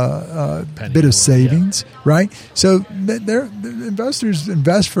bit of savings, right? So the investors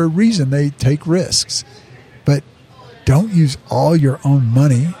invest for a reason. They take risks, but don't use all your own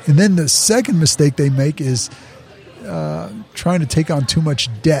money. And then the second mistake they make is trying to take on too much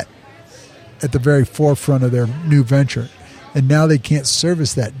debt at the very forefront of their new venture, and now they can't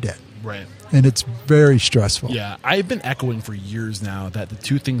service that debt. Right. And it's very stressful. Yeah, I've been echoing for years now that the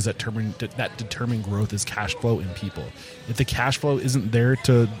two things that determine growth is cash flow and people. If the cash flow isn't there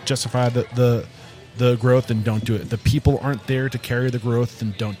to justify the growth, then don't do it. If the people aren't there to carry the growth,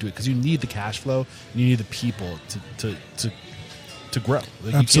 then don't do it. Because you need the cash flow and you need the people to grow. Like,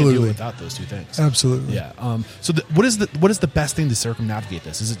 you can't do it without those two things. Absolutely. Yeah. So what is the best thing to circumnavigate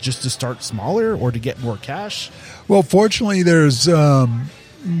this? Is it just to start smaller or to get more cash? Well, fortunately, there's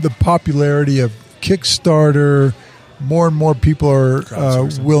the popularity of Kickstarter. More and more people are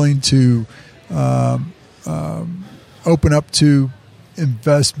willing to open up to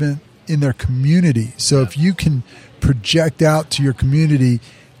investment in their community. So if you can project out to your community,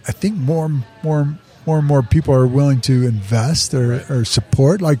 I think more and more people are willing to invest or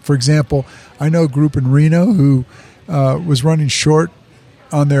support. Like, for example, I know a group in Reno who was running short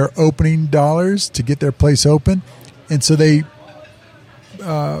on their opening dollars to get their place open. And so they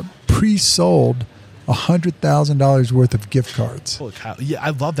pre-sold $100,000 worth of gift cards. Holy cow. Yeah,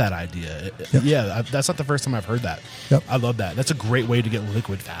 I love that idea. Yep. Yeah, that's not the first time I've heard that. Yep. I love that. That's a great way to get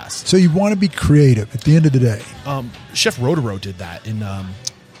liquid fast. So you want to be creative at the end of the day. Chef Rotaro did that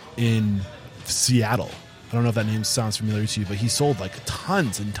in Seattle. I don't know if that name sounds familiar to you, but he sold like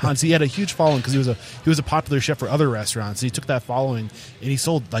tons and tons. He had a huge following because he was a popular chef for other restaurants. And he took that following and he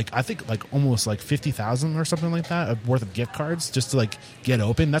sold almost 50,000 or something like that worth of gift cards just to get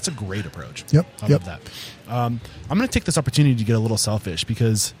open. That's a great approach. Yep. I love that. I'm going to take this opportunity to get a little selfish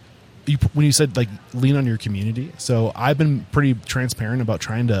because when you said like lean on your community. So I've been pretty transparent about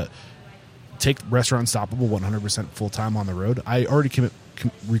trying to take Restaurant Unstoppable 100% full time on the road. I already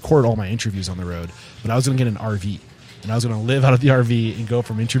record all my interviews on the road, but I was going to get an RV. And I was going to live out of the RV and go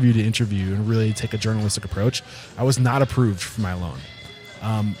from interview to interview and really take a journalistic approach. I was not approved for my loan.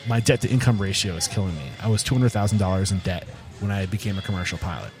 My debt to income ratio is killing me. I was $200,000 in debt when I became a commercial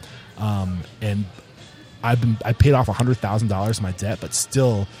pilot. And I paid off $100,000 of my debt, but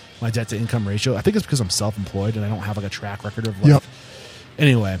still my debt to income ratio, I think it's because I'm self-employed and I don't have like a track record of like, Yep.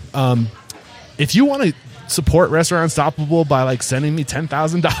 Anyway, if you want to support Restaurant Unstoppable by like sending me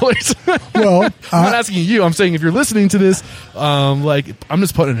 $10,000. Well, I'm not asking you. I'm saying if you're listening to this, like I'm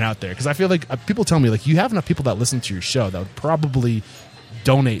just putting it out there because I feel like people tell me like you have enough people that listen to your show that would probably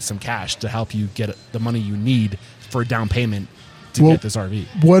donate some cash to help you get the money you need for a down payment to get this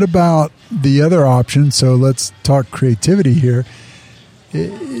RV. What about the other option? So let's talk creativity here.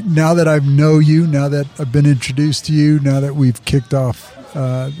 Now that I know you, now that I've been introduced to you, now that we've kicked off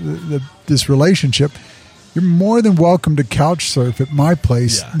this relationship, you're more than welcome to couch surf at my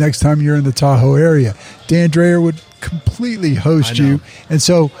place next time you're in the Tahoe area. Dan Dreyer would completely host you. And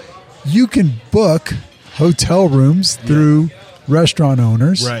so you can book hotel rooms through restaurant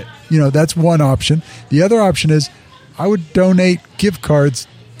owners. Right. You know, that's one option. The other option is I would donate gift cards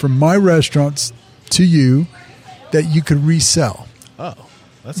from my restaurants to you that you could resell. Oh,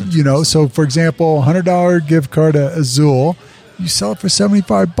 that's interesting. You know, so for example, $100 gift card to Azul, you sell it for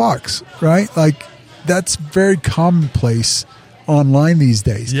 $75, right? Like, that's very commonplace online these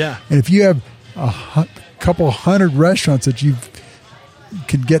days. Yeah. And if you have a couple hundred restaurants that you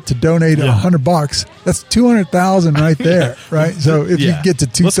can get to donate $100, that's $200,000 right there, right? So if you get to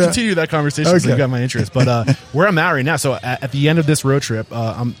 $2,000, let's continue that conversation. So you got my interest. But where I'm at right now, so at the end of this road trip,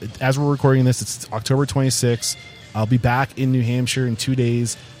 as we're recording this, it's October 26th. I'll be back in New Hampshire in 2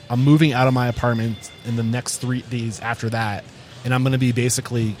 days. I'm moving out of my apartment in the next 3 days after that. And I'm going to be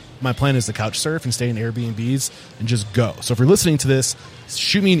basically, my plan is to couch surf and stay in Airbnbs and just go. So if you're listening to this,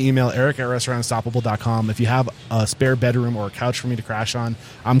 shoot me an email, eric@restaurantunstoppable.com. If you have a spare bedroom or a couch for me to crash on,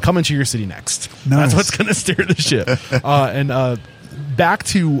 I'm coming to your city next. Nice. That's what's going to steer the ship. Back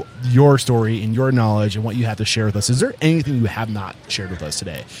to your story and your knowledge and what you have to share with us. Is there anything you have not shared with us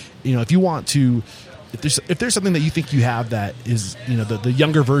today? You know, if you want to, if there's something that you think you have that is, you know, the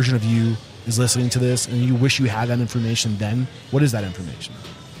younger version of you is listening to this and you wish you had that information then, what is that information?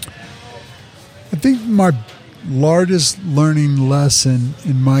 I think my largest learning lesson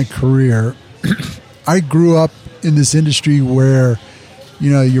in my career, I grew up in this industry where,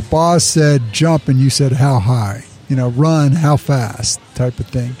 you know, your boss said jump and you said how high, you know, run how fast type of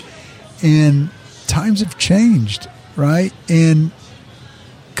thing. And times have changed, right? And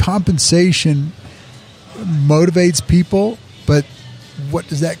compensation motivates people, but what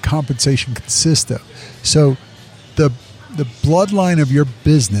does that compensation consist of? So the bloodline of your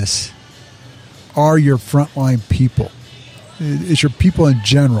business are your frontline people. It's your people in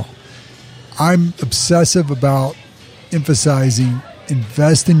general. I'm obsessive about emphasizing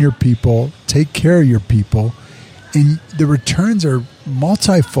invest in your people, take care of your people, and the returns are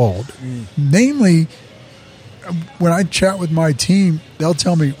multifold. Namely, when I chat with my team, they'll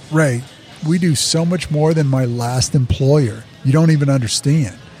tell me, Ray, we do so much more than my last employer. You don't even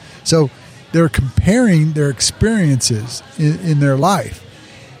understand. So they're comparing their experiences in their life.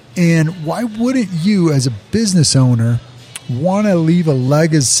 And why wouldn't you, as a business owner, want to leave a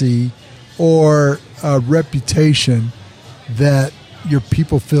legacy or a reputation that your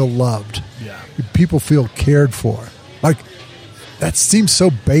people feel loved? Yeah. Your people feel cared for? Like, that seems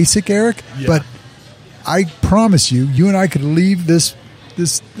so basic, Eric, but I promise you, you and I could leave this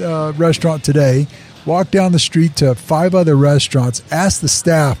restaurant today, walk down the street to 5 other restaurants, ask the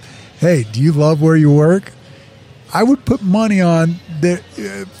staff, hey, do you love where you work? I would put money on that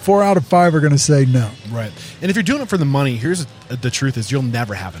 4 out of 5 are going to say no. Right. And if you're doing it for the money, here's the truth is you'll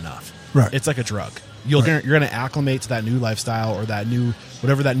never have enough. Right. It's like a drug. You're going to acclimate to that new lifestyle or that new,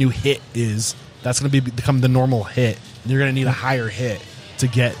 whatever that new hit is. That's going to become the normal hit. And you're going to need a higher hit to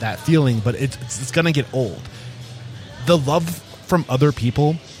get that feeling, but it's going to get old. The love from other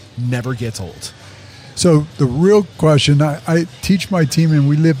people never gets old. So the real question, I teach my team, and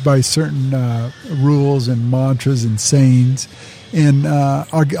we live by certain rules and mantras and sayings, and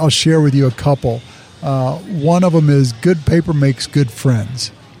I'll share with you a couple. One of them is good paper makes good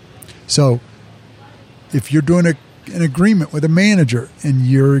friends. So if you're doing an agreement with a manager and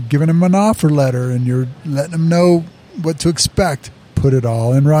you're giving them an offer letter and you're letting them know what to expect, put it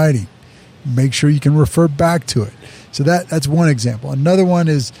all in writing. Make sure you can refer back to it. So that's one example. Another one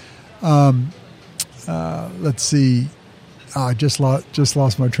is, let's see, I just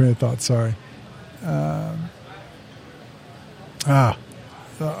lost my train of thought. Sorry.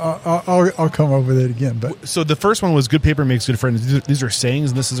 I'll come up with it again. But so the first one was good paper makes good friends. These are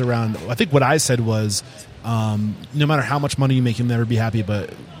sayings, and this is around. I think what I said was, no matter how much money you make, you'll never be happy.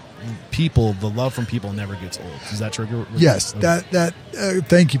 But people, the love from people never gets old. Is that true? Yes. That.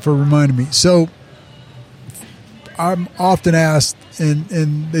 Thank you for reminding me. So I'm often asked,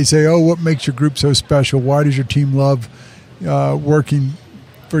 and they say, "Oh, what makes your group so special? Why does your team love working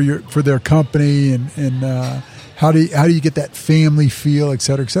for their company?" And how do you get that family feel, et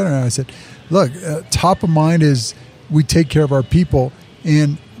cetera, et cetera? And I said, look, top of mind is we take care of our people.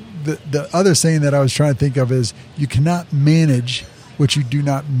 And the other saying that I was trying to think of is you cannot manage what you do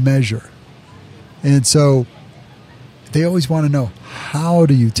not measure. And so they always want to know, how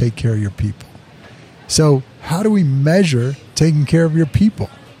do you take care of your people? So how do we measure taking care of your people?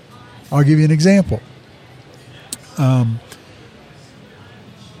 I'll give you an example.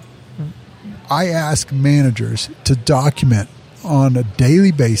 I ask managers to document on a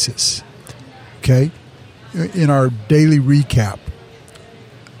daily basis, okay, in our daily recap,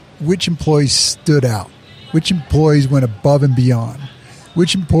 which employees stood out, which employees went above and beyond,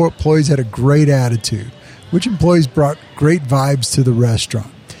 which employees had a great attitude, which employees brought great vibes to the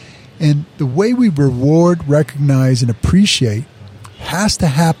restaurant. And the way we reward, recognize, and appreciate has to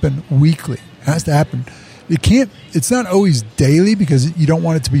happen weekly, has to happen. It's not always daily because you don't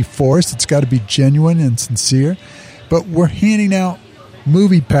want it to be forced. It's got to be genuine and sincere. But we're handing out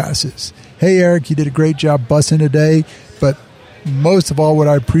movie passes. Hey, Eric, you did a great job bussing today. But most of all, what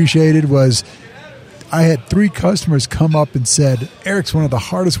I appreciated was I had 3 customers come up and said, Eric's one of the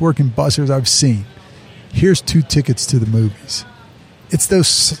hardest working bussers I've seen. Here's 2 tickets to the movies. It's those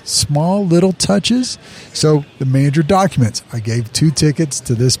small little touches. So the manager documents, I gave 2 tickets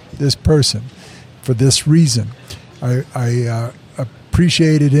to this person. For this reason, I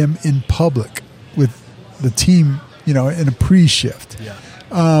appreciated him in public with the team, in a pre-shift.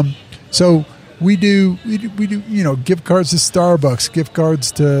 Yeah. So we do, gift cards to Starbucks, gift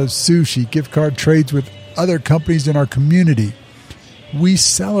cards to sushi, gift card trades with other companies in our community. We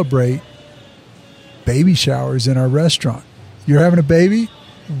celebrate baby showers in our restaurant. You're having a baby?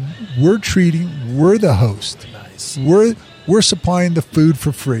 We're the host. Nice. We're supplying the food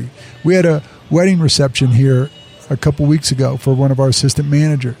for free. We had a wedding reception here a couple weeks ago for one of our assistant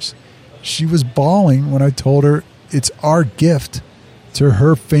managers. She was bawling when I told her it's our gift to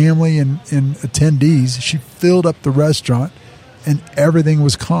her family and attendees. She filled up the restaurant and everything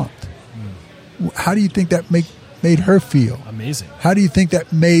was comped. How do you think that made her feel? Amazing. How do you think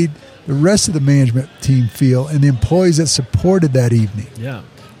that made the rest of the management team feel and the employees that supported that evening? Yeah.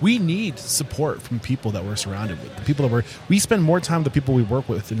 We need support from people that we're surrounded with. The people that we spend more time with the people we work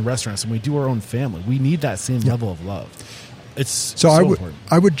with in restaurants than we do our own family. We need that same level of love. It's so important.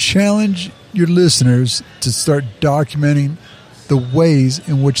 I would challenge your listeners to start documenting the ways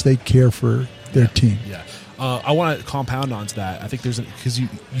in which they care for their team. Yeah. I want to compound onto that. I think because you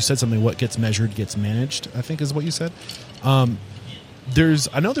said something, what gets measured gets managed, I think is what you said. I know there's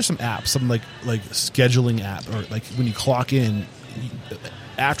some apps, some like scheduling app, or like when you clock in,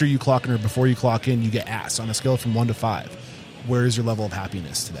 after you clock in or before you clock in, you get asked on a scale from 1 to 5, where is your level of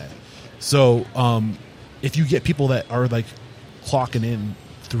happiness today? So if you get people that are like clocking in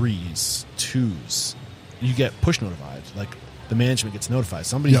 3s, 2s, you get push notified. Like the management gets notified.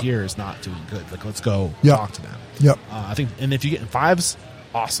 Somebody here is not doing good. Like, let's go talk to them. Yep. I think, and if you get in 5s,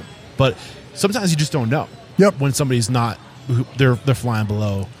 awesome. But sometimes you just don't know. Yep. When somebody's not, they're flying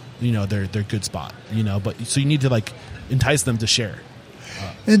below, their good spot. But so you need to like entice them to share.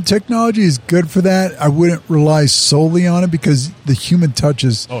 And technology is good for that. I wouldn't rely solely on it because the human touch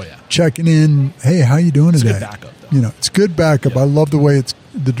is checking in. Hey, how you doing today? It's good backup, though. It's good backup. I love the way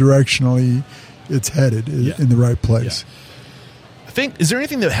directionally it's headed in the right place. Yeah. I think, is there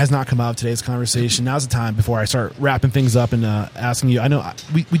anything that has not come out of today's conversation? Now's the time before I start wrapping things up and asking you. I know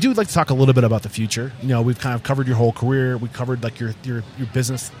we do like to talk a little bit about the future. We've kind of covered your whole career. We covered like your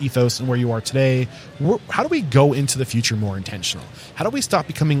business ethos and where you are today. How do we go into the future more intentional? How do we stop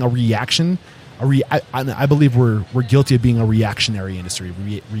becoming a reaction? I believe we're guilty of being a reactionary industry.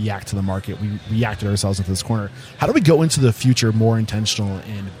 We react to the market. We reacted ourselves into this corner. How do we go into the future more intentional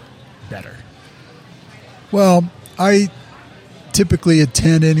and better? Well, I typically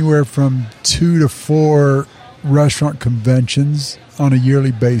attend anywhere from 2 to 4 restaurant conventions on a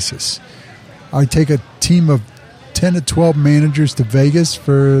yearly basis. I take a team of 10 to 12 managers to Vegas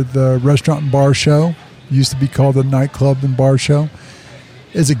for the restaurant and bar show. It used to be called the nightclub and bar show.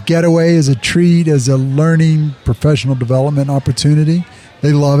 As a getaway, as a treat, as a learning professional development opportunity.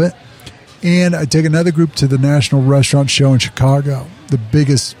 They love it. And I take another group to the National Restaurant Show in Chicago, the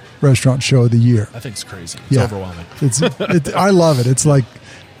biggest restaurant show of the year. I think it's crazy. It's overwhelming. I love it. It's like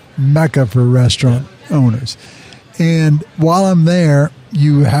Mecca for restaurant owners. And while I'm there,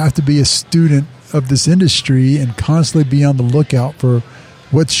 you have to be a student of this industry and constantly be on the lookout for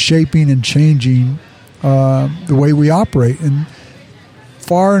what's shaping and changing the way we operate. And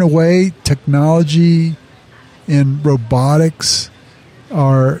far and away, technology and robotics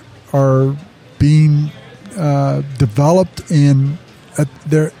are being developed, and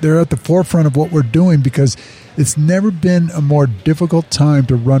they're at the forefront of what we're doing, because it's never been a more difficult time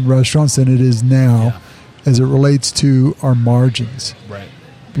to run restaurants than it is now as it relates to our margins. Right.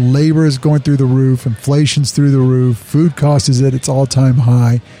 Labor is going through the roof. Inflation's through the roof. Food cost is at its all-time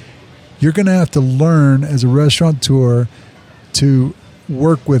high. You're going to have to learn as a restaurateur to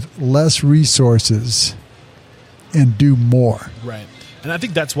work with less resources and do more. Right. And I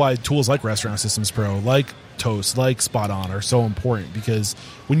think that's why tools like Restaurant Systems Pro, like Toast, like Spot On are so important, because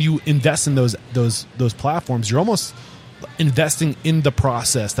when you invest in those platforms, you're almost investing in the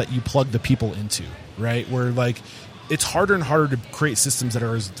process that you plug the people into, right? Where like it's harder and harder to create systems that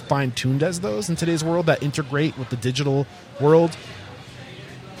are as fine-tuned as those in today's world that integrate with the digital world.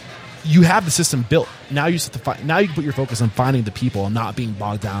 You have the system built. Now you have to now you can put your focus on finding the people and not being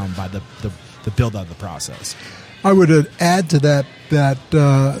bogged down by the build out of the process. I would add to that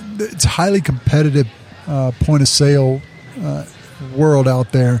it's a highly competitive point of sale world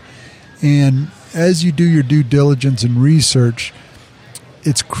out there, and as you do your due diligence and research,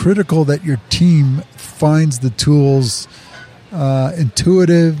 it's critical that your team finds the tools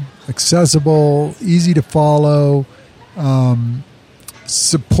intuitive, accessible, easy to follow,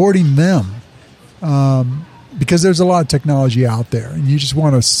 supporting them, because there's a lot of technology out there, and you just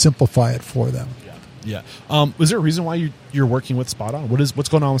want to simplify it for them. Yeah. Was there a reason why you're working with Spot On? What's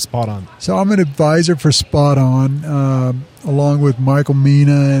going on with Spot On? So I'm an advisor for Spot On, along with Michael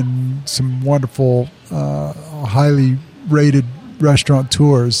Mina and some wonderful, highly rated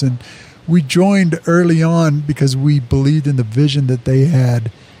restaurateurs. And we joined early on because we believed in the vision that they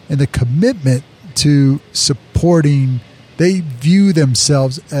had and the commitment to supporting. They view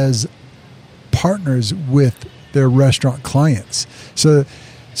themselves as partners with their restaurant clients. So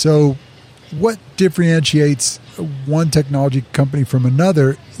what differentiates one technology company from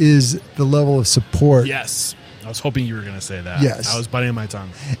another is the level of support. Yes. I was hoping you were going to say that. Yes. I was biting my tongue.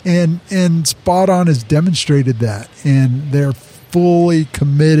 And Spot On has demonstrated that, and they're fully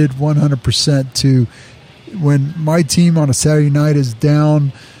committed 100% to when my team on a Saturday night is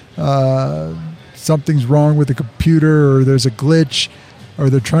down, something's wrong with the computer, or there's a glitch, or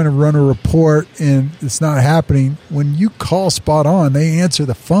they're trying to run a report and it's not happening. When you call Spot On, they answer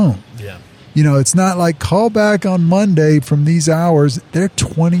the phone. Yeah. You know, it's not like call back on Monday from these hours. They're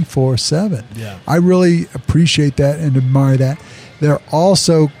 24/7. Yeah. I really appreciate that and admire that. They're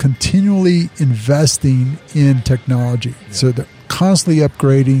also continually investing in technology. Yeah. So they're constantly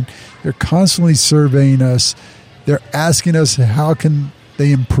upgrading. They're constantly surveying us. They're asking us how can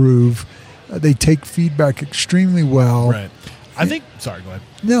they improve. They take feedback extremely well. Right. I think. Sorry, go ahead.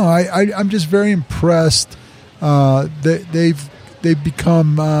 No, I'm just very impressed. They've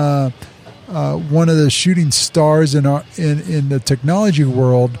become one of the shooting stars in the technology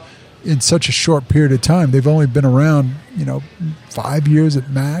world in such a short period of time. They've only been around, 5 years at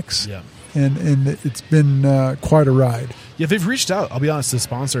max. Yeah. And it's been quite a ride. Yeah, they've reached out. I'll be honest, to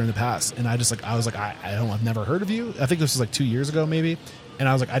sponsor in the past, and I've never heard of you. I think this was like 2 years ago, maybe. And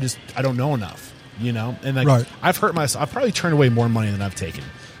I was like, I don't know enough, And like, right. I've hurt myself. I've probably turned away more money than I've taken,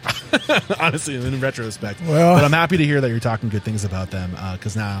 honestly, in retrospect. Well, but I'm happy to hear that you're talking good things about them,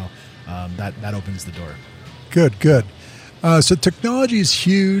 because now that opens the door. Good. So technology is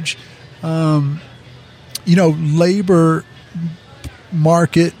huge. Labor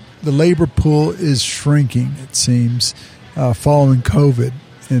market, the labor pool is shrinking, it seems, following COVID.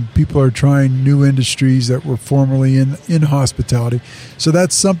 And people are trying new industries that were formerly in hospitality. So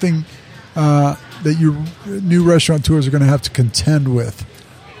that's something that your new restaurateurs are going to have to contend with.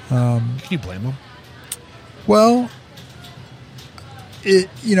 Can you blame them? Well, it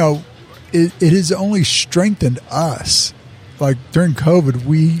has only strengthened us. Like during COVID,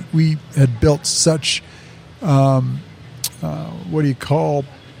 we had built such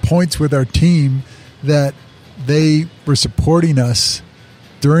points with our team that they were supporting us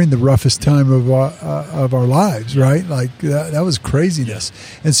during the roughest time of our lives, right? Like that was craziness.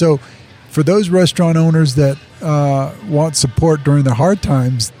 Yeah. And so for those restaurant owners that want support during the hard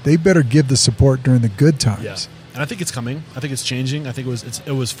times, they better give the support during the good times. Yeah. And I think it's coming. I think it's changing. I think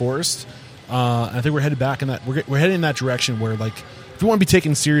it was forced. I think we're headed back in that. We're heading in that direction where, like, if we want to be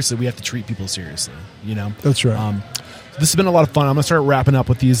taken seriously, we have to treat people seriously. You know, That's right. This has been a lot of fun. I'm going to start wrapping up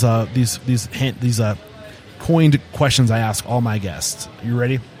with these coined questions I ask all my guests. You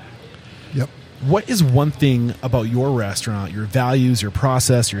ready? Yep. What is one thing about your restaurant, your values, your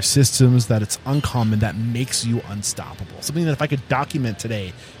process, your systems that it's uncommon that makes you unstoppable? Something that if I could document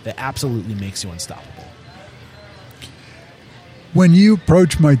today that absolutely makes you unstoppable. When you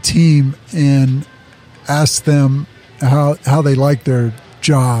approach my team and ask them how they like their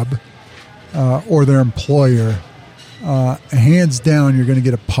job or their employer, hands down, you're going to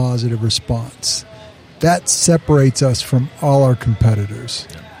get a positive response. That separates us from all our competitors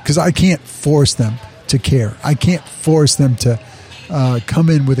because I can't force them to care. I can't force them to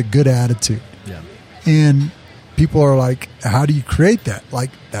come in with a good attitude. Yeah. And people are like, how do you create that? Like,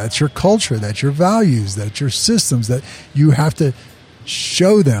 that's your culture, that's your values, that's your systems, that you have to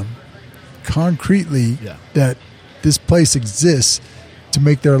show them concretely that this place exists to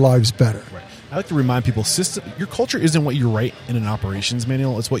make their lives better. Right. I like to remind people, your culture isn't what you write in an operations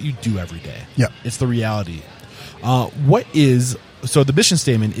manual. It's what you do every day. Yeah. It's the reality. So the mission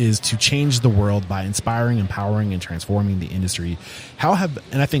statement is to change the world by inspiring, empowering, and transforming the industry.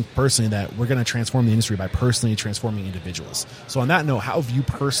 And I think personally that we're going to transform the industry by personally transforming individuals. So on that note, how have you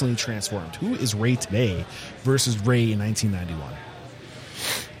personally transformed? Who is Ray today versus Ray in 1991?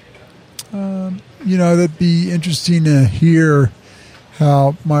 That'd be interesting to hear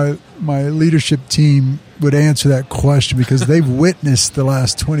how my leadership team would answer that question because they've witnessed the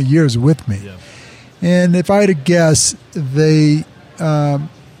last 20 years with me. Yeah. And if I had to guess, they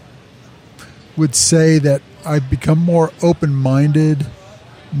would say that I've become more open-minded,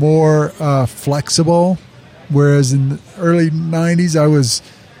 more flexible, whereas in the early 90s, I was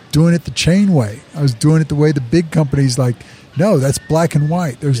doing it the chain way. I was doing it the way the big companies like, no, that's black and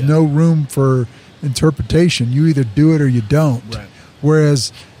white. There's no room for interpretation. You either do it or you don't. Right.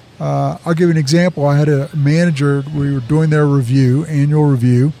 Whereas, I'll give you an example. I had a manager, we were doing their annual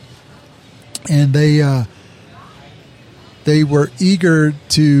review, and they were eager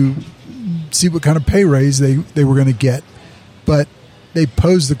to see what kind of pay raise they were going to get. But they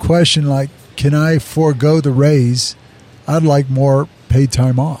posed the question like, can I forego the raise? I'd like more paid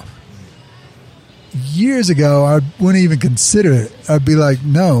time off. Years ago, I wouldn't even consider it. I'd be like,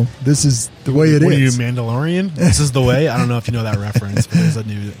 no, this is the way it is. Were you Mandalorian? This is the way? I don't know if you know that reference, but there's a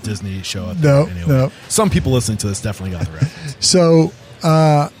new Disney show out there. No. Some people listening to this definitely got the reference. So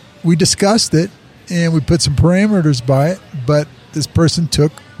we discussed it, and we put some parameters by it, but this person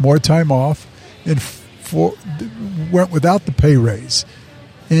took more time off and went without the pay raise.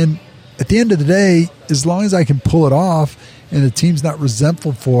 And at the end of the day, as long as I can pull it off and the team's not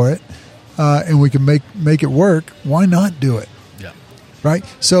resentful for it, and we can make it work, why not do it? Yeah. Right?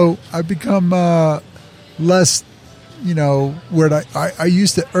 So I've become less, where I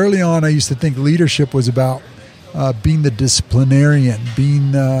used to, early on, I used to think leadership was about being the disciplinarian,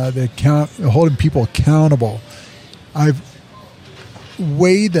 being holding people accountable. I've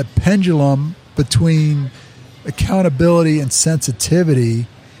weighed the pendulum between accountability and sensitivity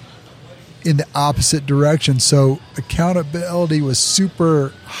in the opposite direction. So accountability was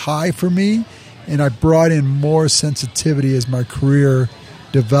super high for me, and I brought in more sensitivity as my career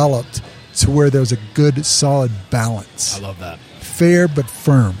developed to where there was a good, solid balance. I love that. Fair but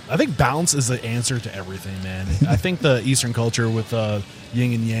firm. I think balance is the answer to everything, man. I think the Eastern culture with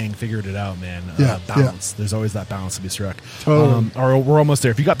yin and yang figured it out, man. Balance. There's always that balance to be struck. Totally. We're almost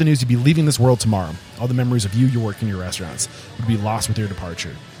there. If you got the news, you'd be leaving this world tomorrow. All the memories of your work in your restaurants would be lost with your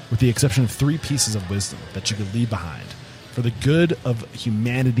departure, with the exception of 3 pieces of wisdom that you could leave behind for the good of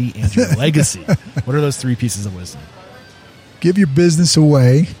humanity and your legacy. What are those 3 pieces of wisdom? Give your business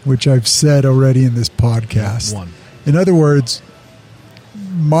away, which I've said already in this podcast. 1. In other words,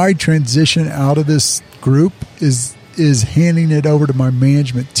 my transition out of this group is handing it over to my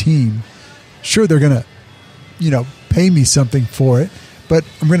management team. Sure, they're going to, pay me something for it, but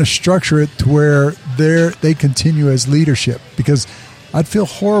I'm going to structure it to where they continue as leadership, because I'd feel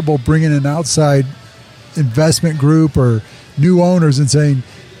horrible bringing an outside investment group or new owners and saying,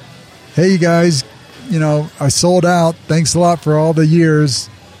 hey, you guys, I sold out. Thanks a lot for all the years.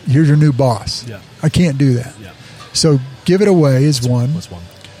 Here's your new boss. Yeah. I can't do that. Yeah. So give it away is one. What's 1?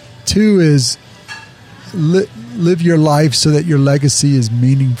 2 is live your life so that your legacy is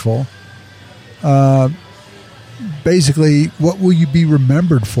meaningful. Basically, what will you be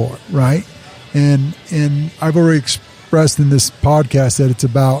remembered for, right? And I've already expressed in this podcast that it's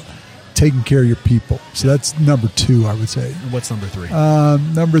about taking care of your people. So that's number 2, I would say. What's number 3?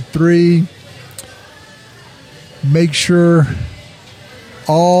 Number 3, make sure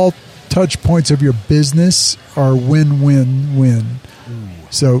all touch points of your business are win-win-win.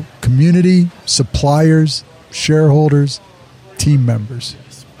 So community, suppliers, shareholders, team members.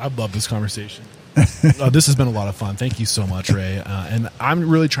 I love this conversation. This has been a lot of fun. Thank you so much, Ray. And I'm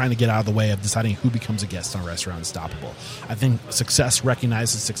really trying to get out of the way of deciding who becomes a guest on Restaurant Unstoppable. I think success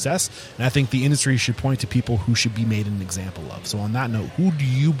recognizes success, and I think the industry should point to people who should be made an example of. So on that note, who do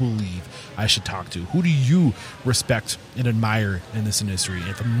you believe I should talk to? Who do you respect and admire in this industry?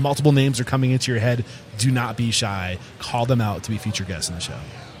 If multiple names are coming into your head, do not be shy. Call them out to be featured guests in the show.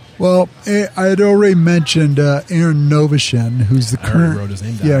 Well, I had already mentioned Aaron Novoshin, who's the current. Wrote his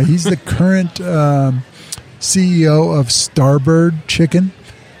name down. Yeah, he's the current CEO of Starbird Chicken.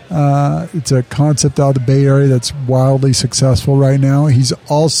 It's a concept out of the Bay Area that's wildly successful right now. He's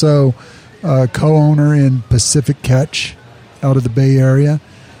also co-owner in Pacific Catch out of the Bay Area.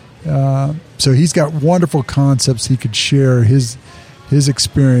 So he's got wonderful concepts he could share his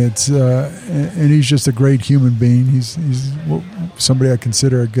experience, and he's just a great human being. He's somebody I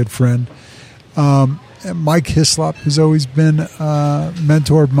consider a good friend. Mike Hislop has always been a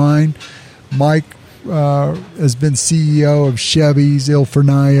mentor of mine. Mike has been CEO of Chevy's, Il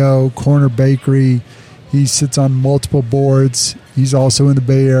Fornaio, Corner Bakery. He sits on multiple boards. He's also in the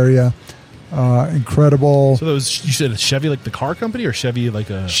Bay Area. Incredible. So those, you said Chevy like the car company or Chevy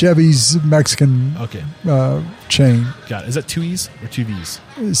like a... Chevy's Mexican chain. Got it. Is that two E's or two V's?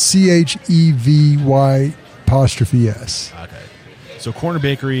 CHEVY''S. Okay. So Corner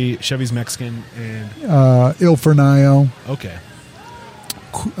Bakery, Chevy's Mexican, and... Il Fornaio. Okay.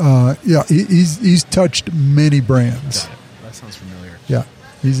 Yeah, he's touched many brands. Got it. That sounds familiar. Yeah.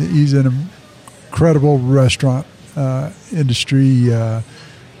 He's an incredible restaurant industry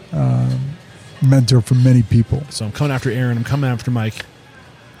mentor for many people. So I'm coming after Aaron. I'm coming after Mike.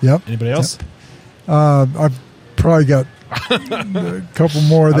 Yep. Anybody else? Yep. I've probably got a couple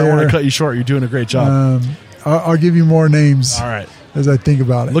more there. I don't want to cut you short. You're doing a great job. I'll give you more names. All right. As I think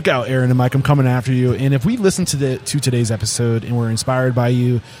about it. Look out, Aaron and Mike. I'm coming after you. And if we listen to today's episode and we're inspired by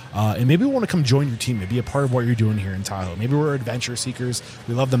you, and maybe we want to come join your team and be a part of what you're doing here in Tahoe. Maybe we're adventure seekers.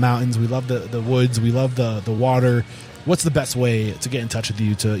 We love the mountains. We love the woods. We love the water. What's the best way to get in touch with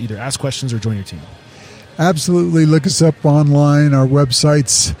you to either ask questions or join your team? Absolutely. Look us up online, our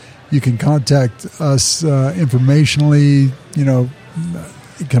websites. You can contact us informationally. You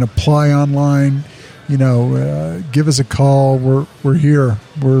can apply online. Give us a call. We're here.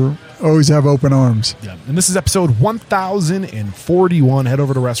 We're always have open arms. Yeah. And this is episode 1041. Head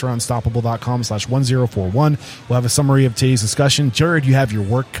over to restaurantunstoppable.com/1041. We'll have a summary of today's discussion. Jared, you have your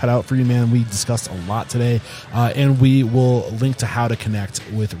work cut out for you, man. We discussed a lot today. And we will link to how to connect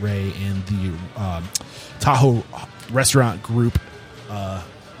with Ray and the Tahoe restaurant group.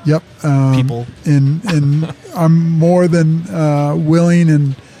 Yep. People. And I'm more than willing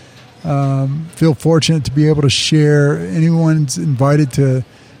and feel fortunate to be able to share. Anyone's invited to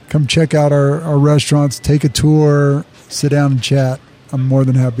come check out our restaurants, take a tour, sit down and chat. I'm more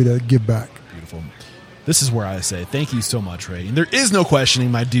than happy to give back. Beautiful. This is where I say thank you so much, Ray. And there is no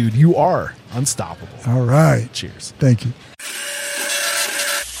questioning, my dude. You are unstoppable. All right. Cheers. Thank you.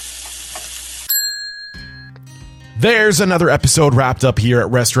 There's another episode wrapped up here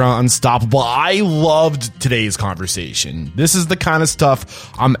at Restaurant Unstoppable. I loved today's conversation. This is the kind of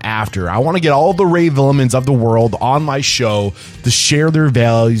stuff I'm after. I want to get all the Ray Villamans of the world on my show to share their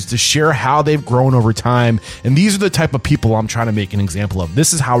values, to share how they've grown over time. And these are the type of people I'm trying to make an example of.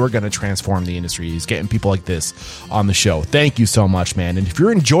 This is how we're going to transform the industry, is getting people like this on the show. Thank you so much, man. And if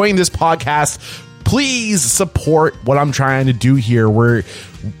you're enjoying this podcast, please support what I'm trying to do here.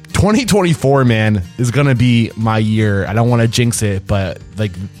 2024, man, is going to be my year. I don't want to jinx it, but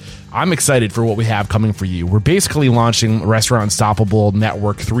I'm excited for what we have coming for you. We're basically launching Restaurant Unstoppable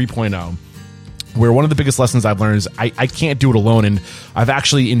Network 3.0, where one of the biggest lessons I've learned is I can't do it alone. And I've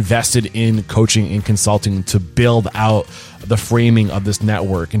actually invested in coaching and consulting to build out the framing of this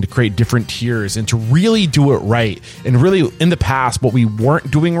network and to create different tiers and to really do it right. And really, in the past, what we weren't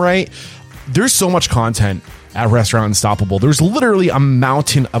doing right, there's so much content at Restaurant Unstoppable. There's literally a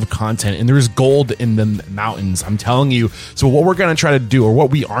mountain of content, and there's gold in the mountains. I'm telling you. So what we're going to try to do, or what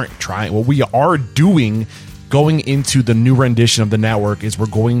we are doing going into the new rendition of the network, is we're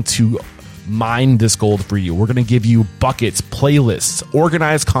going to mine this gold for you. We're going to give you buckets, playlists,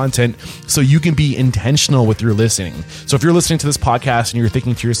 organized content so you can be intentional with your listening. So if you're listening to this podcast and you're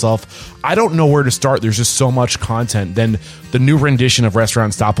thinking to yourself, I don't know where to start, there's just so much content, then the new rendition of Restaurant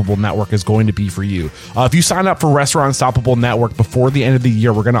Unstoppable Network is going to be for you. If you sign up for Restaurant Unstoppable Network before the end of the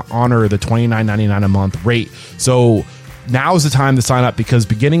year, we're going to honor the $29.99 a month rate. So now is the time to sign up, because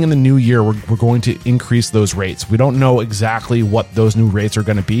beginning in the new year, we're going to increase those rates. We don't know exactly what those new rates are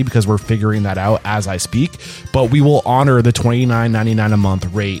going to be because we're figuring that out as I speak, but we will honor the $29.99 a month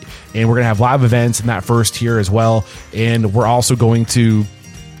rate, and we're going to have live events in that first tier as well. And we're also going to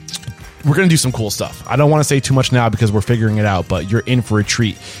do some cool stuff. I don't want to say too much now because we're figuring it out, but you're in for a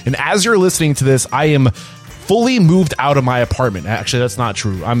treat. And as you're listening to this, I am fully moved out of my apartment. Actually, that's not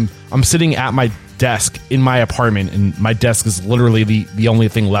true. I'm sitting at my desk in my apartment, and my desk is literally the only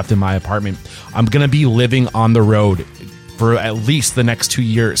thing left in my apartment. I'm going to be living on the road for at least the next 2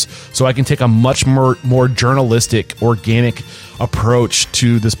 years, so I can take a much more journalistic, organic approach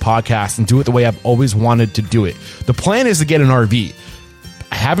to this podcast and do it the way I've always wanted to do it. The plan is to get an RV.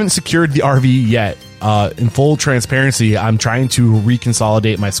 I haven't secured the RV yet. In full transparency, I'm trying to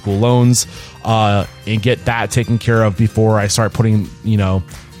reconsolidate my school loans and get that taken care of before I start putting,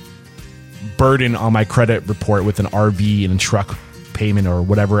 burden on my credit report with an RV and a truck payment or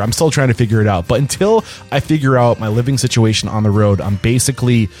whatever. I'm still trying to figure it out. But until I figure out my living situation on the road, I'm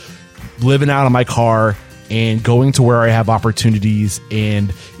basically living out of my car and going to where I have opportunities.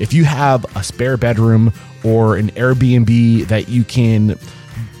 And if you have a spare bedroom or an Airbnb that you can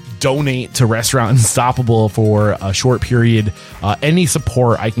donate to Restaurant Unstoppable for a short period, any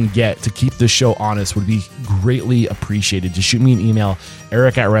support I can get to keep this show honest would be greatly appreciated. Just shoot me an email,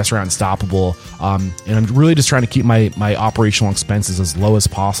 Eric@Restaurant Unstoppable. And I'm really just trying to keep my operational expenses as low as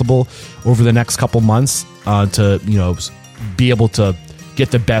possible over the next couple months to be able to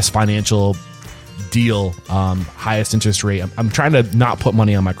get the best financial deal, highest interest rate. I'm trying to not put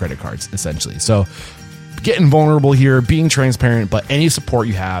money on my credit cards, essentially. So getting vulnerable here, being transparent, but any support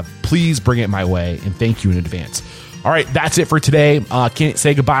you have, please bring it my way, and thank you in advance. All right, that's it for today. Can't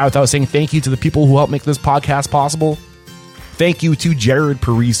say goodbye without saying thank you to the people who helped make this podcast possible. Thank you to Jared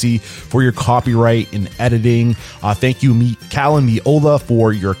Parisi for your copyright and editing. Thank you, Callan Miola,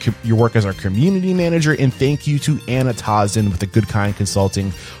 for your work as our community manager. And thank you to Anna Tozden with the Good Kind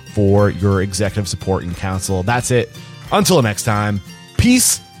Consulting for your executive support and counsel. That's it. Until next time,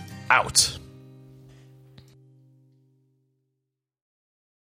 peace out.